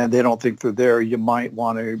and they don't think they're there, you might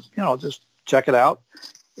want to, you know, just check it out.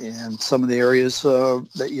 And some of the areas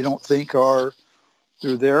that you don't think they're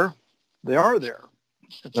there, they are there.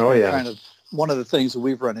 It's kind of one of the things that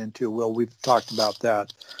we've run into, Will, we've talked about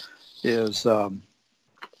that, is I'm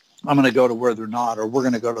going to go to where they're not, or we're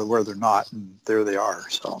going to go to where they're not, and there they are.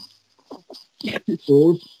 So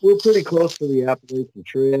we're pretty close to the Appalachian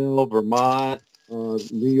Trail, Vermont, New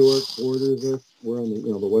York borders us. We're on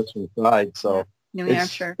the western side, so New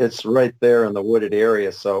Hampshire. It's right there in the wooded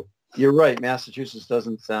area. So you're right. Massachusetts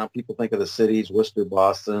doesn't sound. People think of the cities, Worcester,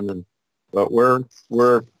 Boston, but we're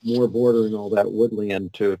more bordering all that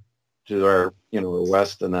woodland to our our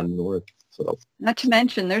west and then north. So not to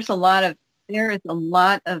mention, there is a lot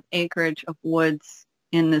of acreage of woods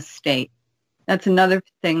in this state. That's another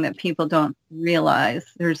thing that people don't realize.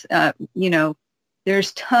 There's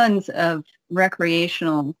there's tons of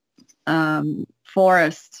recreational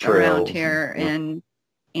forests trails around here, and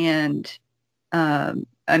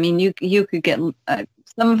I mean you could get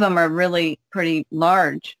some of them are really pretty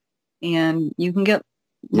large, and you can get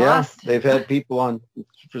lost. They've had people on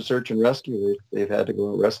for search and rescue. They've had to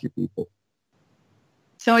go and rescue people.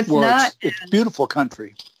 So it's beautiful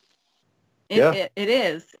country. It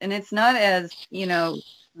is, and it's not as,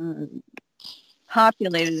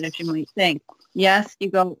 populated as you might think. Yes, you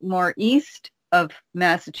go more east of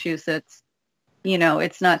Massachusetts,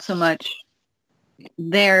 it's not so much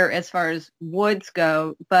there as far as woods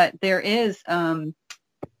go, but there is, what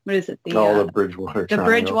is it? The Bridgewater Triangle. The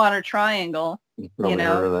Bridgewater Triangle. You've probably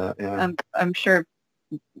heard of that, yeah. I'm sure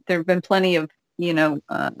there have been plenty of, well,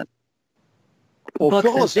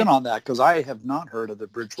 fill us in on that, because I have not heard of the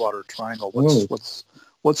Bridgewater Triangle.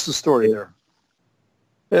 What's the story there?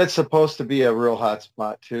 It's supposed to be a real hot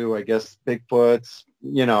spot too. I guess Bigfoots,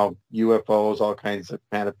 UFOs, all kinds of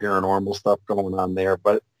kind of paranormal stuff going on there.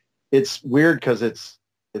 But it's weird because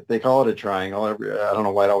they call it a triangle. I don't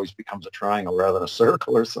know why it always becomes a triangle rather than a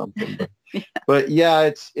circle or something. But yeah,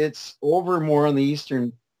 it's over more on the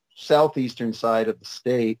southeastern side of the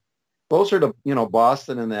state, closer to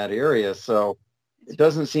Boston and that area. So it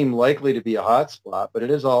doesn't seem likely to be a hot spot, but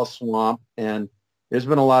it is all swamp, and there's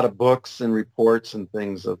been a lot of books and reports and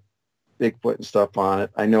things of Bigfoot and stuff on it.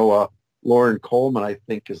 I know Lauren Coleman, I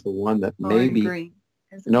think, is the one that maybe.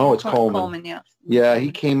 No, it's Coleman. Coleman, yes. Yeah, he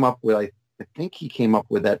came up with. I think he came up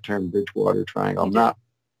with that term, Bridgewater Triangle. I'm not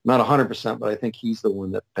 100%, but I think he's the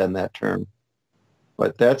one that penned that term.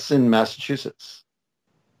 But that's in Massachusetts.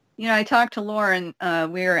 I talked to Lauren.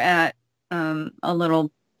 We were at a little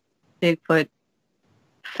Bigfoot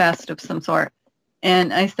fest of some sort.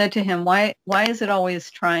 And I said to him, why is it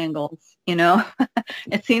always triangles?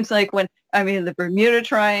 It seems like the Bermuda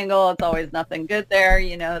Triangle, it's always nothing good there.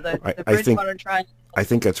 The Bridgewater Triangle. I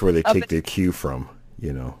think that's where they take their cue from,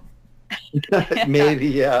 Maybe,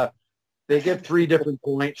 yeah. They get 3 different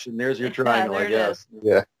points, and there's your triangle, I guess.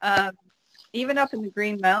 Yeah. Even up in the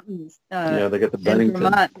Green Mountains. They get the Bennington. In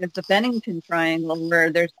Vermont, there's the Bennington Triangle,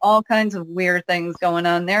 where there's all kinds of weird things going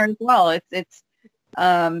on there as well. It's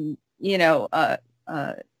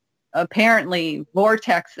apparently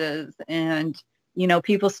vortexes and,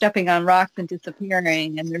 people stepping on rocks and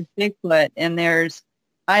disappearing, and there's Bigfoot, and there's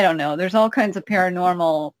all kinds of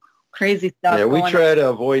paranormal crazy stuff. Yeah, we try to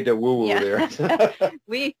avoid the woo-woo there.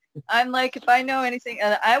 I'm like, if I know anything,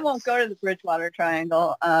 I won't go to the Bridgewater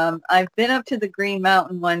Triangle. I've been up to the Green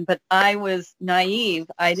Mountain one, but I was naive.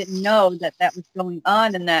 I didn't know that was going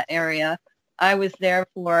on in that area. I was there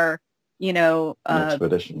for,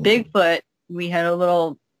 expedition. Bigfoot. We had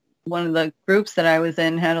one of the groups that I was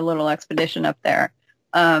in had a little expedition up there.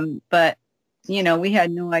 But, we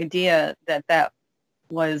had no idea that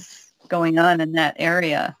was going on in that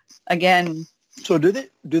area. Again. So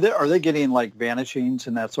are they getting like vanishings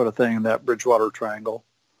and that sort of thing in that Bridgewater Triangle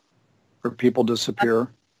where people disappear?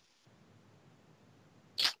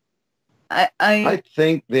 I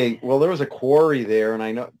think there was a quarry there, and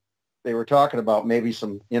I know they were talking about maybe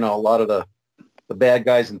some, a lot of the bad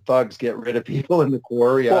guys and thugs get rid of people in the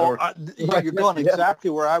quarry. Well, you're going exactly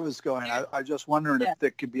where I was going. I just wondering if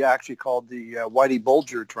it could be actually called the Whitey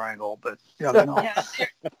Bulger Triangle, but I don't know. Yeah,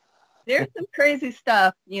 there's some crazy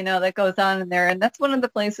stuff, that goes on in there, and that's one of the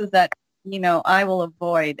places that, I will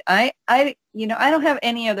avoid. I don't have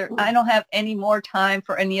any more time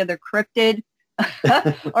for any other cryptid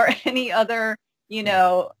or any other,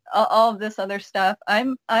 all of this other stuff.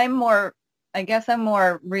 I'm more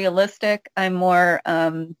realistic. I'm more,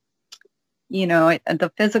 the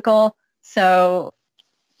physical. So,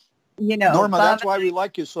 Norma, that's why we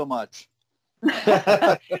like you so much.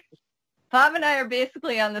 Bob and I are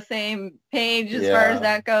basically on the same page as far as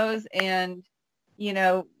that goes. And,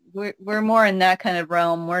 we're more in that kind of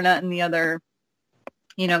realm. We're not in the other,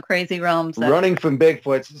 crazy realms. Running from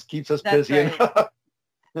Bigfoot just keeps us busy.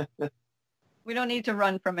 Right. We don't need to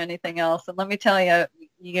run from anything else. And let me tell you,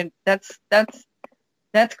 that's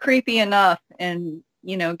creepy enough, and,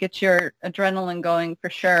 get your adrenaline going for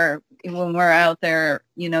sure when we're out there,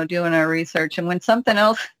 doing our research. And when something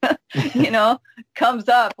else, comes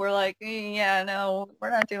up, we're like, yeah, no, we're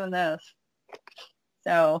not doing this.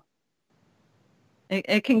 So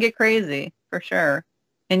it can get crazy for sure.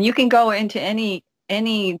 And you can go into any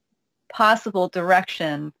possible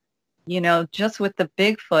direction, just with the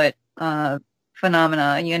Bigfoot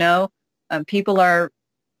phenomena, people are,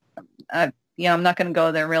 I'm not going to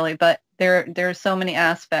go there really, but there are so many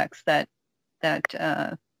aspects that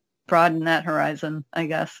broaden that horizon, I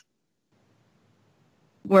guess.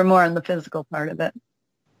 We're more on the physical part of it.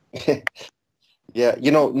 Yeah,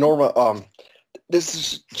 Norma, this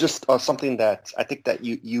is just something that I think that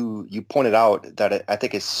you pointed out that I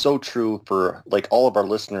think is so true for like all of our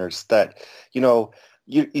listeners, that, you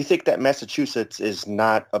think that Massachusetts is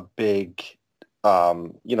not a big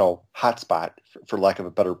hotspot, for lack of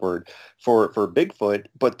a better word, for Bigfoot.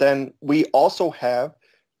 But then we also have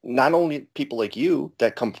not only people like you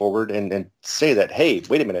that come forward and say that, hey,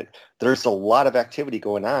 wait a minute, there's a lot of activity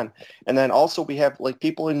going on. And then also we have like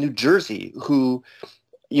people in New Jersey who,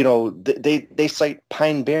 you know, they cite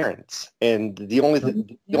Pine Barrens. And the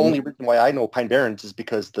only reason why I know Pine Barrens is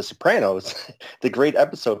because The Sopranos, the great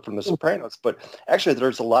episode from The Sopranos. But actually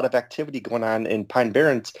there's a lot of activity going on in Pine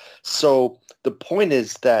Barrens. So the point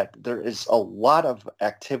is that there is a lot of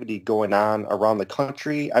activity going on around the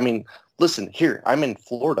country. I mean, listen, here, I'm in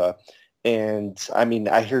Florida, and I mean,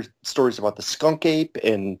 I hear stories about the skunk ape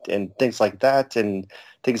and things like that, and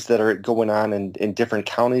things that are going on in different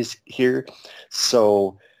counties here.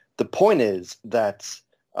 So the point is that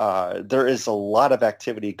there is a lot of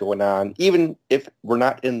activity going on, even if we're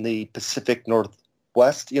not in the Pacific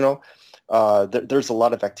Northwest, you know, there's a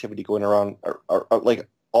lot of activity going around, like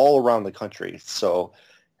all around the country. So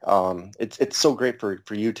it's so great for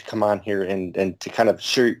you to come on here and to kind of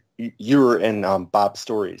share your and Bob's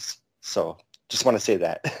stories. So just want to say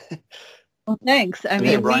that. Well, thanks. I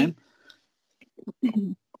mean, Brian.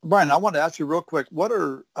 Brian, I want to ask you real quick, what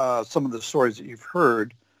are some of the stories that you've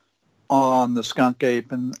heard on the skunk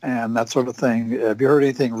ape and that sort of thing? Have you heard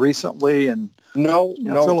anything recently? And no.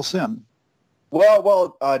 Fill us in.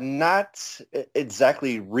 Well, not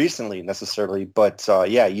exactly recently necessarily, but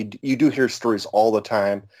yeah, you do hear stories all the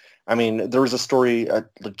time. I mean, there was a story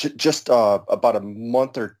just about a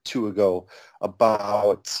month or two ago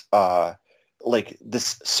about like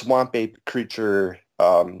this swamp ape creature,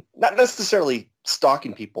 not necessarily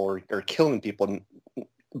stalking people or killing people,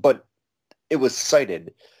 but it was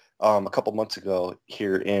sighted a couple months ago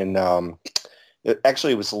here in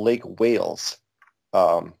it was Lake Wales.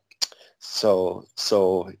 So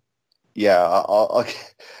yeah,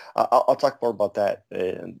 I'll talk more about that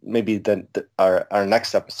maybe then our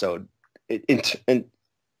next episode.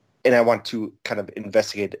 And I want to kind of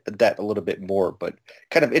investigate that a little bit more, but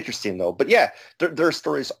kind of interesting though. But yeah, there are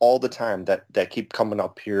stories all the time that keep coming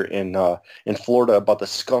up here in Florida about the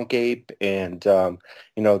skunk ape, and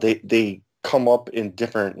you know, they come up in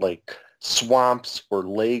different like swamps or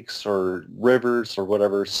lakes or rivers or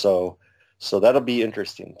whatever. So that'll be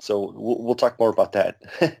interesting. So we'll talk more about that.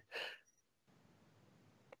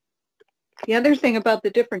 The other thing about the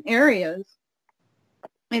different areas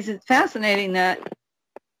is it's fascinating that,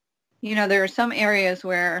 you know, there are some areas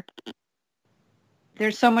where they're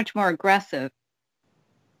so much more aggressive.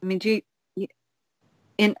 I mean,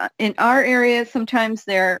 in our area, sometimes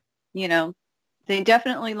they're, you know, they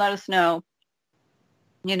definitely let us know,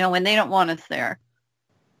 you know, when they don't want us there.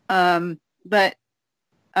 But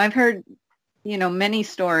I've heard, you know, many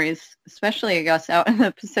stories, especially I guess out in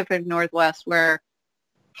the Pacific Northwest, where,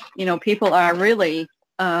 you know, people are really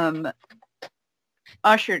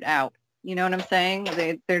ushered out. You know what I'm saying?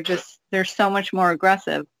 They're so much more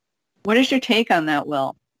aggressive. What is your take on that,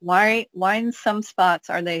 Will? Why in some spots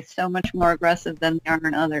are they so much more aggressive than they are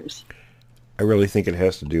in others? I really think it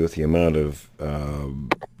has to do with the amount of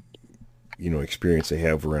experience they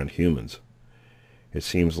have around humans. It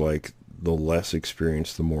seems like the less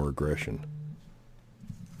experience, the more aggression.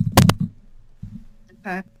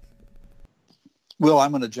 Okay. Will,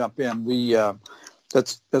 I'm going to jump in.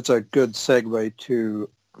 That's a good segue to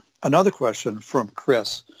another question from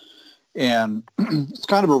Chris, and it's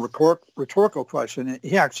kind of a rhetorical question.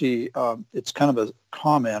 He actually, it's kind of a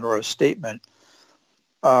comment or a statement.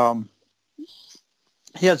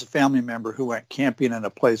 He has a family member who went camping in a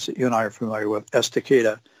place that you and I are familiar with,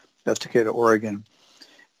 Estacada, Oregon.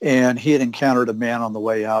 And he had encountered a man on the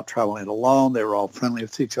way out traveling alone. They were all friendly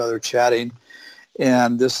with each other, chatting.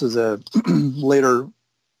 And this is later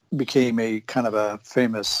became a kind of a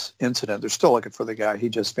famous incident. They're still looking for the guy. He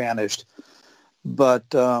just vanished. But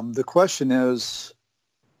the question is,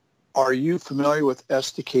 are you familiar with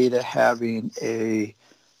Estacada having a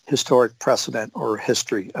historic precedent or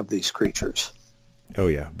history of these creatures? Oh,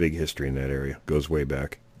 yeah. Big history in that area. Goes way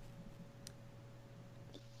back.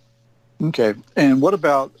 Okay. And what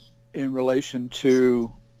about in relation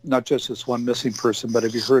to not just this one missing person, but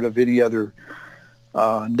have you heard of any other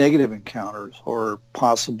negative encounters or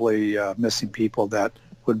possibly missing people that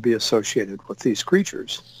would be associated with these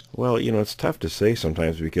creatures? Well, you know, it's tough to say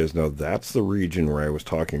sometimes because now that's the region where I was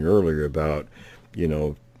talking earlier about, you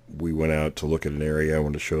know, we went out to look at an area. I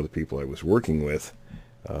wanted to show the people I was working with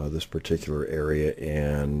this particular area,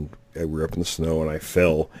 and we were up in the snow, and I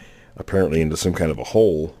fell apparently into some kind of a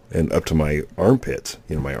hole and up to my armpits.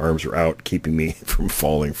 You know, my arms are out, keeping me from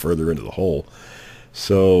falling further into the hole.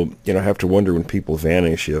 So, you know, I have to wonder when people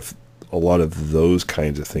vanish if a lot of those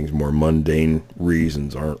kinds of things, more mundane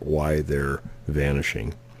reasons, aren't why they're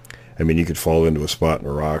vanishing. I mean, you could fall into a spot in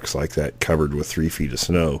the rocks like that covered with 3 feet of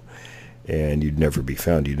snow, and you'd never be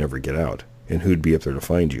found. You'd never get out. And who'd be up there to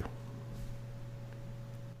find you?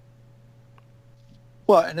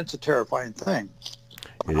 Well, and it's a terrifying thing.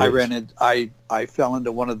 I fell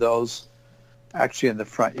into one of those actually in the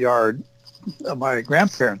front yard of my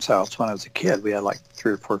grandparents' house when I was a kid. We had like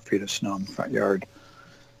 3 or 4 feet of snow in the front yard.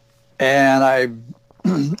 And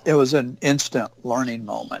it was an instant learning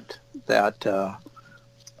moment that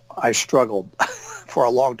I struggled for a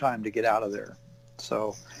long time to get out of there.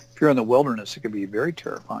 So if you're in the wilderness, it can be very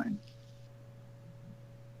terrifying.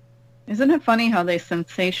 Isn't it funny how they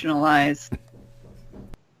sensationalize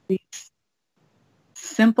these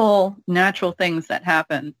simple, natural things that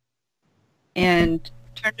happen and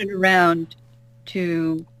turn it around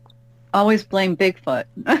to always blame Bigfoot?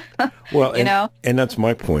 Well, you know? And that's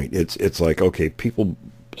my point. It's like, okay, people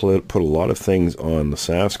put a lot of things on the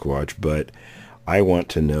Sasquatch, but I want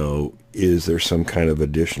to know, is there some kind of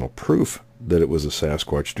additional proof that it was a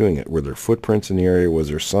Sasquatch doing it? Were there footprints in the area? Was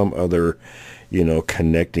there some other,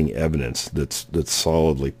 connecting evidence that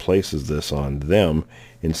solidly places this on them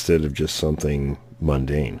instead of just something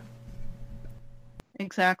mundane?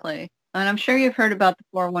 Exactly. And I'm sure you've heard about the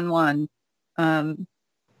 411,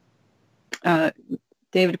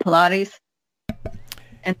 David Pilates,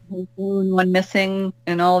 and 411 missing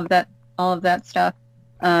and all of that stuff.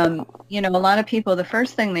 A lot of people, the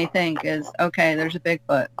first thing they think is, okay, there's a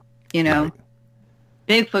Bigfoot, Right.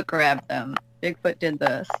 Bigfoot grabbed them. Bigfoot did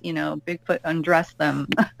this, Bigfoot undressed them,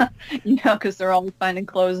 because they're always finding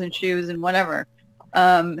clothes and shoes and whatever.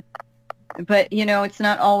 But, it's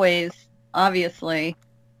not always, obviously.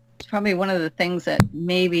 It's probably one of the things that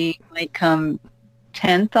maybe might come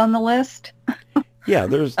 10th on the list. Yeah,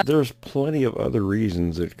 there's plenty of other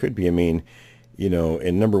reasons it could be. I mean,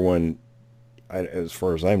 and number one, as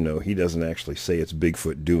far as I know, he doesn't actually say it's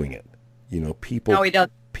Bigfoot doing it. People. No, he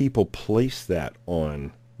doesn't. People place that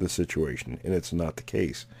on the situation, and it's not the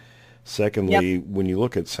case. Secondly, when you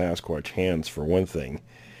look at Sasquatch hands, for one thing,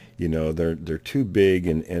 they're too big,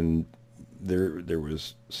 and there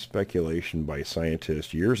was speculation by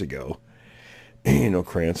scientists years ago,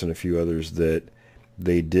 Krantz and a few others, that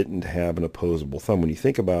they didn't have an opposable thumb. When you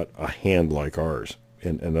think about a hand like ours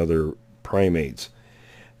and other primates,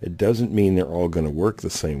 it doesn't mean they're all going to work the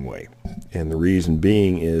same way. And the reason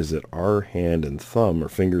being is that our hand and thumb, or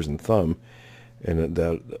fingers and thumb, and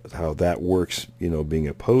how that works, being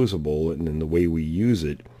opposable and in the way we use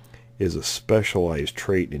it, is a specialized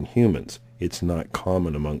trait in humans. It's not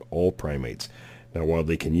common among all primates. Now, while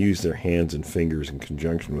they can use their hands and fingers in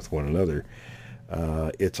conjunction with one another,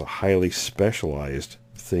 it's a highly specialized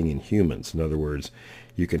thing in humans. In other words,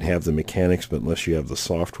 you can have the mechanics, but unless you have the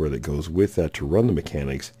software that goes with that to run the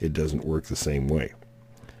mechanics, it doesn't work the same way.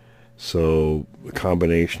 So the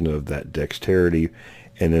combination of that dexterity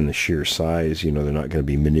and then the sheer size, they're not going to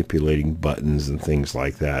be manipulating buttons and things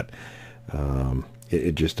like that.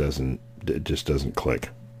 It just doesn't click.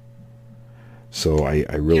 So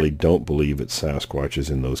I really don't believe it's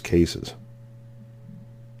Sasquatches in those cases.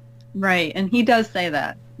 Right, and he does say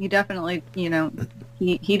that. He definitely,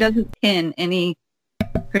 he doesn't pin any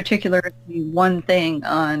particular one thing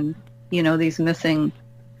on, these missing,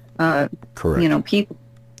 correct, people.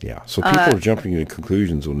 Yeah, so people are jumping to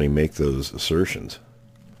conclusions when they make those assertions.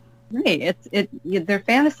 Right, they're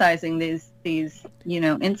fantasizing these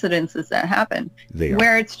incidences that happen,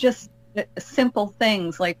 where it's just simple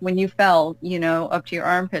things like when you fell, up to your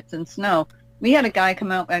armpits in snow. We had a guy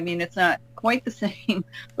come out. I mean, it's not quite the same,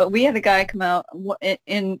 but we had a guy come out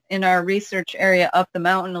in our research area up the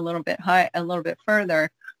mountain a little bit further.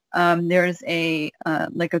 There's a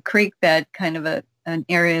like a creek bed, kind of an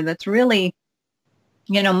area that's really,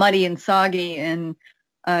 muddy and soggy, and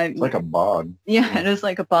it's like a bog. Yeah, it is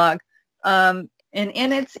like a bog. And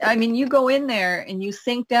it's, I mean, you go in there and you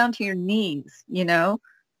sink down to your knees,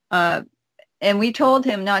 and we told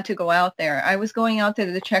him not to go out there. I was going out there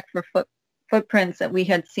to check for footprints that we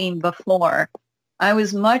had seen before. I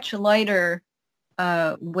was much lighter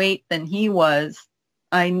weight than he was.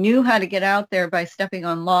 I knew how to get out there by stepping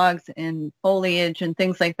on logs and foliage and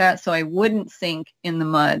things like that, so I wouldn't sink in the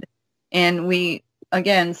mud. And we,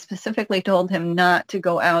 again, specifically told him not to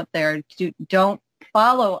go out there. Don't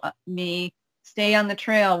follow me. Stay on the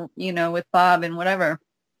trail, with Bob and whatever,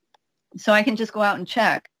 so I can just go out and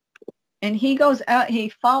check. And he goes out. He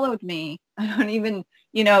followed me. I don't even,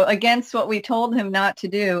 against what we told him not to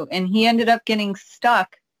do. And he ended up getting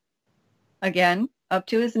stuck again up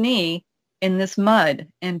to his knee in this mud.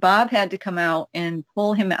 And Bob had to come out and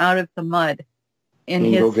pull him out of the mud.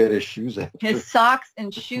 And go get his shoes after. His socks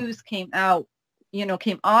and shoes came out,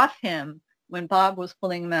 came off him when Bob was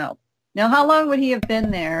pulling him out. Now, how long would he have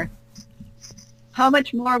been there? how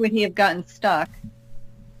much more would he have gotten stuck?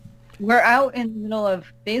 We're out in the middle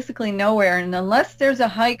of basically nowhere, and unless there's a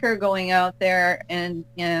hiker going out there and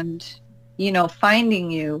finding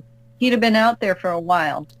you, he'd have been out there for a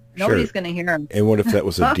while. Nobody's going to hear him. And what if that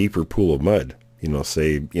was a deeper pool of mud?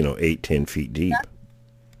 Say 8-10 feet deep.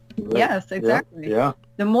 Right. Yes, exactly. Yeah.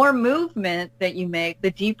 The more movement that you make,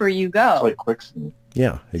 the deeper you go. It's like quicksand.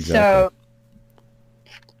 Yeah, exactly.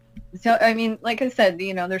 So I mean, like I said,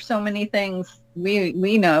 there's so many things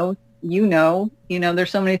we know, there's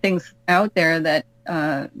so many things out there that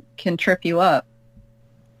can trip you up,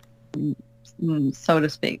 so to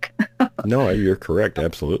speak. No, you're correct.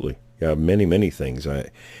 Absolutely. Yeah, many, many things.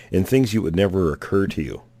 And things you would never occur to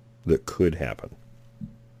you that could happen.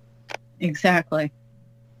 Exactly.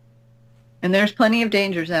 And there's plenty of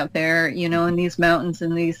dangers out there, in these mountains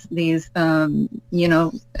and these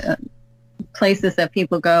places that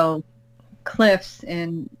people go, cliffs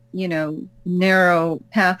and, narrow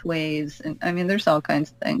pathways. And I mean, there's all kinds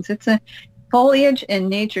of things. Foliage and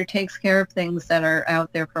nature takes care of things that are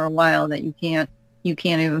out there for a while that you can't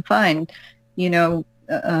even find.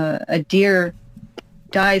 A deer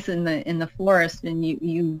dies in the forest and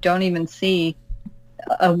you don't even see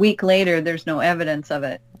a week later, there's no evidence of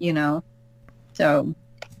it, So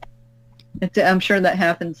I'm sure that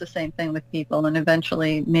happens the same thing with people, and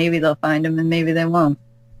eventually maybe they'll find them and maybe they won't.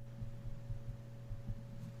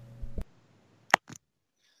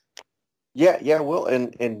 Yeah, well,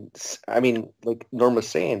 and I mean, like Norma's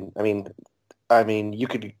saying, I mean, you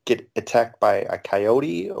could get attacked by a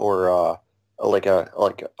coyote or like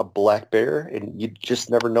a black bear, and you just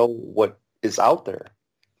never know what is out there.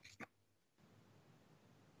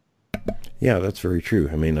 Yeah, that's very true.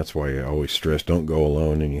 I mean, that's why I always stress don't go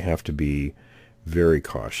alone, and you have to be very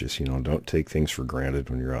cautious. Don't take things for granted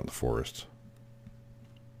when you're out in the forest.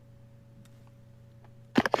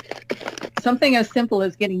 Something as simple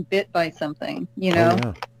as getting bit by something,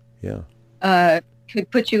 Oh, yeah. Could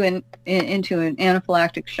put you into an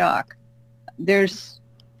anaphylactic shock. There's,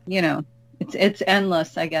 it's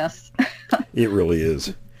endless, I guess. It really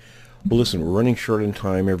is. Well, listen, we're running short on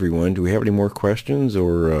time, everyone. Do we have any more questions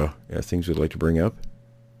or things we'd like to bring up?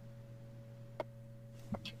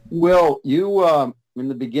 Well, you, in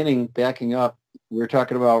the beginning, backing up, we were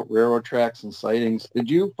talking about railroad tracks and sightings. Did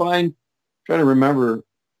you find entrails,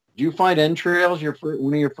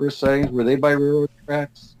 one of your first sightings? Were they by railroad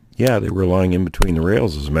tracks? Yeah, they were lying in between the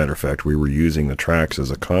rails. As a matter of fact, we were using the tracks as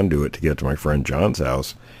a conduit to get to my friend John's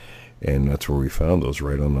house, and that's where we found those,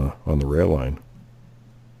 right on the rail line.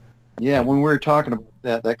 Yeah, when we were talking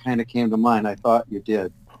about that kind of came to mind. I thought you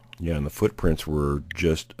did. Yeah, and the footprints were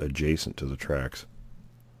just adjacent to the tracks.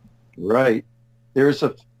 Right. There's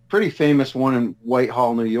a pretty famous one in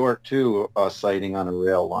Whitehall, New York, too, a sighting on a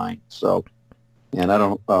rail line. So, and I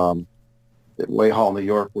don't, at Whitehall, New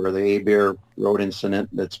York, where the A-Bear road incident,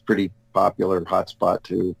 that's pretty popular hotspot,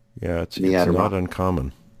 too. Yeah, it's not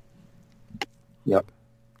uncommon. Yep.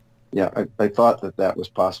 Yeah, I thought that was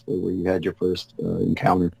possibly where you had your first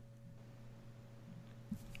encounter.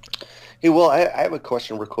 Hey, well, I have a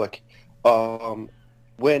question real quick.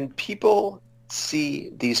 When people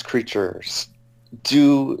see these creatures,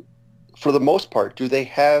 for the most part, do they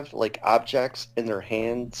have, like, objects in their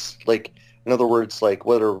hands? Like, in other words, like,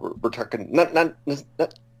 whether we're talking, not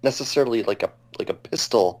necessarily like a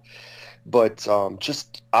pistol, but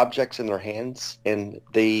just objects in their hands, and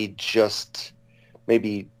they just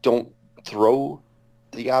maybe don't throw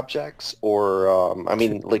the objects, or I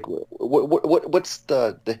mean, like, what's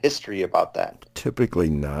the history about that? Typically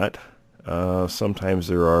not. Sometimes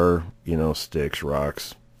there are, sticks,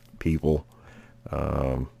 rocks, people.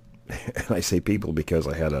 And I say people because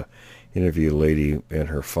I had interview a lady and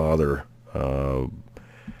her father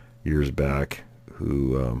years back,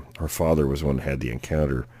 who her father was the one that had the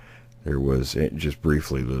encounter. There was, just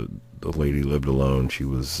briefly, the lady lived alone. She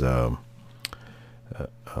was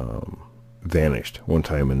vanished one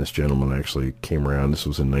time, and this gentleman actually came around. This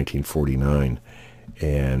was in 1949,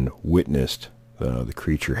 and witnessed the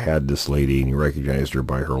creature had this lady, and he recognized her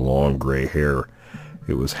by her long gray hair.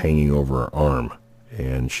 It was hanging over her arm,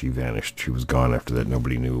 and she vanished. She was gone after that.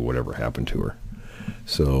 Nobody knew whatever happened to her.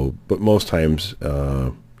 So, but most times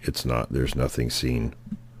it's not. There's nothing seen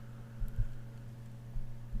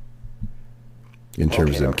in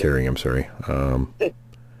terms of them carrying. I'm sorry.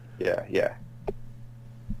 Yeah.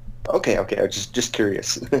 Okay. I was just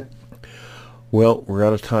curious. Well, we're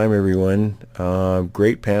out of time, everyone.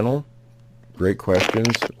 Great panel. Great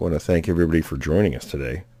questions. I want to thank everybody for joining us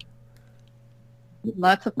today.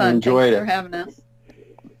 Lots of fun. Thanks for having us.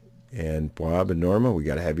 And Bob and Norma, we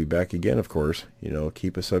got to have you back again, of course.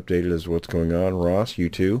 Keep us updated as to what's going on. Ross, you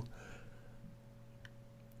too.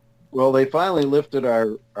 Well, they finally lifted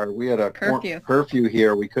our we had a curfew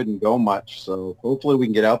here. We couldn't go much, so hopefully we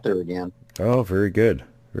can get out there again. Oh, very good.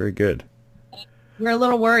 Very good. We're a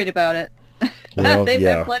little worried about it. Well, They've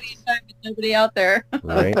yeah. had plenty of time with nobody out there.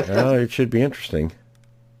 Right. Oh, it should be interesting.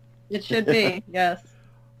 It should be, yes.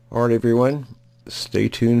 All right, everyone. Stay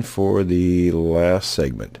tuned for the last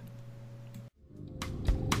segment.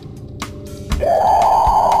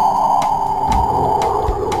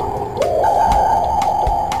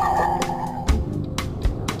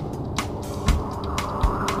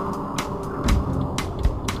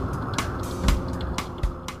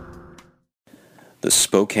 The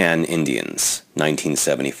Spokane Indians,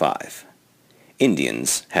 1975.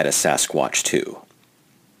 Indians had a Sasquatch too.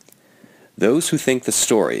 Those who think the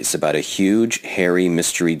stories about a huge, hairy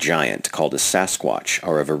mystery giant called a Sasquatch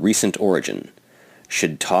are of a recent origin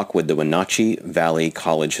should talk with the Wenatchee Valley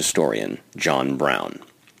College historian, John Brown.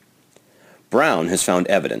 Brown has found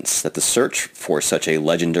evidence that the search for such a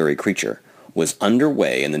legendary creature was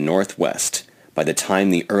underway in the Northwest by the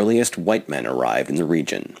time the earliest white men arrived in the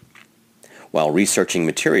region. While researching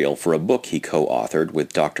material for a book he co-authored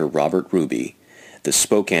with Dr. Robert Ruby, The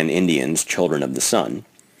Spokane Indians, Children of the Sun,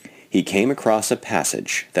 he came across a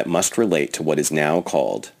passage that must relate to what is now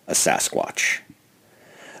called a Sasquatch.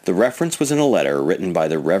 The reference was in a letter written by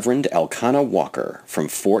the Reverend Elkanah Walker from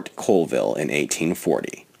Fort Colville in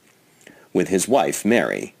 1840. With his wife,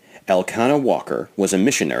 Mary, Elkanah Walker was a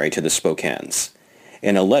missionary to the Spokanes.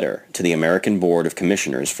 In a letter to the American Board of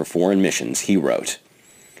Commissioners for Foreign Missions, he wrote,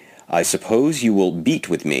 "I suppose you will beat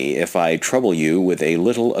with me if I trouble you with a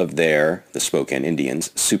little of their, the Spokane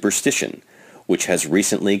Indians, superstition, which has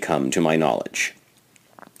recently come to my knowledge.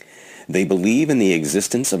 They believe in the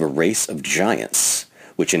existence of a race of giants,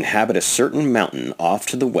 which inhabit a certain mountain off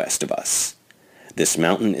to the west of us. This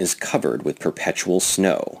mountain is covered with perpetual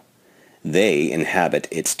snow. They inhabit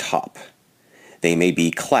its top. They may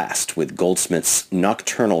be classed with Goldsmith's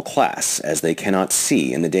nocturnal class, as they cannot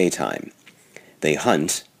see in the daytime. They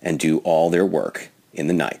hunt and do all their work in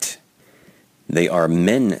the night. They are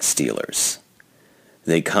men-stealers.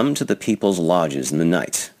 They come to the people's lodges in the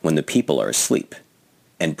night when the people are asleep,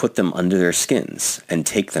 and put them under their skins and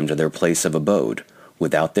take them to their place of abode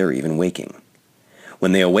without their even waking.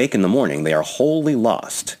 When they awake in the morning, they are wholly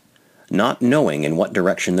lost, not knowing in what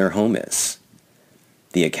direction their home is.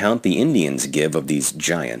 The account the Indians give of these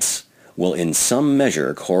giants will in some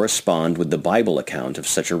measure correspond with the Bible account of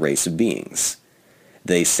such a race of beings.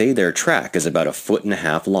 They say their track is about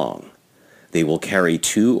 1.5 feet long. They will carry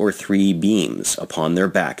 2 or 3 beams upon their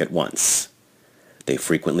back at once. They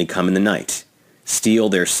frequently come in the night, steal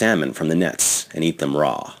their salmon from the nets, and eat them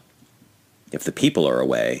raw. If the people are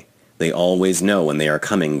away, they always know when they are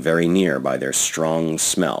coming very near by their strong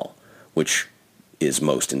smell, which is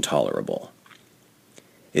most intolerable.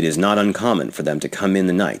 It is not uncommon for them to come in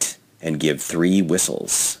the night and give 3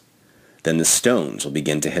 whistles. Then the stones will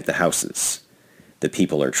begin to hit the houses. The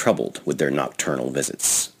people are troubled with their nocturnal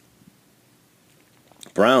visits."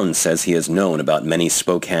 Brown says he has known about many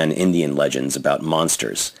Spokane Indian legends about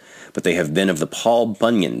monsters, but they have been of the Paul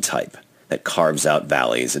Bunyan type that carves out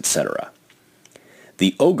valleys, etc.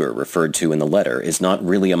 The ogre referred to in the letter is not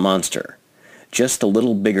really a monster, just a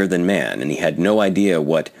little bigger than man, and he had no idea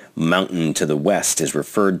what mountain to the west is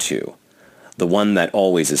referred to, the one that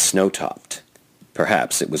always is snow-topped.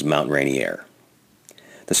 Perhaps it was Mount Rainier.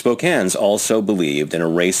 The Spokanes also believed in a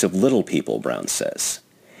race of little people, Brown says.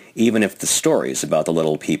 Even if the stories about the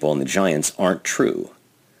little people and the giants aren't true,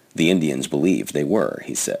 the Indians believed they were,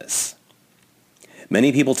 he says.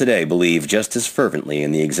 Many people today believe just as fervently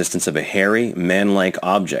in the existence of a hairy, man-like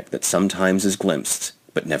object that sometimes is glimpsed,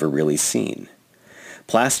 but never really seen.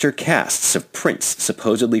 Plaster casts of prints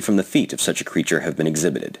supposedly from the feet of such a creature have been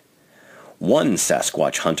exhibited. One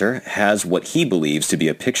Sasquatch hunter has what he believes to be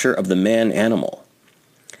a picture of the man-animal.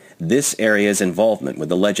 This area's involvement with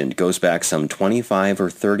the legend goes back some 25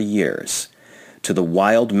 or 30 years to the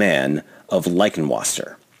wild man of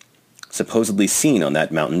Leichenwasser, supposedly seen on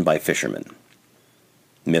that mountain by fishermen.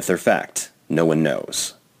 Myth or fact, no one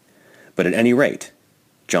knows. But at any rate,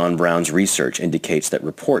 John Brown's research indicates that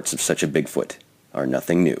reports of such a Bigfoot are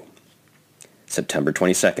nothing new. September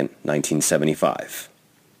 22nd, 1975.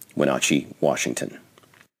 Wenatchee, Washington.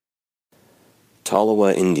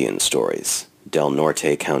 Tolowa Indian Stories, Del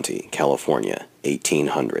Norte County, California,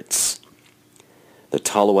 1800s. The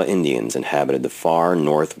Tolowa Indians inhabited the far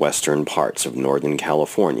northwestern parts of Northern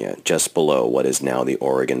California just below what is now the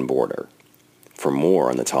Oregon border. For more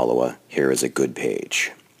on the Tolowa, here is a good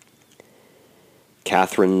page.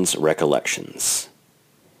 Catherine's Recollections.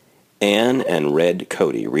 Anne and Red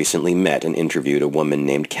Cody recently met and interviewed a woman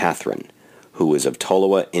named Catherine, who is of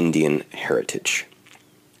Tolowa Indian heritage.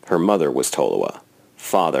 Her mother was Tolowa,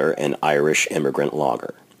 father an Irish immigrant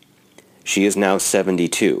logger. She is now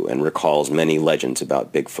 72 and recalls many legends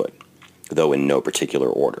about Bigfoot, though in no particular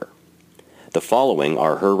order. The following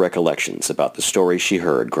are her recollections about the stories she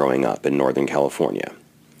heard growing up in Northern California.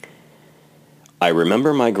 I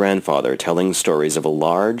remember my grandfather telling stories of a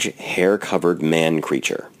large, hair-covered man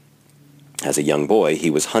creature. As a young boy,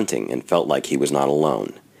 he was hunting and felt like he was not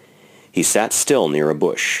alone. He sat still near a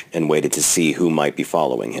bush and waited to see who might be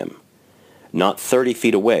following him. Not 30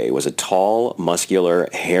 feet away was a tall, muscular,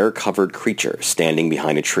 hair-covered creature standing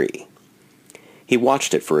behind a tree. He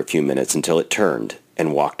watched it for a few minutes until it turned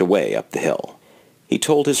and walked away up the hill. He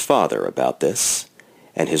told his father about this,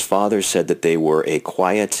 and his father said that they were a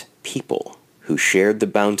quiet people who shared the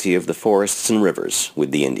bounty of the forests and rivers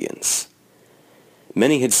with the Indians.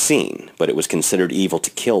 Many had seen, but it was considered evil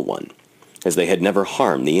to kill one, as they had never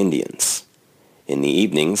harmed the Indians. In the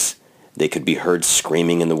evenings, they could be heard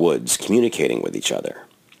screaming in the woods, communicating with each other.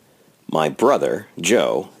 My brother,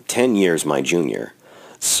 Joe, 10 years my junior,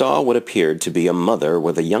 saw what appeared to be a mother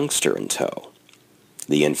with a youngster in tow.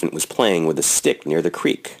 The infant was playing with a stick near the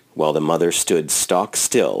creek, while the mother stood stock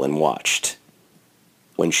still and watched.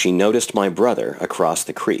 When she noticed my brother across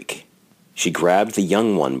the creek, she grabbed the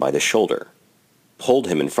young one by the shoulder, pulled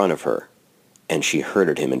him in front of her, and she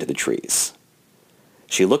herded him into the trees.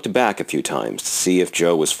 She looked back a few times to see if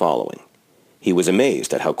Joe was following. He was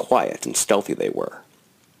amazed at how quiet and stealthy they were.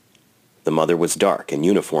 The mother was dark and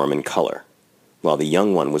uniform in color, while the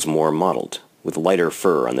young one was more mottled, with lighter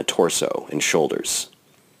fur on the torso and shoulders.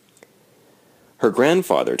 Her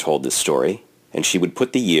grandfather told this story, and she would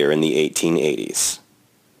put the year in the 1880s.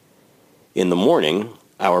 In the morning,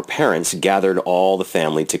 our parents gathered all the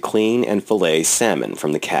family to clean and fillet salmon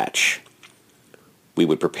from the catch. We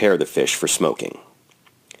would prepare the fish for smoking.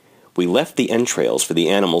 We left the entrails for the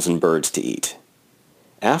animals and birds to eat.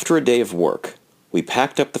 After a day of work, we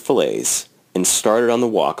packed up the fillets and started on the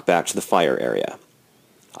walk back to the fire area.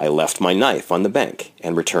 I left my knife on the bank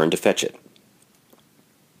and returned to fetch it.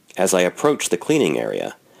 As I approached the cleaning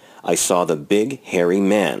area, I saw the big, hairy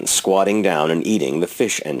man squatting down and eating the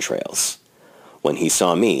fish entrails. When he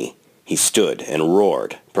saw me, he stood and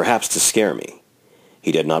roared, perhaps to scare me.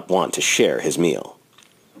 He did not want to share his meal.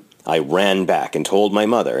 I ran back and told my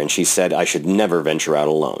mother, and she said I should never venture out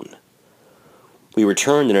alone. We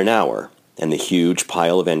returned in an hour, and the huge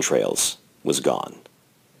pile of entrails was gone.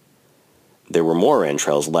 There were more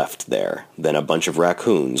entrails left there than a bunch of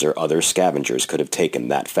raccoons or other scavengers could have taken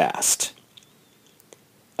that fast.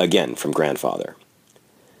 Again from grandfather.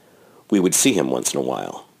 We would see him once in a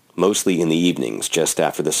while, mostly in the evenings just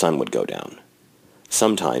after the sun would go down,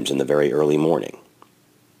 sometimes in the very early morning.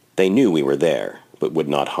 They knew we were there, but would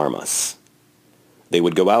not harm us. They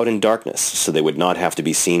would go out in darkness so they would not have to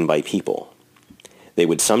be seen by people. They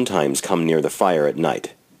would sometimes come near the fire at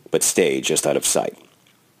night, but stay just out of sight.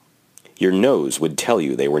 Your nose would tell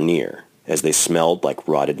you they were near, as they smelled like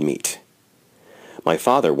rotted meat. My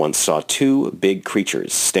father once saw two big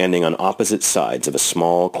creatures standing on opposite sides of a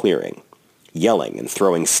small clearing, yelling and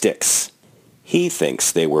throwing sticks. He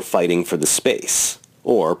thinks they were fighting for the space,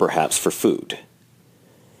 or perhaps for food.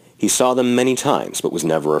 He saw them many times, but was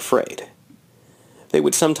never afraid. They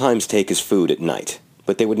would sometimes take his food at night,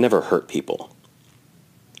 but they would never hurt people.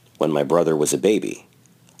 When my brother was a baby,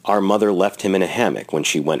 our mother left him in a hammock when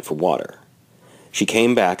she went for water. She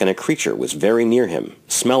came back and a creature was very near him,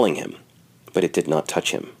 smelling him, but it did not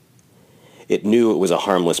touch him. It knew it was a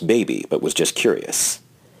harmless baby, but was just curious.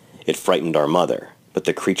 It frightened our mother, but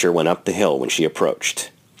the creature went up the hill when she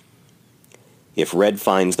approached. If Red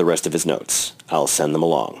finds the rest of his notes, I'll send them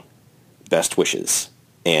along. Best wishes,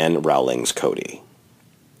 Anne Rowlings Cody.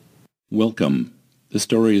 Welcome. The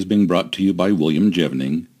story is being brought to you by William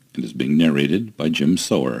Jevning and is being narrated by Jim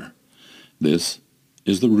Sower. This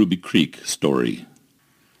is the Ruby Creek story.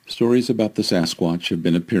 Stories about the Sasquatch have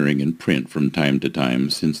been appearing in print from time to time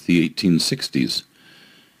since the 1860s,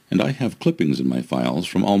 and I have clippings in my files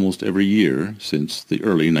from almost every year since the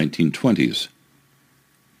early 1920s.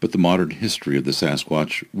 But the modern history of the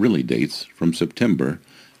Sasquatch really dates from September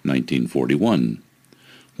 1941,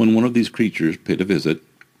 when one of these creatures paid a visit,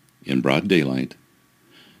 in broad daylight,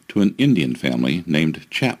 to an Indian family named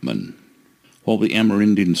Chapman. While the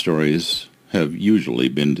Amerindian stories have usually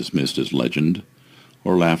been dismissed as legend,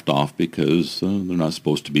 or laughed off because they're not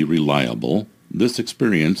supposed to be reliable, this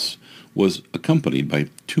experience was accompanied by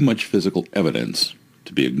too much physical evidence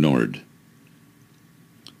to be ignored.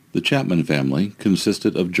 The Chapman family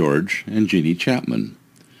consisted of George and Jeannie Chapman,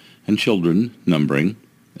 and children numbering,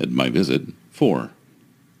 at my visit, 4.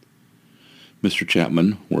 Mr.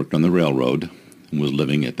 Chapman worked on the railroad and was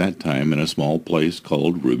living at that time in a small place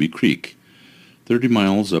called Ruby Creek, 30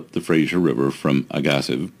 miles up the Fraser River from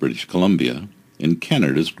Agassiz, British Columbia, in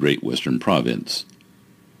Canada's Great Western Province.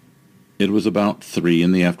 It was about 3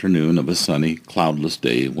 in the afternoon of a sunny, cloudless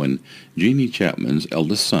day when Jeannie Chapman's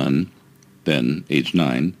eldest son, then age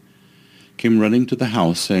 9, came running to the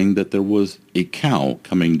house saying that there was a cow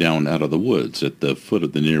coming down out of the woods at the foot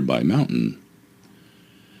of the nearby mountain.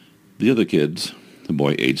 The other kids, a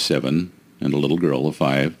boy age 7 and a little girl of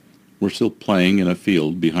 5, were still playing in a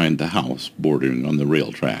field behind the house bordering on the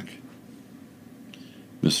rail track.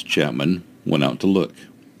 Mrs. Chapman went out to look.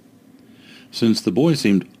 Since the boy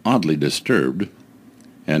seemed oddly disturbed,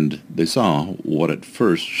 and they saw what at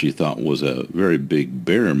first she thought was a very big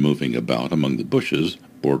bear moving about among the bushes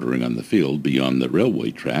bordering on the field beyond the railway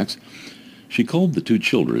tracks, she called the 2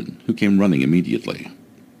 children, who came running immediately.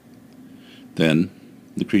 Then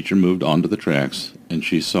the creature moved onto the tracks, and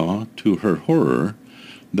she saw, to her horror,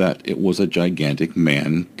 that it was a gigantic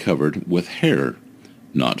man covered with hair,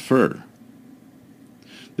 not fur.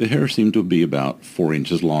 The hair seemed to be about 4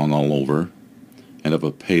 inches long all over, and of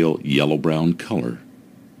a pale yellow-brown color.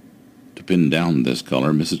 To pin down this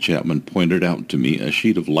color, Mrs. Chapman pointed out to me a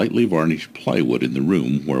sheet of lightly varnished plywood in the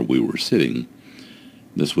room where we were sitting.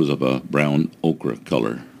 This was of a brown ochre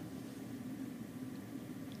color.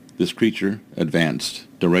 This creature advanced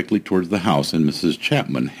directly towards the house, and Mrs.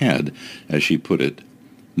 Chapman had, as she put it,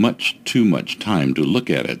 much too much time to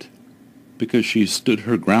look at it, because she stood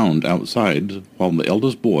her ground outside while the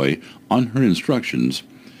eldest boy, on her instructions,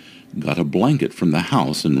 got a blanket from the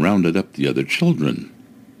house and rounded up the other children.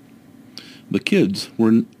 The kids were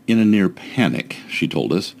in a near panic, she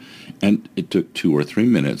told us, and it took 2 or 3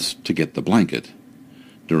 minutes to get the blanket,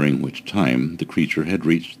 during which time the creature had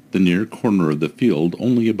reached the near corner of the field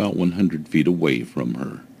only about 100 feet away from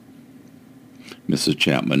her. Mrs.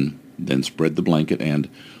 Chapman then spread the blanket and,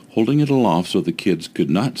 holding it aloft so the kids could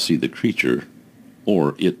not see the creature,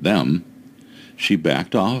 or it them, she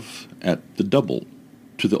backed off at the double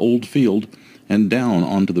to the old field and down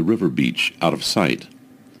onto the river beach out of sight,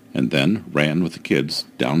 and then ran with the kids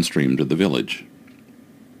downstream to the village.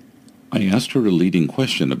 I asked her a leading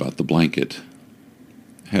question about the blanket.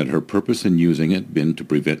 Had her purpose in using it been to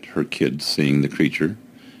prevent her kids seeing the creature,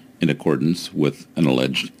 in accordance with an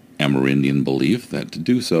alleged Amerindian belief that to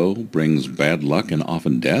do so brings bad luck and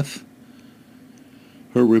often death?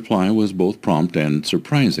 Her reply was both prompt and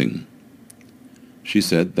surprising. She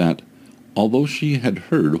said that, although she had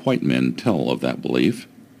heard white men tell of that belief,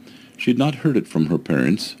 she had not heard it from her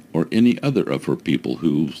parents or any other of her people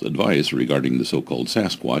whose advice regarding the so-called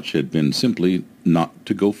Sasquatch had been simply not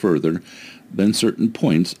to go further than certain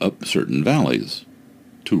points up certain valleys,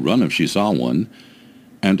 to run if she saw one,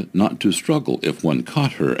 and not to struggle if one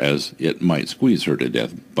caught her, as it might squeeze her to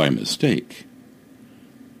death by mistake.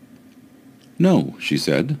 "No," she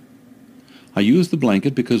said. "I used the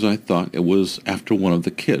blanket because I thought it was after one of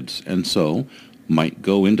the kids, and so might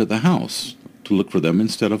go into the house to look for them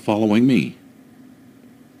instead of following me."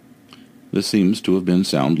 This seems to have been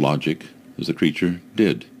sound logic, as the creature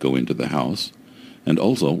did go into the house, and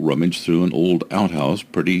also rummaged through an old outhouse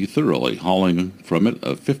pretty thoroughly, hauling from it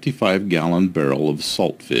a 55-gallon barrel of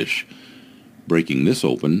salt fish, breaking this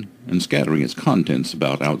open and scattering its contents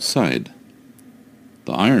about outside.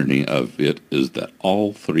 The irony of it is that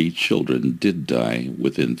all 3 children did die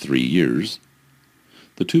within 3 years,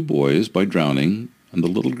 the 2 boys by drowning and the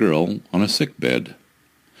little girl on a sick bed.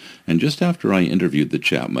 And just after I interviewed the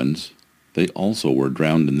Chapmans, they also were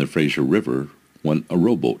drowned in the Fraser River when a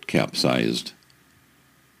rowboat capsized.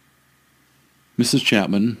 Mrs.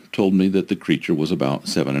 Chapman told me that the creature was about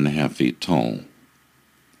 7.5 feet tall.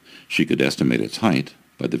 She could estimate its height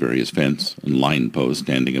by the various fence and line posts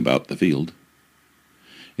standing about the field.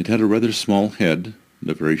 It had a rather small head and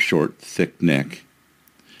a very short, thick neck.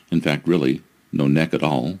 In fact, really, no neck at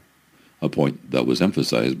all, a point that was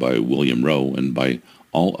emphasized by William Rowe and by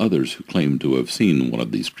all others who claimed to have seen one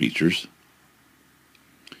of these creatures.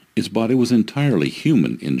 Its body was entirely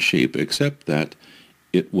human in shape, except that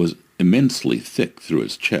it was immensely thick through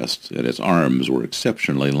its chest, and its arms were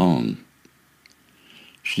exceptionally long.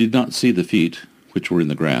 She did not see the feet, which were in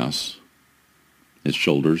the grass. Its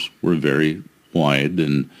shoulders were very wide,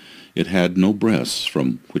 and it had no breasts,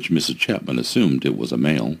 from which Mrs. Chapman assumed it was a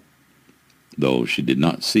male, though she did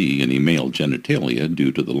not see any male genitalia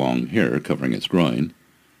due to the long hair covering its groin.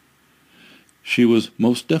 She was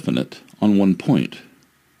most definite on one point.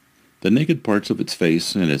 The naked parts of its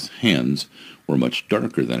face and its hands were much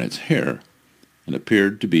darker than its hair, and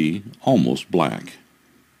appeared to be almost black.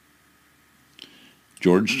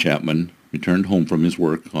 George Chapman returned home from his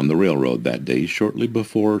work on the railroad that day shortly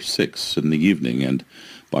before 6 in the evening and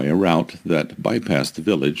by a route that bypassed the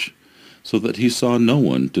village so that he saw no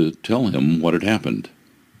one to tell him what had happened.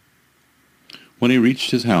 When he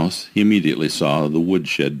reached his house, he immediately saw the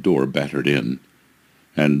woodshed door battered in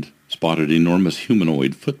and spotted enormous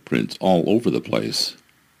humanoid footprints all over the place.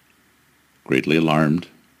 Greatly alarmed,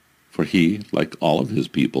 for he, like all of his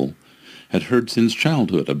people, had heard since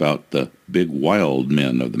childhood about the big wild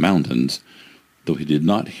men of the mountains, though he did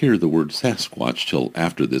not hear the word Sasquatch till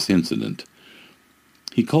after this incident.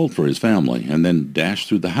 He called for his family and then dashed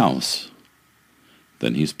through the house.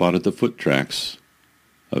 Then he spotted the foot tracks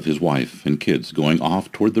of his wife and kids going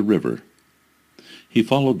off toward the river. He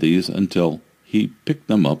followed these until he picked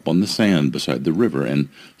them up on the sand beside the river and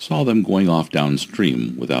saw them going off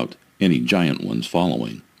downstream without any giant ones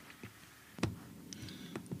following.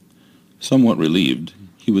 Somewhat relieved,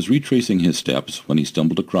 he was retracing his steps when he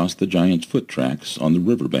stumbled across the giant's foot tracks on the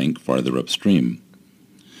riverbank farther upstream.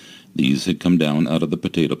 These had come down out of the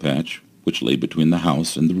potato patch, which lay between the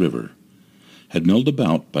house and the river, had milled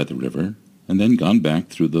about by the river, and then gone back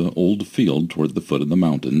through the old field toward the foot of the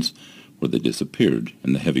mountains, where they disappeared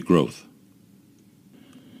in the heavy growth.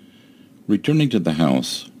 Returning to the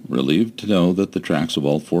house, relieved to know that the tracks of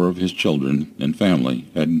all 4 of his children and family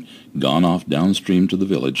had gone off downstream to the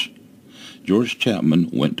village, George Chapman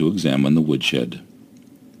went to examine the woodshed.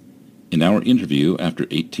 In our interview after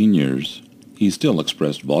 18 years, he still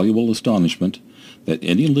expressed voluble astonishment that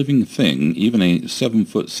any living thing, even a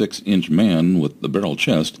 7-foot-6-inch man with the barrel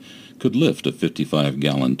chest, could lift a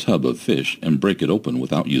 55-gallon tub of fish and break it open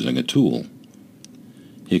without using a tool.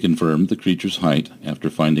 He confirmed the creature's height after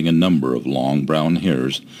finding a number of long brown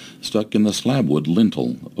hairs stuck in the slabwood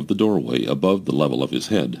lintel of the doorway above the level of his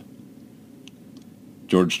head.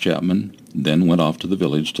 George Chapman then went off to the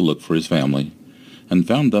village to look for his family and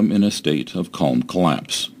found them in a state of calm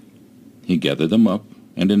collapse. He gathered them up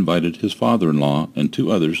and invited his father-in-law and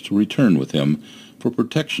 2 others to return with him for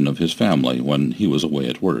protection of his family when he was away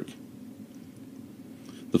at work.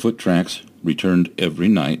 The foot tracks returned every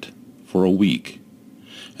night for a week,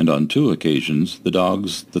 and on 2 occasions the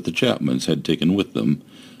dogs that the Chapmans had taken with them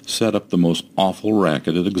set up the most awful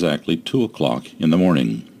racket at exactly 2 o'clock in the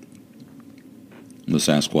morning. The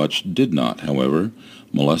Sasquatch did not, however,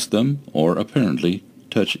 molest them or apparently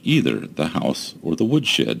touch either the house or the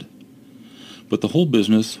woodshed. But the whole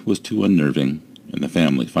business was too unnerving, and the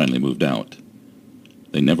family finally moved out.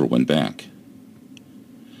 They never went back.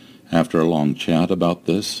 After a long chat about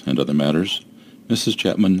this and other matters, Mrs.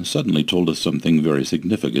 Chapman suddenly told us something very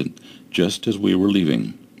significant just as we were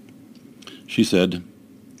leaving. She said,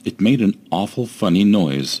 "It made an awful funny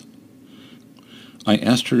noise." I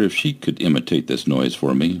asked her if she could imitate this noise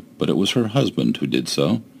for me, but it was her husband who did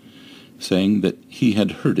so, saying that he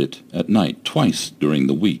had heard it at night twice during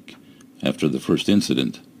the week after the first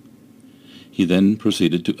incident. He then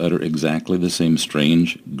proceeded to utter exactly the same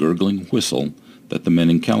strange, gurgling whistle that the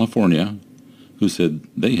men in California, who said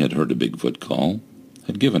they had heard a Bigfoot call,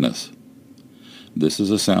 had given us. This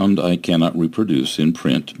is a sound I cannot reproduce in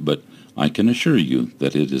print, but I can assure you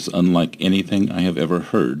that it is unlike anything I have ever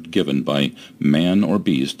heard given by man or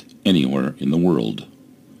beast anywhere in the world.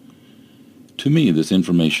 To me, this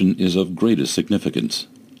information is of greatest significance.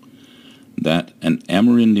 That an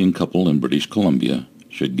Amerindian couple in British Columbia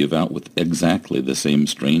should give out with exactly the same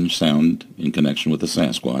strange sound in connection with the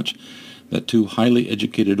Sasquatch that 2 highly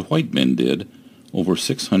educated white men did over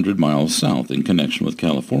 600 miles south in connection with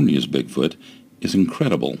California's Bigfoot is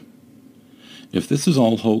incredible. If this is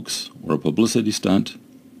all hoax or a publicity stunt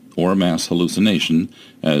or a mass hallucination,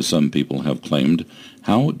 as some people have claimed,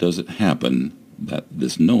 how does it happen that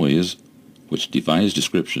this noise, which defies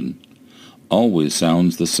description, always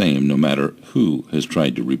sounds the same no matter who has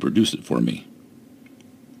tried to reproduce it for me?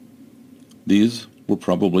 These were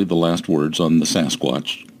probably the last words on the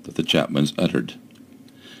Sasquatch that the Chapmans uttered,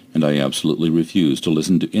 and I absolutely refused to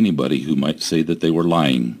listen to anybody who might say that they were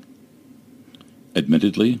lying.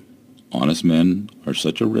 Admittedly, honest men are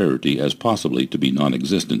such a rarity as possibly to be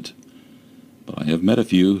non-existent, but I have met a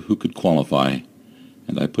few who could qualify,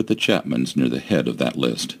 and I put the Chapmans near the head of that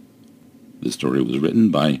list. This story was written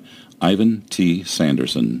by Ivan T.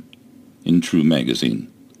 Sanderson in True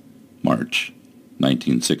Magazine, March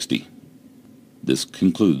 1960. This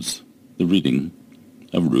concludes the reading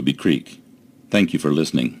of Ruby Creek. Thank you for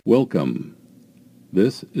listening. Welcome.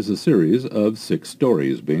 This is a series of 6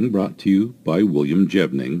 stories being brought to you by William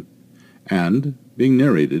Jevning and being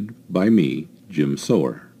narrated by me, Jim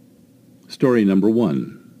Sower. Story number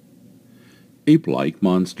 1, Ape-like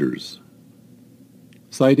Monsters.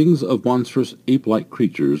 Sightings of monstrous ape-like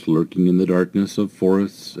creatures lurking in the darkness of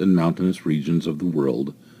forests and mountainous regions of the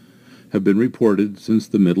world have been reported since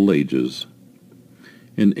the Middle Ages.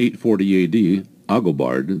 In 840 A.D.,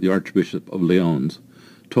 Agobard, the Archbishop of Lyons,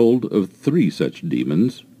 told of 3 such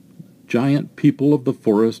demons, giant people of the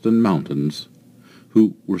forest and mountains,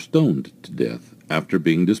 who were stoned to death after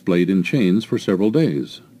being displayed in chains for several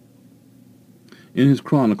days. In his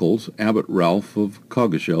chronicles, Abbot Ralph of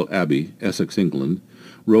Coggeshall Abbey, Essex, England,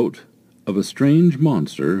 wrote of a strange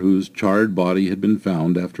monster whose charred body had been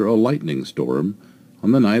found after a lightning storm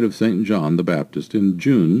on the night of St. John the Baptist in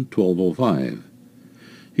June 1205.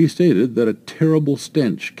 He stated that a terrible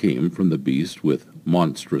stench came from the beast with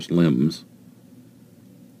monstrous limbs.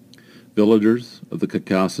 Villagers of the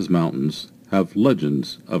Caucasus Mountains have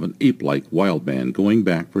legends of an ape-like wild man going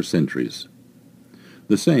back for centuries.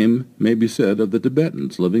 The same may be said of the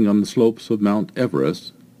Tibetans living on the slopes of Mount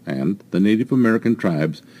Everest and the Native American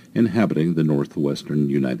tribes inhabiting the northwestern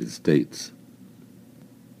United States.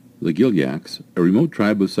 The Gilyaks, a remote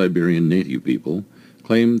tribe of Siberian native people,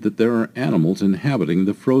 claim that there are animals inhabiting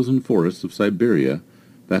the frozen forests of Siberia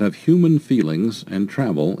that have human feelings and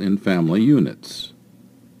travel in family units.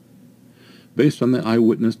 Based on the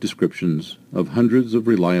eyewitness descriptions of hundreds of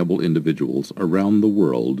reliable individuals around the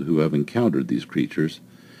world who have encountered these creatures,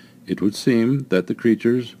 it would seem that the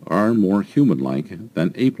creatures are more human-like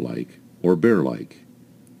than ape-like or bear-like.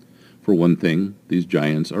 For one thing, these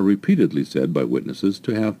giants are repeatedly said by witnesses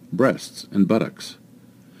to have breasts and buttocks.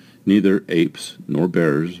 Neither apes nor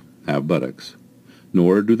bears have buttocks,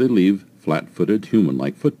 nor do they leave flat-footed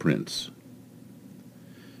human-like footprints.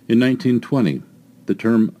 In 1920, the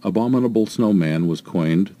term abominable snowman was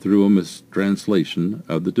coined through a mistranslation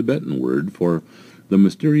of the Tibetan word for the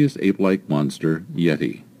mysterious ape-like monster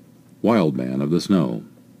Yeti, wild man of the snow.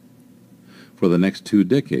 For the next 2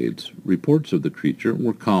 decades, reports of the creature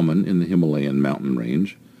were common in the Himalayan mountain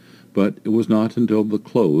range, but it was not until the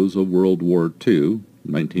close of World War II,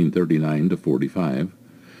 1939 to 45,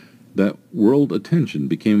 that world attention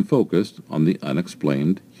became focused on the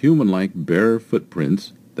unexplained, human-like bare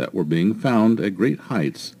footprints that were being found at great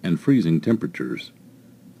heights and freezing temperatures.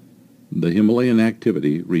 The Himalayan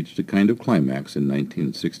activity reached a kind of climax in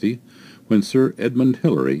 1960 when Sir Edmund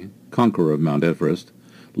Hillary, conqueror of Mount Everest,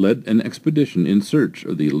 led an expedition in search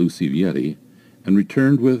of the elusive Yeti and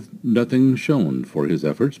returned with nothing shown for his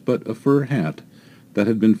efforts but a fur hat that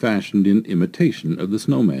had been fashioned in imitation of the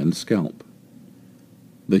snowman's scalp.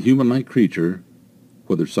 The human-like creature,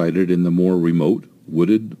 whether sighted in the more remote,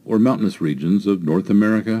 wooded, or mountainous regions of North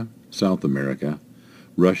America, South America,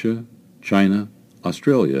 Russia, China,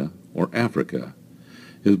 Australia, or Africa,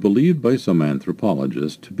 is believed by some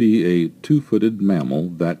anthropologists to be a 2-footed mammal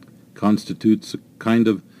that constitutes a kind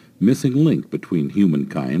of missing link between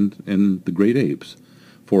humankind and the great apes,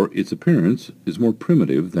 for its appearance is more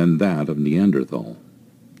primitive than that of Neanderthal.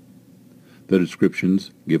 The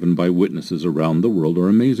descriptions given by witnesses around the world are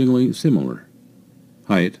amazingly similar.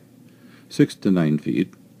 Height, 6 to 9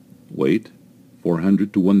 feet, weight,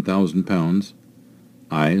 400 to 1,000 pounds,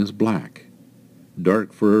 eyes black,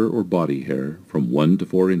 dark fur or body hair from 1 to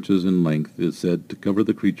 4 inches in length is said to cover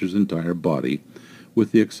the creature's entire body,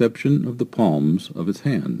 with the exception of the palms of its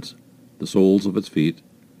hands, the soles of its feet,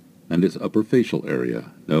 and its upper facial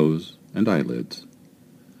area, nose, and eyelids.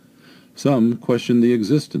 Some question the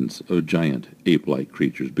existence of giant ape-like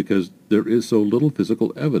creatures because there is so little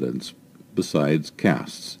physical evidence besides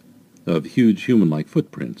casts of huge human-like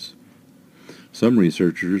footprints. Some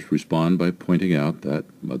researchers respond by pointing out that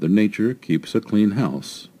Mother Nature keeps a clean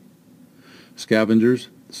house. Scavengers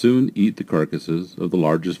soon eat the carcasses of the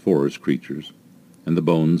largest forest creatures, and the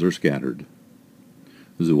bones are scattered.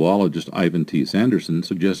 Zoologist Ivan T. Sanderson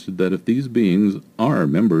suggested that if these beings are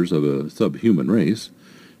members of a subhuman race,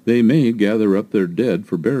 they may gather up their dead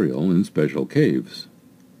for burial in special caves.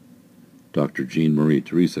 Dr. Jean Marie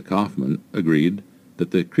Theresa Kaufman agreed that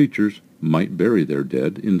the creatures might bury their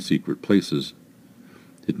dead in secret places.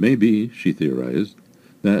 It may be, she theorized,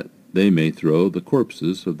 that they may throw the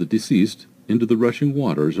corpses of the deceased into the rushing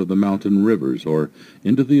waters of the mountain rivers or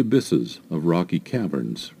into the abysses of rocky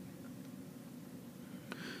caverns.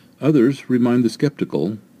 Others remind the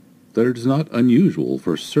skeptical that it is not unusual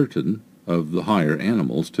for certain of the higher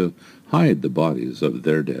animals to hide the bodies of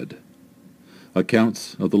their dead.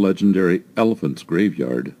 Accounts of the legendary elephant's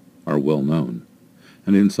graveyard are well known,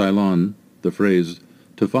 and in Ceylon the phrase,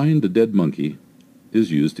 "to find a dead monkey,"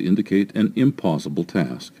 is used to indicate an impossible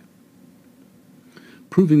task.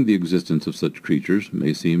 Proving the existence of such creatures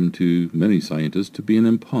may seem to many scientists to be an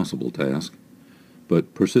impossible task,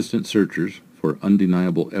 but persistent searchers for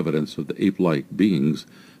undeniable evidence of the ape-like beings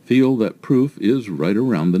feel that proof is right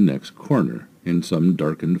around the next corner in some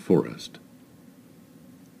darkened forest.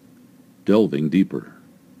 Delving deeper.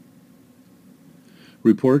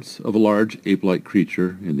 Reports of a large ape-like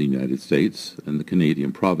creature in the United States and the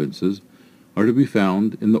Canadian provinces are to be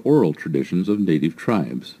found in the oral traditions of native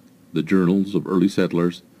tribes, the journals of early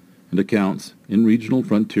settlers, and accounts in regional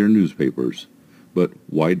frontier newspapers, but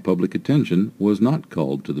wide public attention was not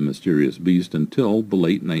called to the mysterious beast until the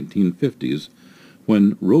late 1950s,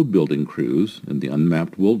 when road-building crews in the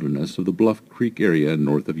unmapped wilderness of the Bluff Creek area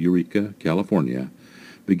north of Eureka, California,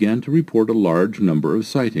 began to report a large number of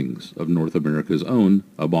sightings of North America's own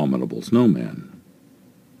abominable snowman.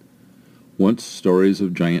 Once stories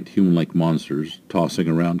of giant human-like monsters tossing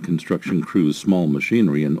around construction crews' small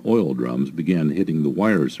machinery and oil drums began hitting the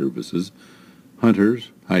wire services,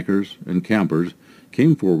 hunters, hikers, and campers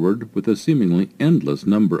came forward with a seemingly endless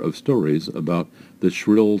number of stories about the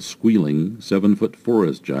shrill, squealing, 7-foot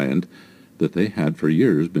forest giant that they had for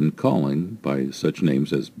years been calling by such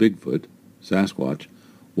names as Bigfoot, Sasquatch,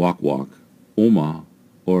 Wak-Wak, Oma,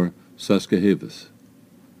 or Saskahavas.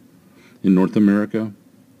 In North America,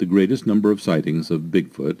 the greatest number of sightings of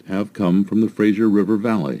Bigfoot have come from the Fraser River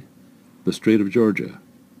Valley, the Strait of Georgia,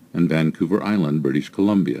 and Vancouver Island, British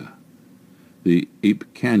Columbia, the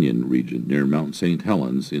Ape Canyon region near Mount St.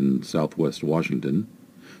 Helens in southwest Washington,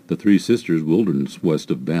 the Three Sisters Wilderness west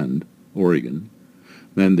of Bend, Oregon,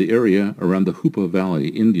 and the area around the Hoopa Valley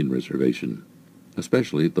Indian Reservation,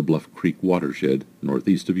 especially the Bluff Creek watershed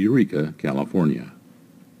northeast of Eureka, California.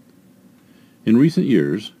 In recent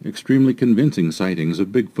years, extremely convincing sightings of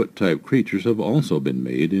Bigfoot-type creatures have also been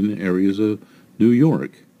made in areas of New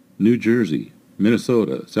York, New Jersey,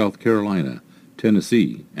 Minnesota, South Carolina,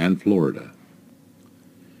 Tennessee, and Florida.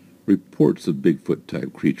 Reports of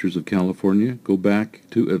Bigfoot-type creatures of California go back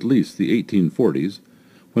to at least the 1840s,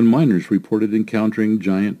 when miners reported encountering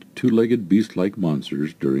giant, two-legged beast-like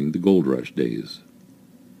monsters during the gold rush days.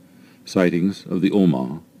 Sightings of the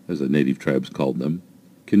Oma, as the native tribes called them,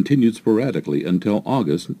 continued sporadically until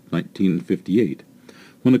August 1958,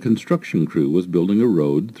 when a construction crew was building a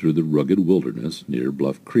road through the rugged wilderness near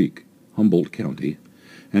Bluff Creek, Humboldt County,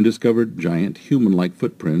 and discovered giant human-like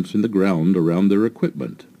footprints in the ground around their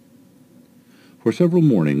equipment. For several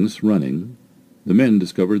mornings running, the men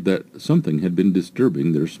discovered that something had been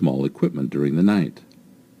disturbing their small equipment during the night.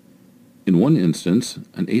 In one instance,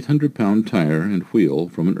 an 800-pound tire and wheel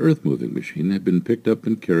from an earth-moving machine had been picked up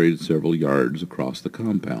and carried several yards across the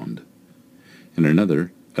compound. In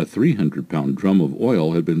another, a 300-pound drum of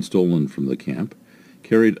oil had been stolen from the camp,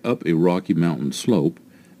 carried up a rocky mountain slope,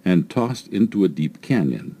 and tossed into a deep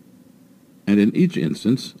canyon. And in each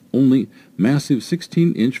instance, only massive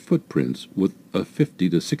 16-inch footprints with a 50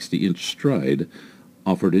 to 60-inch stride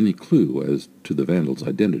offered any clue as to the vandal's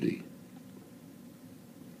identity.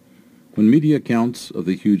 When media accounts of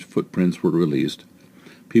the huge footprints were released,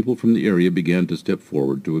 people from the area began to step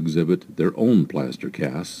forward to exhibit their own plaster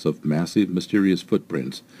casts of massive, mysterious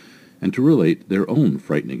footprints and to relate their own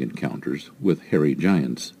frightening encounters with hairy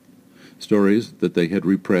giants, stories that they had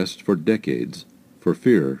repressed for decades for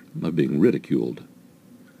fear of being ridiculed.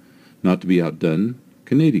 Not to be outdone,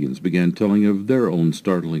 Canadians began telling of their own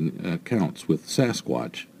startling accounts with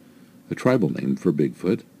Sasquatch, a tribal name for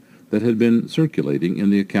Bigfoot, that had been circulating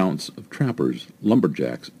in the accounts of trappers,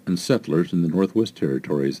 lumberjacks, and settlers in the Northwest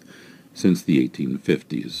Territories since the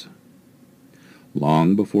 1850s.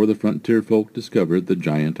 Long before the frontier folk discovered the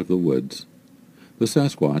giant of the woods, the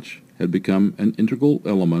Sasquatch had become an integral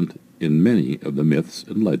element in many of the myths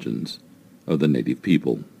and legends of the native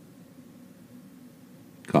people.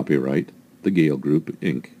 Copyright The Gale Group,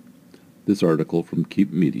 Inc. This article from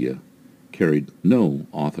Keep Media carried no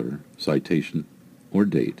author, citation, or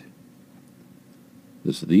date.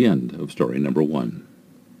 This is the end of story number 1.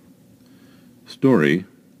 Story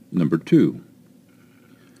number 2.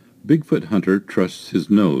 Bigfoot hunter trusts his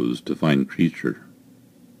nose to find creature.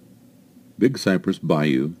 Big Cypress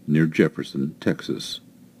Bayou near Jefferson, Texas.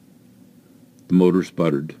 The motor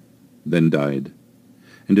sputtered, then died,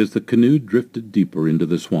 and as the canoe drifted deeper into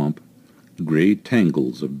the swamp, gray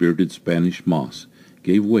tangles of bearded Spanish moss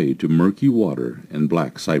gave way to murky water and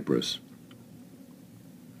black cypress.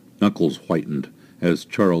 Knuckles whitened as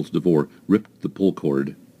Charles DeVore ripped the pull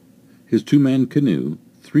cord. His two-man canoe,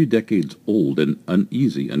 3 decades old and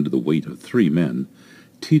uneasy under the weight of 3 men,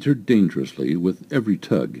 teetered dangerously with every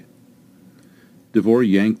tug. DeVore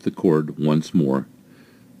yanked the cord once more,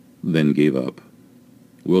 then gave up.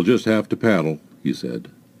 "We'll just have to paddle," he said.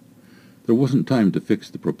 There wasn't time to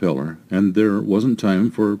fix the propeller, and there wasn't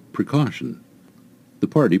time for precaution. The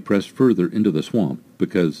party pressed further into the swamp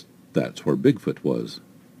because That's where Bigfoot was.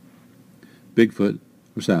 Bigfoot,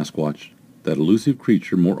 or Sasquatch, that elusive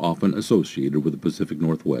creature more often associated with the Pacific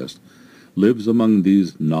Northwest, lives among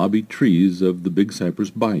these knobby trees of the Big Cypress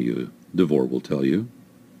Bayou, DeVore will tell you.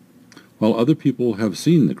 While other people have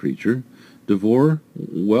seen the creature, DeVore,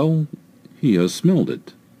 well, he has smelled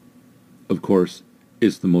it. Of course,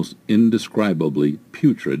 it's the most indescribably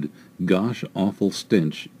putrid, gosh-awful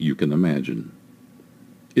stench you can imagine.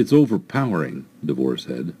 It's overpowering, DeVore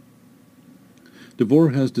said.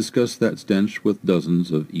 DeVore has discussed that stench with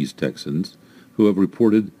dozens of East Texans who have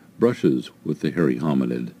reported brushes with the hairy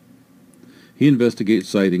hominid. He investigates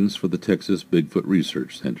sightings for the Texas Bigfoot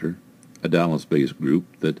Research Center, a Dallas-based group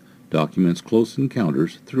that documents close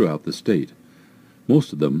encounters throughout the state,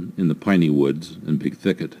 most of them in the piney woods and Big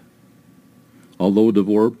Thicket. Although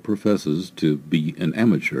DeVore professes to be an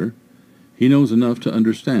amateur, he knows enough to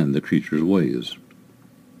understand the creature's ways.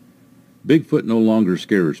 Bigfoot no longer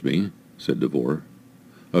scares me, said DeVore,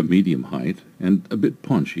 of medium height and a bit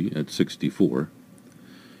paunchy at 64.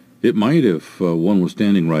 It might if one was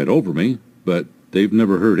standing right over me, but they've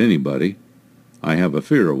never hurt anybody. I have a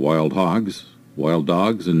fear of wild hogs, wild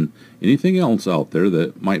dogs, and anything else out there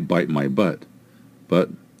that might bite my butt. But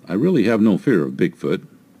I really have no fear of Bigfoot.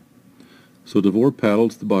 So DeVore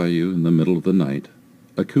paddles the bayou in the middle of the night,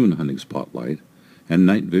 a coon hunting spotlight, and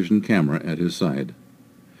night vision camera at his side.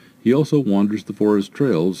 He also wanders the forest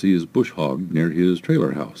trails he has bush-hogged near his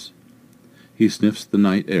trailer house. He sniffs the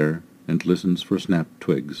night air and listens for snapped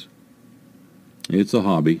twigs. It's a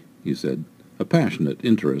hobby, he said, a passionate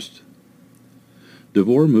interest.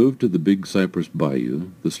 DeVore moved to the Big Cypress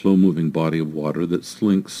Bayou, the slow-moving body of water that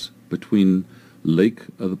slinks between Lake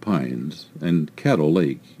of the Pines and Caddo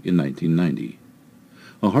Lake in 1990.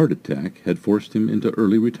 A heart attack had forced him into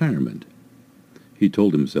early retirement. He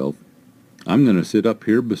told himself, I'm going to sit up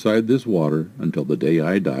here beside this water until the day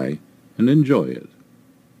I die and enjoy it.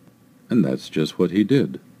 And that's just what he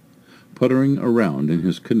did, puttering around in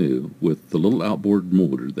his canoe with the little outboard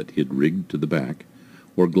motor that he had rigged to the back,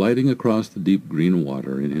 or gliding across the deep green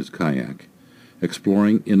water in his kayak,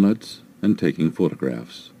 exploring inlets and taking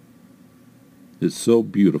photographs. It's so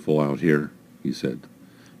beautiful out here, he said.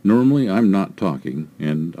 Normally I'm not talking,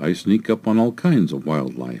 and I sneak up on all kinds of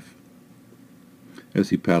wildlife. As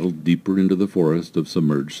he paddled deeper into the forest of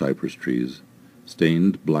submerged cypress trees,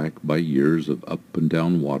 stained black by years of up and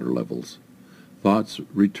down water levels, thoughts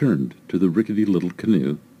returned to the rickety little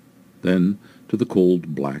canoe, then to the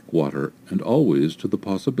cold black water, and always to the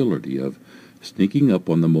possibility of sneaking up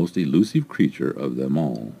on the most elusive creature of them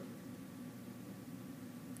all.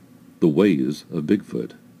 The ways of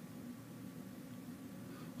Bigfoot.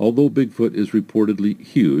 Although Bigfoot is reportedly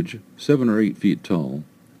huge, 7 or 8 feet tall,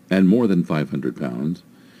 and more than 500 pounds,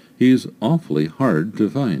 he is awfully hard to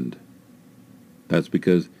find. That's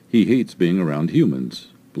because he hates being around humans,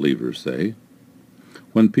 believers say.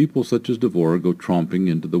 When people such as DeVore go tromping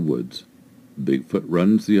into the woods, Bigfoot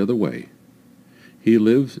runs the other way. He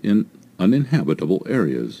lives in uninhabitable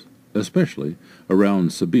areas, especially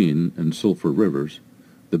around Sabine and Sulphur Rivers,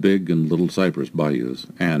 the Big and Little Cypress Bayous,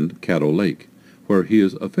 and Caddo Lake, where he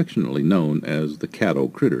is affectionately known as the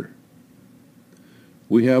Caddo Critter.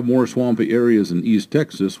 We have more swampy areas in East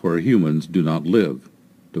Texas where humans do not live,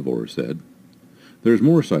 DeVore said. There's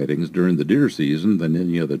more sightings during the deer season than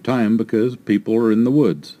any other time because people are in the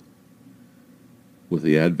woods. With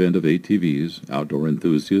the advent of ATVs, outdoor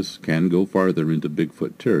enthusiasts can go farther into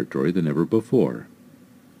Bigfoot territory than ever before.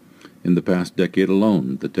 In the past decade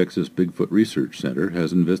alone, the Texas Bigfoot Research Center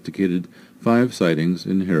has investigated 5 sightings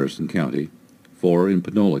in Harrison County, 4 in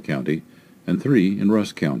Panola County, and 3 in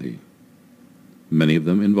Rusk County. Many of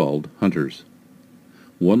them involved hunters.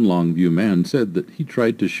 One Longview man said that he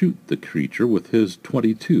tried to shoot the creature with his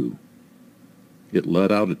 .22. It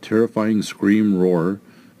let out a terrifying scream roar,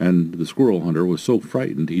 and the squirrel hunter was so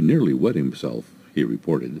frightened he nearly wet himself, he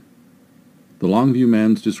reported. The Longview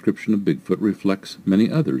man's description of Bigfoot reflects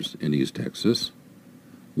many others in East Texas.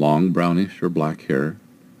 Long brownish or black hair,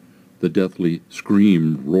 the deathly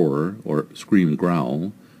scream roar or scream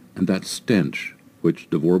growl, and that stench which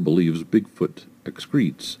DeVore believes Bigfoot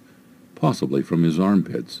excretes, possibly from his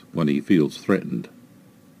armpits when he feels threatened.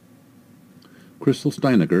 Crystal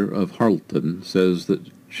Steiniger of Harleton says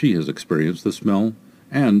that she has experienced the smell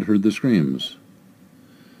and heard the screams.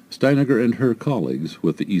 Steiniger and her colleagues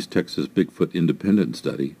with the East Texas Bigfoot Independent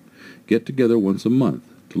Study get together once a month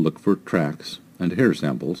to look for tracks and hair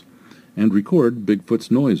samples and record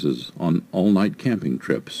Bigfoot's noises on all-night camping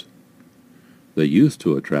trips. They used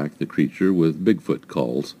to attract the creature with Bigfoot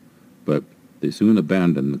calls, but they soon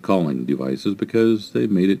abandoned the calling devices because they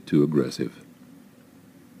made it too aggressive.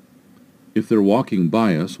 If they're walking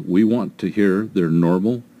by us, we want to hear their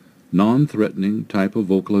normal, non-threatening type of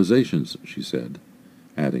vocalizations, she said,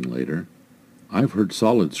 adding later, I've heard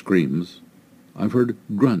solid screams. I've heard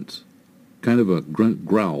grunts, kind of a grunt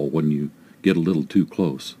growl when you get a little too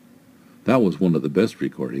close. That was one of the best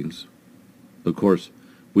recordings. Of course,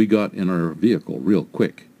 we got in our vehicle real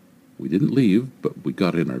quick. We didn't leave, but we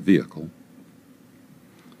got in our vehicle.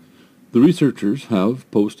 The researchers have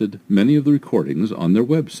posted many of the recordings on their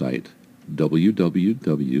website,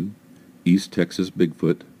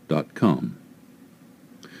 www.easttexasbigfoot.com.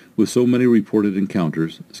 With so many reported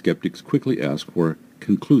encounters, skeptics quickly ask for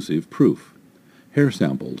conclusive proof. Hair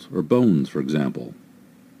samples or bones, for example.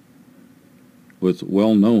 It's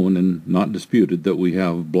well known and not disputed that we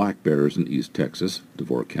have black bears in East Texas,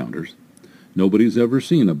 DeVore counters. Nobody's ever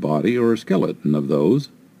seen a body or a skeleton of those.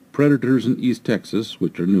 Predators in East Texas,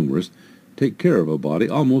 which are numerous, take care of a body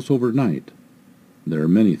almost overnight. There are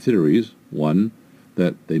many theories. One,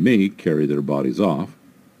 that they may carry their bodies off.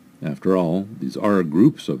 After all, these are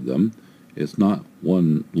groups of them. It's not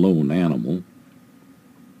one lone animal.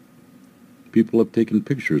 People have taken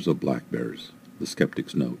pictures of black bears, the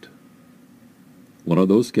skeptics note. One of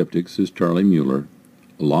those skeptics is Charlie Mueller,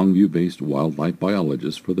 a Longview-based wildlife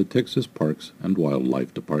biologist for the Texas Parks and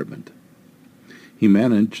Wildlife Department. He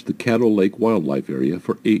managed the Caddo Lake Wildlife Area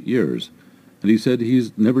for 8 years, and he said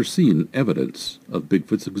he's never seen evidence of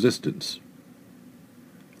Bigfoot's existence.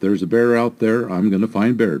 If there's a bear out there, I'm going to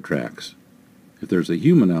find bear tracks. If there's a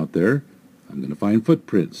human out there, I'm going to find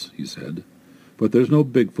footprints, he said. But there's no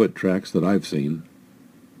Bigfoot tracks that I've seen.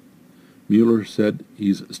 Mueller said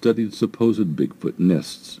he's studied supposed Bigfoot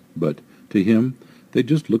nests, but to him, they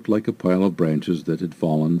just looked like a pile of branches that had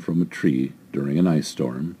fallen from a tree during an ice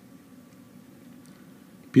storm.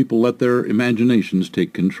 People let their imaginations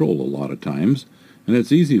take control a lot of times, and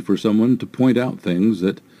it's easy for someone to point out things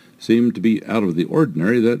that seem to be out of the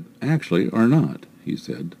ordinary that actually are not, he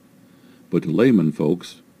said. But to layman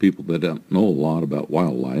folks, people that don't know a lot about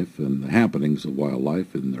wildlife and the happenings of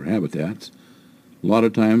wildlife in their habitats, a lot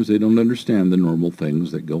of times they don't understand the normal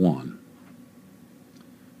things that go on.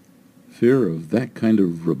 Fear of that kind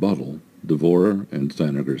of rebuttal, DeVore and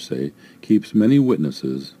Steiniger say, keeps many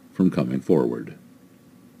witnesses from coming forward.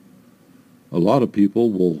 A lot of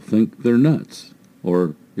people will think they're nuts,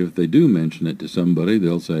 or if they do mention it to somebody,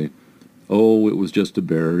 they'll say, "Oh, it was just a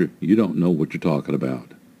bear, you don't know what you're talking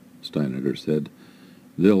about," Steiniger said.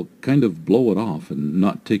 They'll kind of blow it off and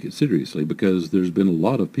not take it seriously because there's been a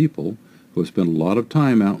lot of people who have spent a lot of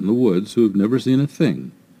time out in the woods who have never seen a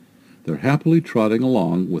thing. They're happily trotting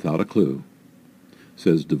along without a clue.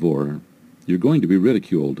 Says DeVore, "You're going to be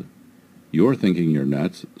ridiculed. You're thinking you're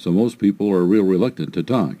nuts, so most people are real reluctant to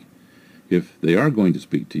talk. If they are going to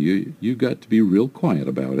speak to you, you've got to be real quiet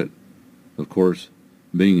about it. Of course,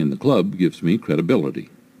 being in the club gives me credibility."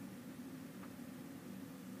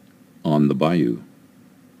 On the bayou.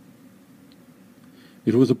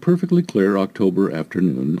 It was a perfectly clear October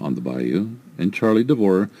afternoon on the bayou, and Charlie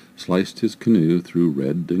DeVore sliced his canoe through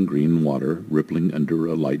red and green water rippling under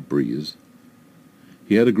a light breeze.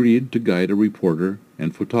 He had agreed to guide a reporter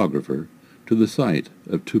and photographer to the site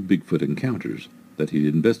of 2 Bigfoot encounters that he'd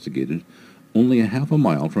investigated only a half a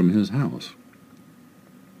mile from his house.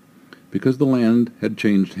 Because the land had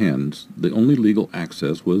changed hands, the only legal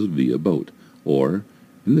access was via boat, or,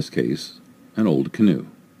 in this case, an old canoe.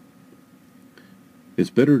 "It's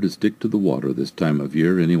better to stick to the water this time of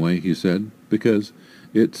year anyway," he said, "because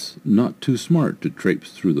it's not too smart to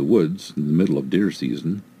traipse through the woods in the middle of deer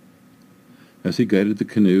season." As he guided the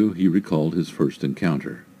canoe, he recalled his first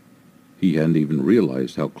encounter. He hadn't even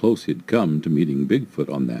realized how close he'd come to meeting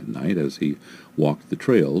Bigfoot on that night as he walked the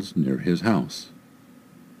trails near his house.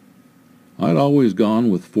 "I'd always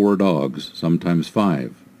gone with 4 dogs, sometimes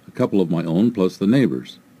 5, a couple of my own plus the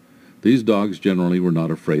neighbors. These dogs generally were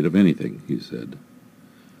not afraid of anything," he said.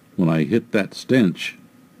 "When I hit that stench,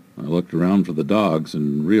 I looked around for the dogs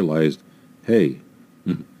and realized, hey,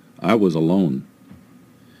 I was alone."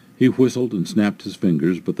 He whistled and snapped his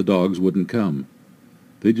fingers, but the dogs wouldn't come.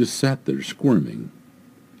 They just sat there squirming.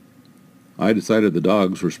 "I decided the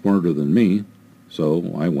dogs were smarter than me,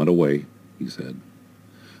 so I went away," he said.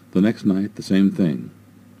 The next night, the same thing.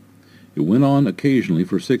 "It went on occasionally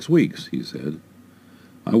for 6 weeks," he said.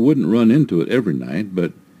 "I wouldn't run into it every night,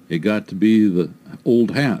 but it got to be the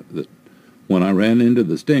old hat that when I ran into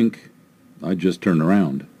the stink, I'd just turn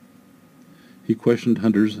around." He questioned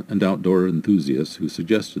hunters and outdoor enthusiasts who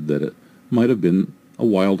suggested that it might have been a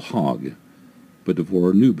wild hog, but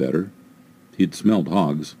DeVore knew better. He'd smelled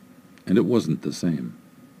hogs, and it wasn't the same.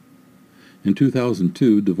 In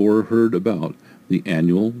 2002, DeVore heard about the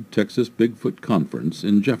annual Texas Bigfoot Conference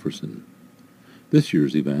in Jefferson. This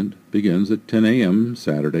year's event begins at 10 a.m.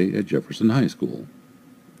 Saturday at Jefferson High School.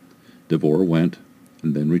 DeVore went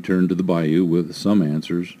and then returned to the bayou with some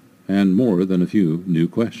answers and more than a few new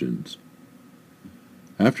questions.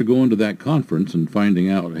 After going to that conference and finding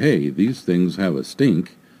out, hey, these things have a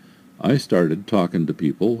stink, I started talking to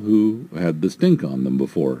people who had the stink on them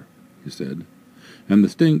before, he said, and the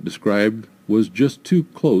stink described was just too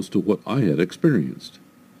close to what I had experienced.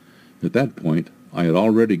 At that point, I had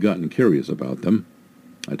already gotten curious about them.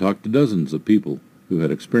 I talked to dozens of people who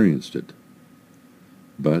had experienced it.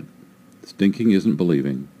 But stinking isn't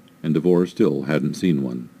believing, and DeVore still hadn't seen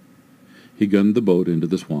one. He gunned the boat into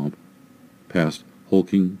the swamp, past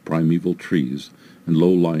hulking primeval trees and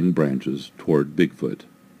low-lying branches toward Bigfoot.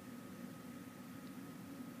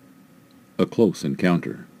 A close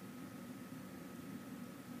encounter.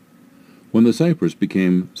 When the cypress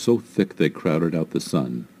became so thick they crowded out the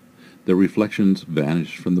sun, their reflections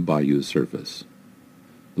vanished from the bayou's surface.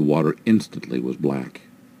 The water instantly was black.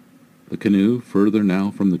 The canoe, further now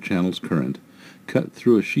from the channel's current, cut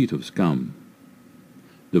through a sheet of scum.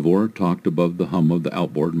 DeVore talked above the hum of the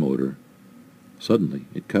outboard motor. Suddenly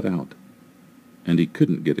it cut out, and he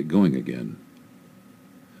couldn't get it going again.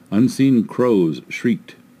 Unseen crows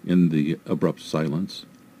shrieked in the abrupt silence.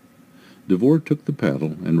 DeVore took the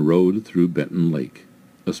paddle and rowed through Benton Lake,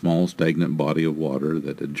 a small stagnant body of water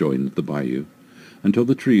that adjoined the bayou, until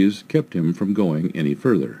the trees kept him from going any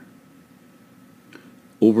further.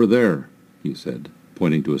 "Over there," he said,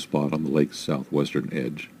 pointing to a spot on the lake's southwestern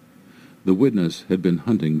edge. The witness had been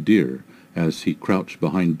hunting deer as he crouched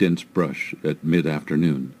behind dense brush at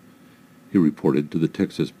mid-afternoon. He reported to the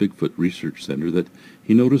Texas Bigfoot Research Center that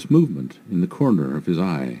he noticed movement in the corner of his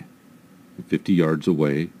eye. 50 yards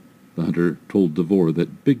away, the hunter told DeVore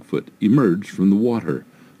that Bigfoot emerged from the water,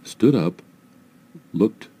 stood up,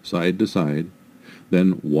 looked side to side,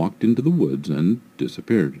 then walked into the woods and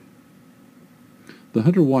disappeared. The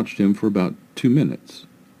hunter watched him for about 2 minutes.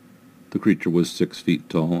 The creature was 6 feet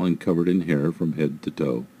tall and covered in hair from head to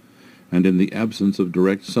toe, and in the absence of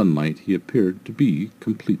direct sunlight he appeared to be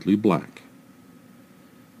completely black.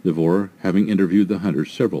 DeVore, having interviewed the hunter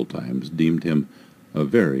several times, deemed him a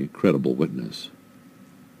very credible witness.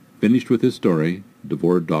 Finished with his story,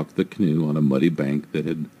 DeVore docked the canoe on a muddy bank that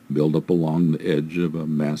had built up along the edge of a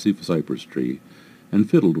massive cypress tree and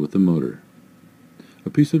fiddled with the motor.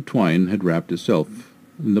 A piece of twine had wrapped itself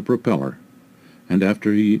in the propeller, and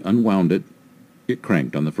after he unwound it, it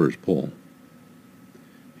cranked on the first pull.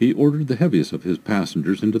 He ordered the heaviest of his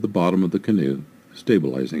passengers into the bottom of the canoe,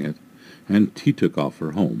 stabilizing it, and he took off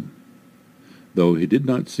for home. Though he did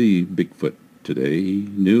not see Bigfoot today, he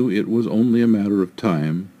knew it was only a matter of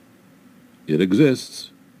time. "It exists,"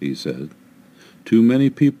 he said. "Too many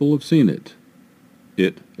people have seen it.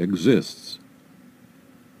 It exists."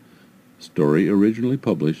 Story originally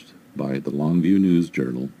published by the Longview News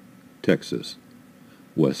Journal, Texas,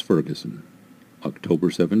 West Ferguson, October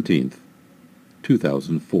 17th,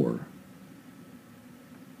 2004.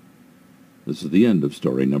 This is the end of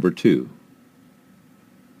story number 2.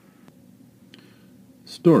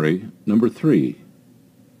 Story number 3.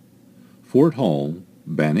 Fort Hall,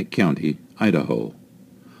 Bannock County, Idaho,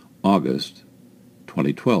 August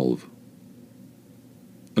 2012.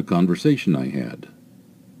 A conversation I had.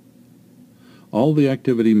 All the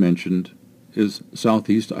activity mentioned is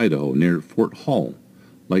southeast Idaho near Fort Hall,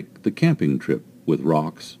 like the camping trip with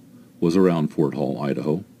rocks was around Fort Hall,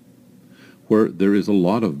 Idaho, where there is a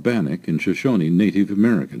lot of Bannock and Shoshone Native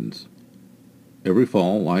Americans. Every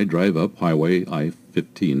fall I drive up Highway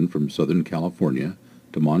I-15 from Southern California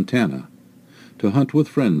to Montana to hunt with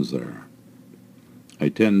friends there. I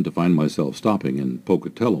tend to find myself stopping in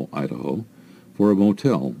Pocatello, Idaho, for a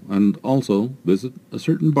motel and also visit a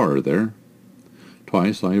certain bar there.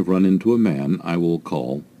 Twice I have run into a man I will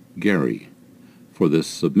call Gary, for this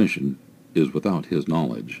submission is without his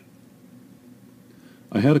knowledge.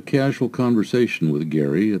 I had a casual conversation with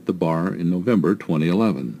Gary at the bar in November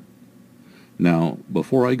 2011. Now,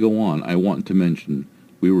 before I go on, I want to mention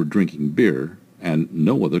we were drinking beer, and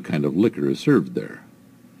no other kind of liquor is served there.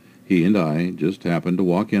 He and I just happened to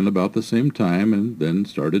walk in about the same time and then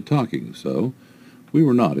started talking, so we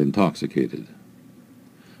were not intoxicated.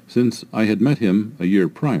 Since I had met him a year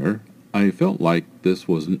prior, I felt like this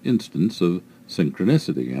was an instance of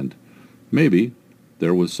synchronicity, and maybe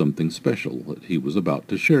there was something special that he was about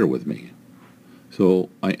to share with me. So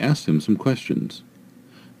I asked him some questions.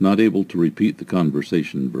 Not able to repeat the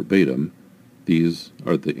conversation verbatim, these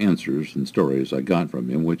are the answers and stories I got from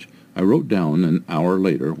him, which I wrote down an hour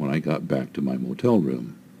later when I got back to my motel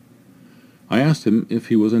room. I asked him if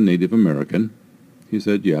he was a Native American. He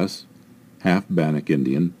said yes, half Bannock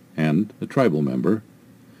Indian, and a tribal member.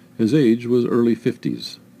 His age was early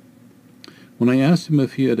 50s. When I asked him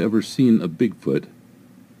if he had ever seen a Bigfoot,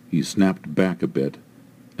 he snapped back a bit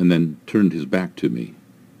and then turned his back to me.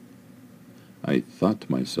 I thought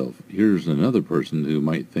to myself, here's another person who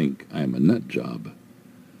might think I'm a nut job.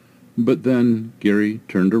 But then Gary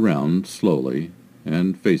turned around slowly,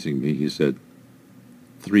 and facing me, he said,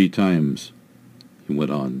 3 times, he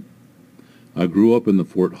went on. I grew up in the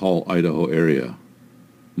Fort Hall, Idaho area.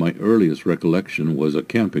 My earliest recollection was a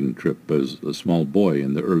camping trip as a small boy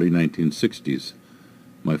in the early 1960s.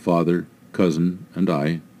 My father, cousin, and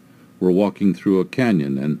I were walking through a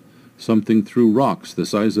canyon, and something threw rocks the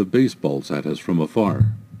size of baseballs at us from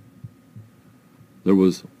afar. There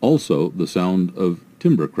was also the sound of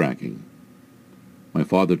timber cracking. My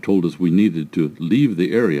father told us we needed to leave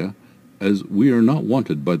the area as we are not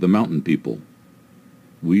wanted by the mountain people.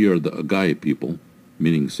 We are the Agai people,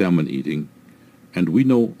 meaning salmon eating, and we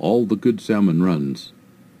know all the good salmon runs.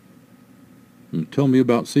 Tell me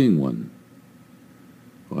about seeing one.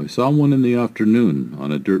 I saw one in the afternoon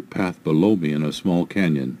on a dirt path below me in a small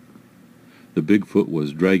canyon. The Bigfoot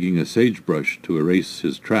was dragging a sagebrush to erase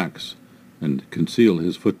his tracks and conceal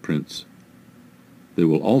his footprints. They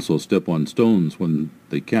will also step on stones when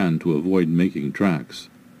they can to avoid making tracks.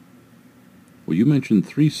 Well, you mentioned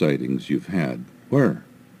 3 sightings you've had. Where?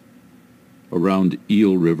 Around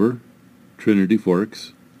Eel River, Trinity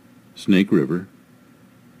Forks, Snake River.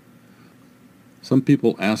 Some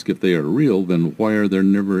people ask if they are real, then why are there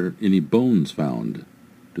never any bones found?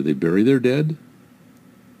 Do they bury their dead?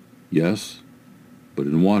 Yes, but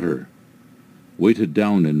in water, weighted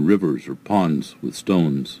down in rivers or ponds with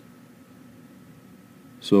stones.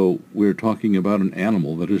 So we're talking about an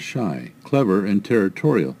animal that is shy, clever, and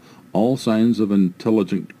territorial, all signs of an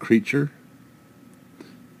intelligent creature.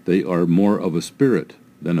 They are more of a spirit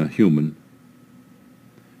than a human.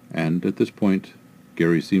 And at this point,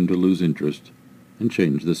 Gary seemed to lose interest and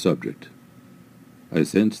change the subject. I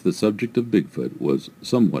sensed the subject of Bigfoot was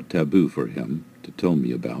somewhat taboo for him to tell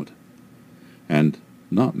me about, and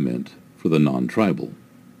not meant for the non-tribal.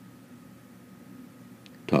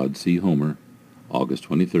 Todd C. Homer, August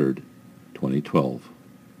 23rd, 2012.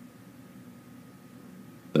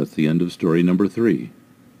 That's the end of story number 3.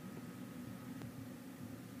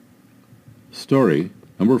 Story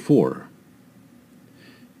number 4.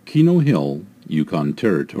 Keno Hill, Yukon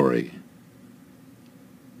Territory.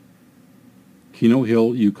 Keno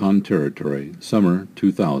Hill, Yukon Territory, summer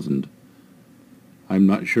 2000. I'm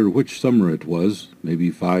not sure which summer it was,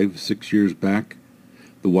 maybe 5-6 years back.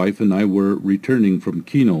 The wife and I were returning from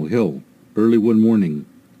Keno Hill early one morning.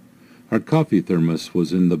 Our coffee thermos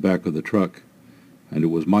was in the back of the truck, and it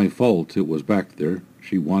was my fault it was back there.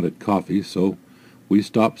 She wanted coffee, so we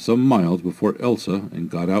stopped some miles before Elsa and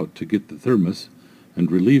got out to get the thermos and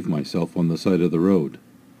relieve myself on the side of the road.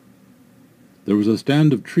 There was a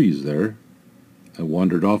stand of trees there. I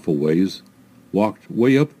wandered off a ways, walked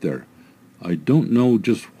way up there. I don't know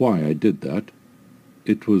just why I did that.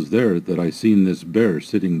 It was there that I seen this bear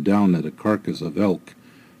sitting down at a carcass of elk,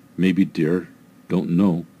 maybe deer, don't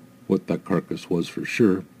know what that carcass was for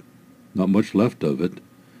sure. Not much left of it.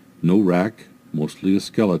 No rack, mostly a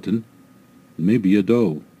skeleton, maybe a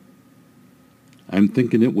doe. I'm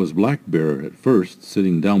thinking it was black bear at first,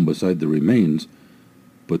 sitting down beside the remains,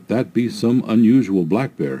 but that be some unusual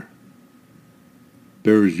black bear.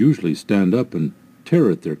 Bears usually stand up and tear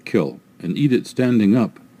at their kill and eat it standing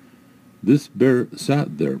up. This bear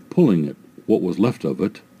sat there pulling at what was left of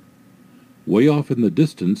it. Way off in the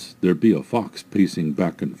distance there be a fox pacing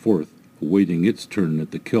back and forth, awaiting its turn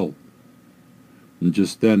at the kill. And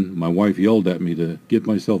just then my wife yelled at me to get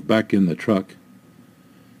myself back in the truck.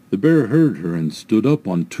 The bear heard her and stood up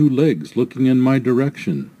on 2 legs, looking in my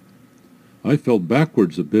direction. I fell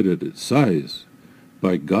backwards a bit at its size.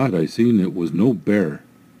 By God, I seen it was no bear.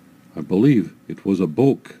 I believe it was a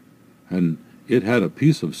boak, and it had a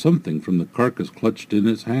piece of something from the carcass clutched in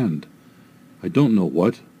its hand. I don't know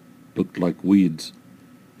what. Looked like weeds.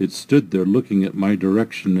 It stood there looking at my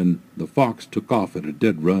direction, and the fox took off at a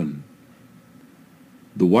dead run.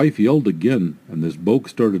 The wife yelled again, and this boak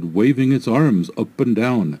started waving its arms up and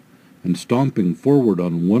down and stomping forward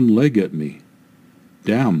on 1 leg at me.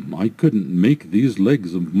 Damn, I couldn't make these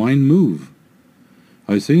legs of mine move.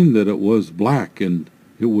 I seen that it was black, and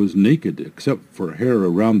it was naked except for hair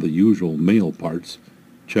around the usual male parts,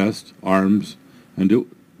 chest, arms, and it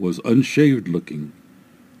was unshaved looking.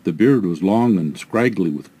 The beard was long and scraggly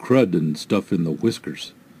with crud and stuff in the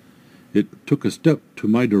whiskers. It took a step to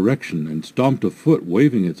my direction and stomped a foot,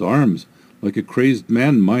 waving its arms like a crazed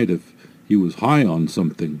man might if he was high on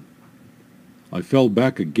something. I fell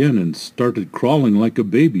back again and started crawling like a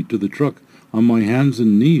baby to the truck on my hands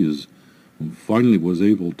and knees, and finally was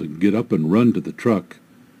able to get up and run to the truck.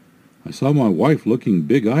 I saw my wife looking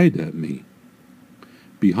big-eyed at me.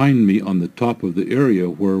 Behind me on the top of the area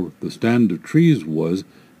where the stand of trees was,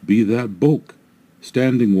 be that Boke,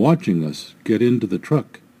 standing watching us get into the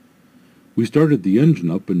truck. We started the engine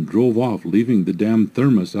up and drove off, leaving the damn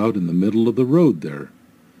thermos out in the middle of the road there.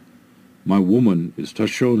 My woman is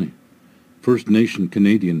Shoshone, First Nation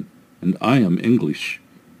Canadian, and I am English,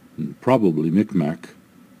 and probably Micmac,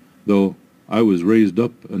 though I was raised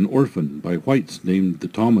up an orphan by whites named the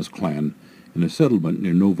Thomas clan in a settlement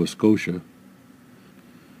near Nova Scotia.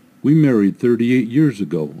 We married 38 years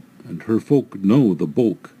ago, and her folk know the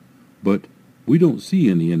Boke, but we don't see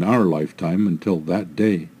any in our lifetime until that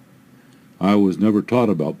day. I was never taught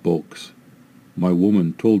about Bokes. My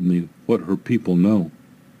woman told me what her people know.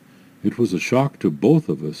 It was a shock to both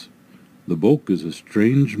of us. The Boke is a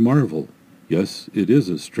strange marvel. Yes, it is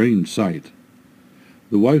a strange sight.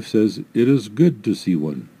 The wife says it is good to see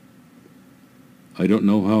one. I don't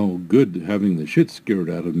know how good having the shit scared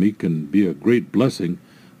out of me can be a great blessing,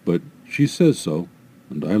 but she says so,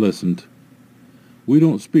 and I listened. We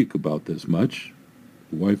don't speak about this much.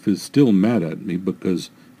 The wife is still mad at me because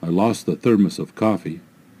I lost the thermos of coffee.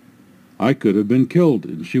 I could have been killed,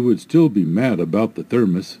 and she would still be mad about the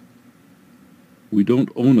thermos. We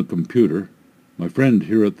don't own a computer. My friend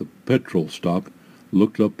here at the petrol stop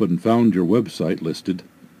looked up and found your website listed,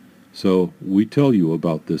 so we tell you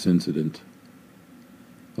about this incident.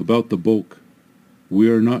 About the Boke, we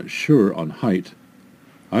are not sure on height.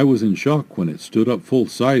 I was in shock when it stood up full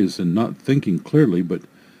size and not thinking clearly, but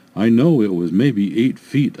I know it was maybe 8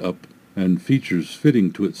 feet up and features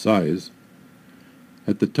fitting to its size.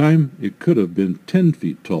 At the time, it could have been 10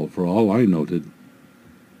 feet tall for all I noted.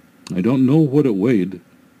 I don't know what it weighed.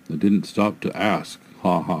 I didn't stop to ask,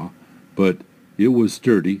 but it was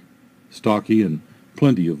sturdy, stocky, and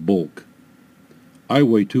plenty of bulk. I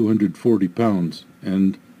weigh 240 pounds,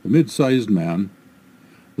 and a mid-sized man.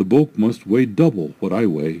 The Boke must weigh double what I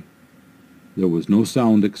weigh. There was no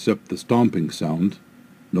sound except the stomping sound,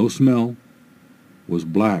 no smell, was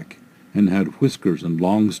black, and had whiskers and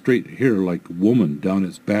long straight hair like a woman down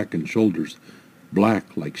its back and shoulders,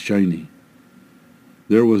 black like shiny.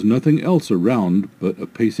 There was nothing else around but a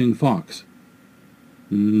pacing fox.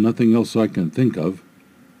 Nothing else I can think of.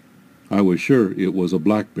 I was sure it was a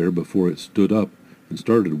black bear before it stood up and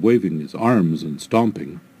started waving its arms and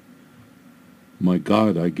stomping. My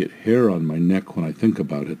God, I get hair on my neck when I think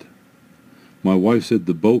about it. My wife said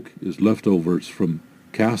the Boke is leftovers from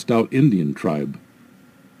cast-out Indian tribe.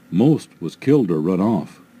 Most was killed or run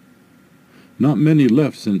off. Not many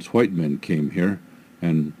left since white men came here,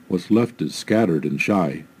 and what's left is scattered and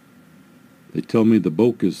shy. They tell me the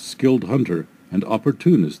Boke is a skilled hunter and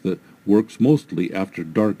opportunist that works mostly after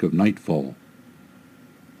dark of nightfall.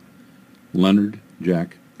 Leonard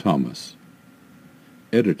Jack Thomas.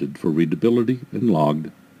 Edited for readability and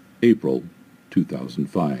logged April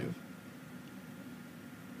 2005.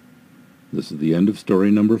 This is the end of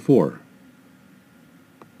story number 4.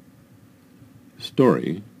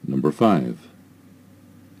 Story number 5.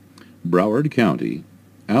 Broward County,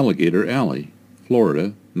 Alligator Alley,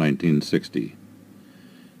 Florida, 1960.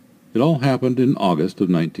 It all happened in August of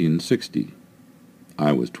 1960.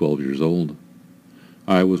 I was 12 years old.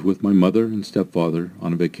 I was with my mother and stepfather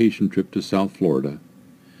on a vacation trip to South Florida.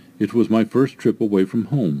 It was my first trip away from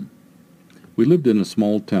home. We lived in a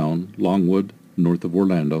small town, Longwood, north of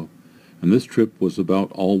Orlando, and this trip was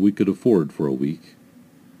about all we could afford for a week.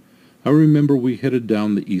 I remember we headed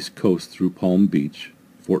down the East Coast through Palm Beach,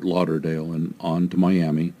 Fort Lauderdale, and on to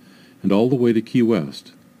Miami, and all the way to Key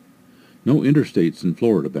West. No interstates in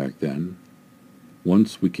Florida back then.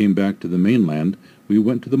 Once we came back to the mainland, we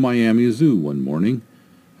went to the Miami Zoo one morning,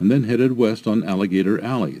 and then headed west on Alligator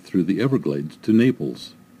Alley through the Everglades to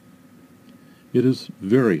Naples. It is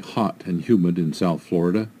very hot and humid in South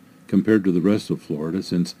Florida, compared to the rest of Florida,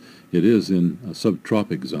 since it is in a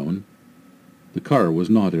subtropic zone. The car was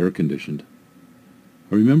not air-conditioned.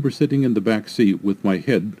 I remember sitting in the back seat with my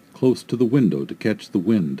head close to the window to catch the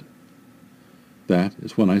wind. That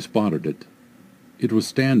is when I spotted it. It was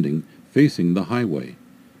standing, facing the highway,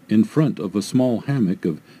 in front of a small hammock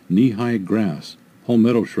of knee-high grass,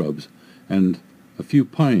 palmetto shrubs, and a few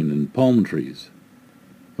pine and palm trees,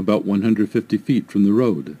 about 150 feet from the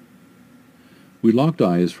road. We locked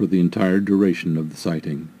eyes for the entire duration of the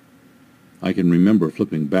sighting. I can remember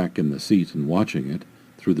flipping back in the seat and watching it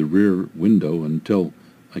through the rear window until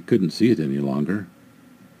I couldn't see it any longer.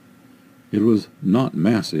 It was not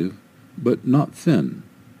massive, but not thin,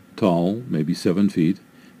 tall, maybe 7 feet,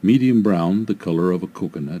 medium brown, the color of a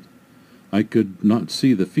coconut. I could not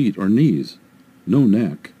see the feet or knees. No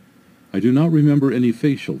neck. I do not remember any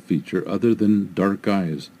facial feature other than dark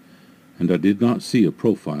eyes, and I did not see a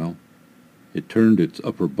profile. It turned its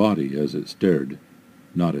upper body as it stared,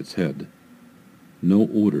 not its head. No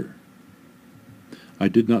odor. I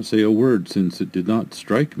did not say a word, since it did not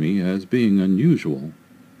strike me as being unusual.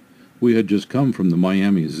 We had just come from the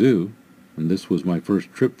Miami Zoo, and this was my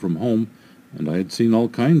first trip from home, and I had seen all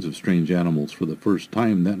kinds of strange animals for the first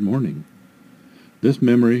time that morning. This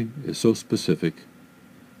memory is so specific.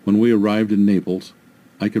 When we arrived in Naples,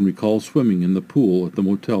 I can recall swimming in the pool at the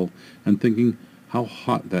motel and thinking how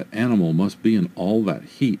hot that animal must be in all that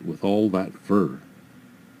heat with all that fur.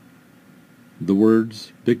 The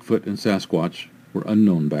words Bigfoot and Sasquatch were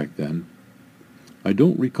unknown back then. I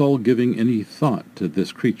don't recall giving any thought to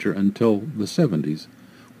this creature until the 70s,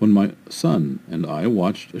 when my son and I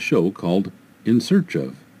watched a show called In Search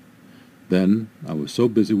Of. Then I was so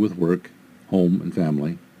busy with work, home and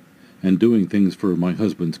family, and doing things for my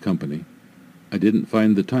husband's company, I didn't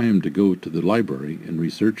find the time to go to the library and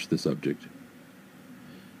research the subject.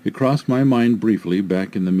 It crossed my mind briefly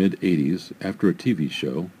back in the mid-'80s after a TV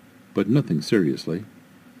show, but nothing seriously.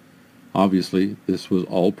 Obviously, this was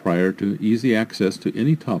all prior to easy access to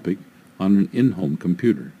any topic on an in-home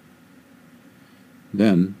computer.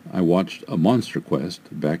 Then I watched A Monster Quest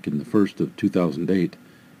back in the first of 2008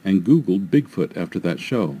 and Googled Bigfoot after that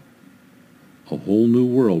show. A whole new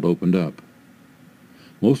world opened up.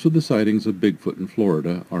 Most of the sightings of Bigfoot in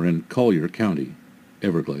Florida are in Collier County,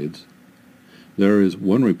 Everglades. There is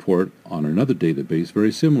one report on another database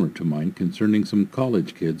very similar to mine concerning some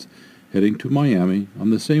college kids heading to Miami on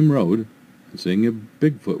the same road and seeing a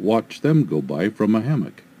Bigfoot watch them go by from a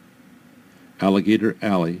hammock. Alligator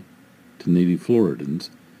Alley, to native Floridans,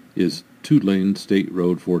 is 2-lane State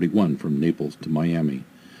Road 41 from Naples to Miami,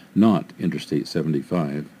 not Interstate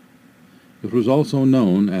 75. It was also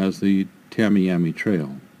known as the Tamiami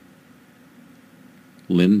Trail.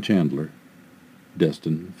 Lynn Chandler,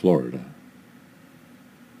 Destin, Florida.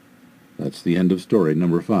 That's the end of story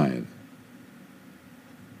number 5.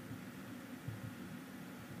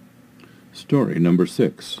 Story number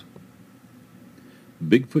 6.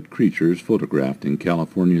 Bigfoot creatures photographed in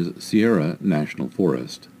California's Sierra National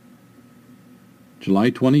Forest. July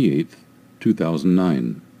 28,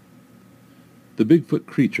 2009. The Bigfoot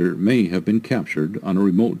creature may have been captured on a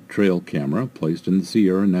remote trail camera placed in the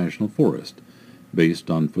Sierra National Forest, based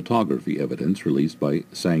on photography evidence released by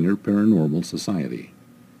Sanger Paranormal Society.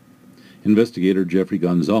 Investigator Jeffrey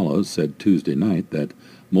Gonzalez said Tuesday night that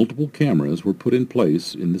multiple cameras were put in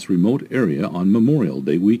place in this remote area on Memorial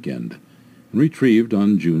Day weekend and retrieved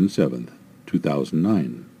on June 7,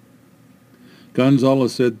 2009.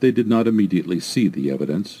 Gonzalez said they did not immediately see the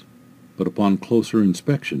evidence, but upon closer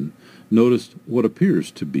inspection noticed what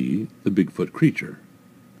appears to be the Bigfoot creature.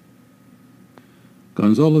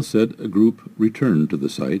 Gonzalez said a group returned to the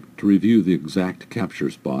site to review the exact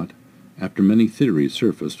capture spot after many theories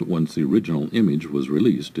surfaced once the original image was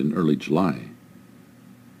released in early July.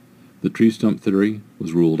 The tree stump theory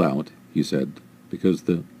was ruled out, he said, because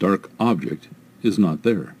the dark object is not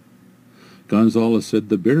there. Gonzalez said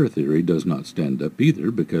the bear theory does not stand up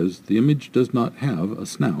either because the image does not have a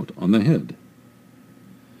snout on the head.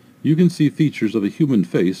 You can see features of a human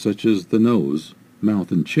face such as the nose,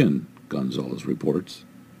 mouth, and chin, Gonzalez reports.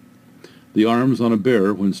 The arms on a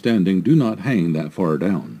bear when standing do not hang that far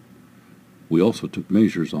down. We also took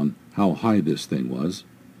measures on how high this thing was.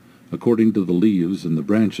 According to the leaves and the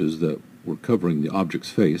branches that were covering the object's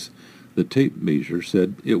face, the tape measure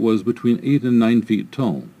said it was between 8 and 9 feet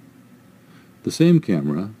tall. The same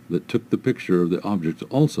camera that took the picture of the object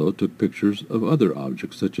also took pictures of other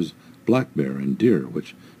objects such as black bear and deer,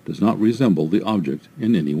 which does not resemble the object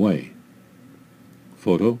in any way.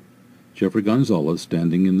 Photo: Jeffrey Gonzalez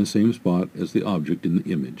standing in the same spot as the object in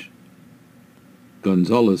the image.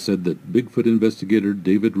 Gonzalez said that Bigfoot investigator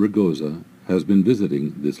David Ragoza has been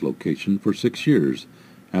visiting this location for 6 years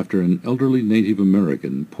after an elderly Native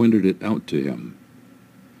American pointed it out to him.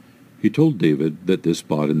 He told David that this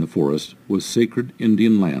spot in the forest was sacred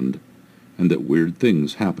Indian land and that weird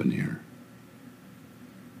things happen here.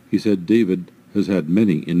 He said David has had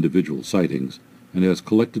many individual sightings and has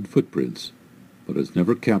collected footprints, but has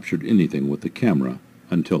never captured anything with the camera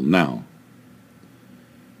until now.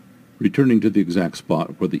 Returning to the exact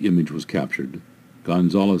spot where the image was captured,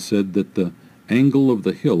 Gonzalez said that the angle of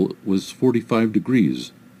the hill was 45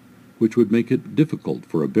 degrees, which would make it difficult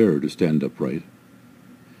for a bear to stand upright.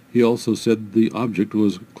 He also said the object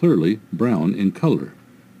was clearly brown in color,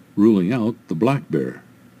 ruling out the black bear.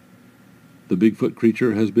 The Bigfoot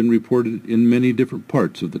creature has been reported in many different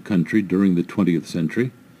parts of the country during the 20th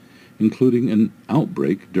century, including an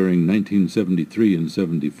outbreak during 1973 and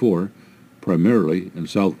 74, primarily in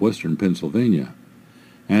southwestern Pennsylvania,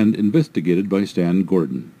 and investigated by Stan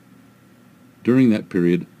Gordon. During that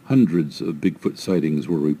period, hundreds of Bigfoot sightings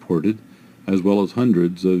were reported, as well as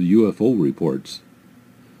hundreds of UFO reports.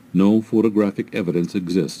 No photographic evidence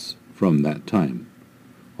exists from that time,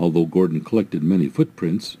 although Gordon collected many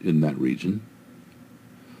footprints in that region.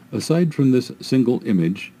 Aside from this single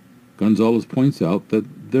image, Gonzalez points out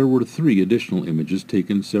that there were 3 additional images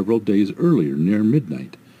taken several days earlier near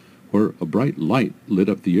midnight, where a bright light lit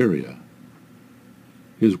up the area.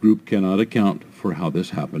 His group cannot account for how this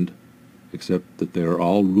happened, except that they are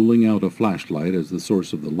all ruling out a flashlight as the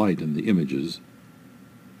source of the light in the images.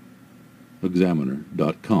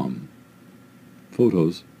 Examiner.com.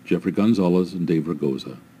 Photos, Jeffrey Gonzalez and Dave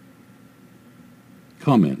Ragosa.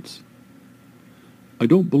 Comments. I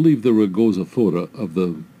don't believe the Ragosa photo of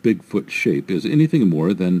the Bigfoot shape is anything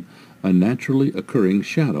more than a naturally occurring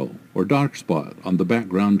shadow or dark spot on the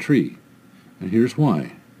background tree, and here's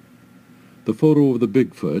why. The photo of the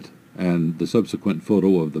Bigfoot and the subsequent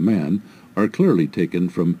photo of the man are clearly taken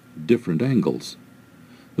from different angles.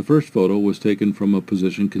 The first photo was taken from a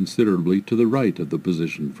position considerably to the right of the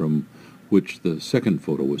position from which the second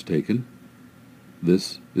photo was taken.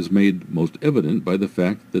 This is made most evident by the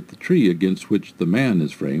fact that the tree against which the man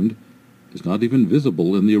is framed is not even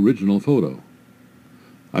visible in the original photo.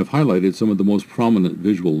 I've highlighted some of the most prominent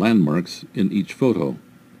visual landmarks in each photo.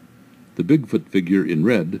 The Bigfoot figure in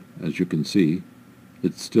red, as you can see,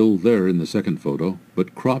 it's still there in the second photo,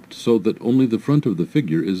 but cropped so that only the front of the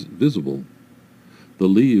figure is visible. The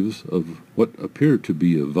leaves of what appear to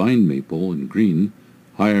be a vine maple in green,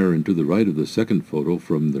 higher and to the right of the second photo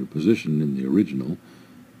from their position in the original.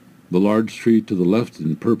 The large tree to the left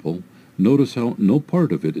in purple, notice how no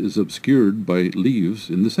part of it is obscured by leaves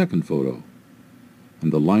in the second photo.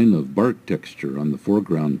 And the line of bark texture on the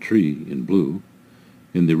foreground tree in blue.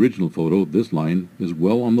 In the original photo, this line is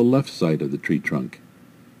well on the left side of the tree trunk,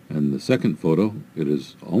 and the second photo, it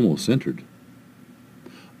is almost centered.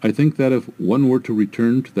 I think that if one were to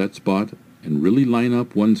return to that spot and really line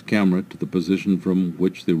up one's camera to the position from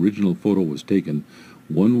which the original photo was taken,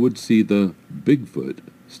 one would see the Bigfoot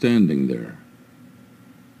standing there.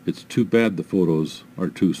 It's too bad the photos are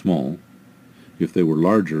too small. If they were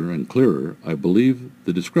larger and clearer, I believe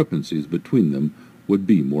the discrepancies between them would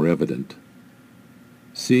be more evident.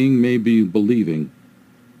 Seeing may be believing,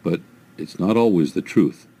 but it's not always the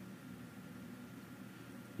truth.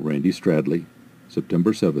 Randy Stradley,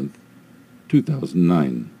 September 7th,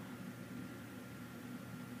 2009.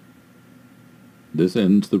 This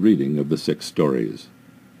ends the reading of the 6 stories.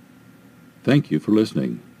 Thank you for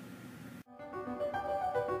listening.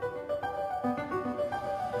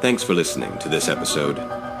 Thanks for listening to this episode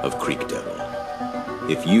of Creek Devil.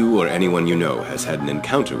 If you or anyone you know has had an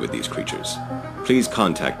encounter with these creatures, please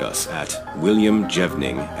contact us at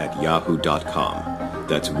williamjevning@yahoo.com.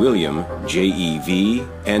 That's William, Jevning,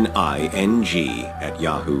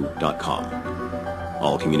 @yahoo.com.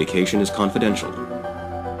 All communication is confidential.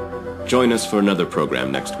 Join us for another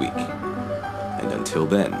program next week. And until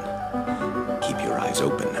then, keep your eyes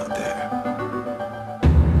open out there.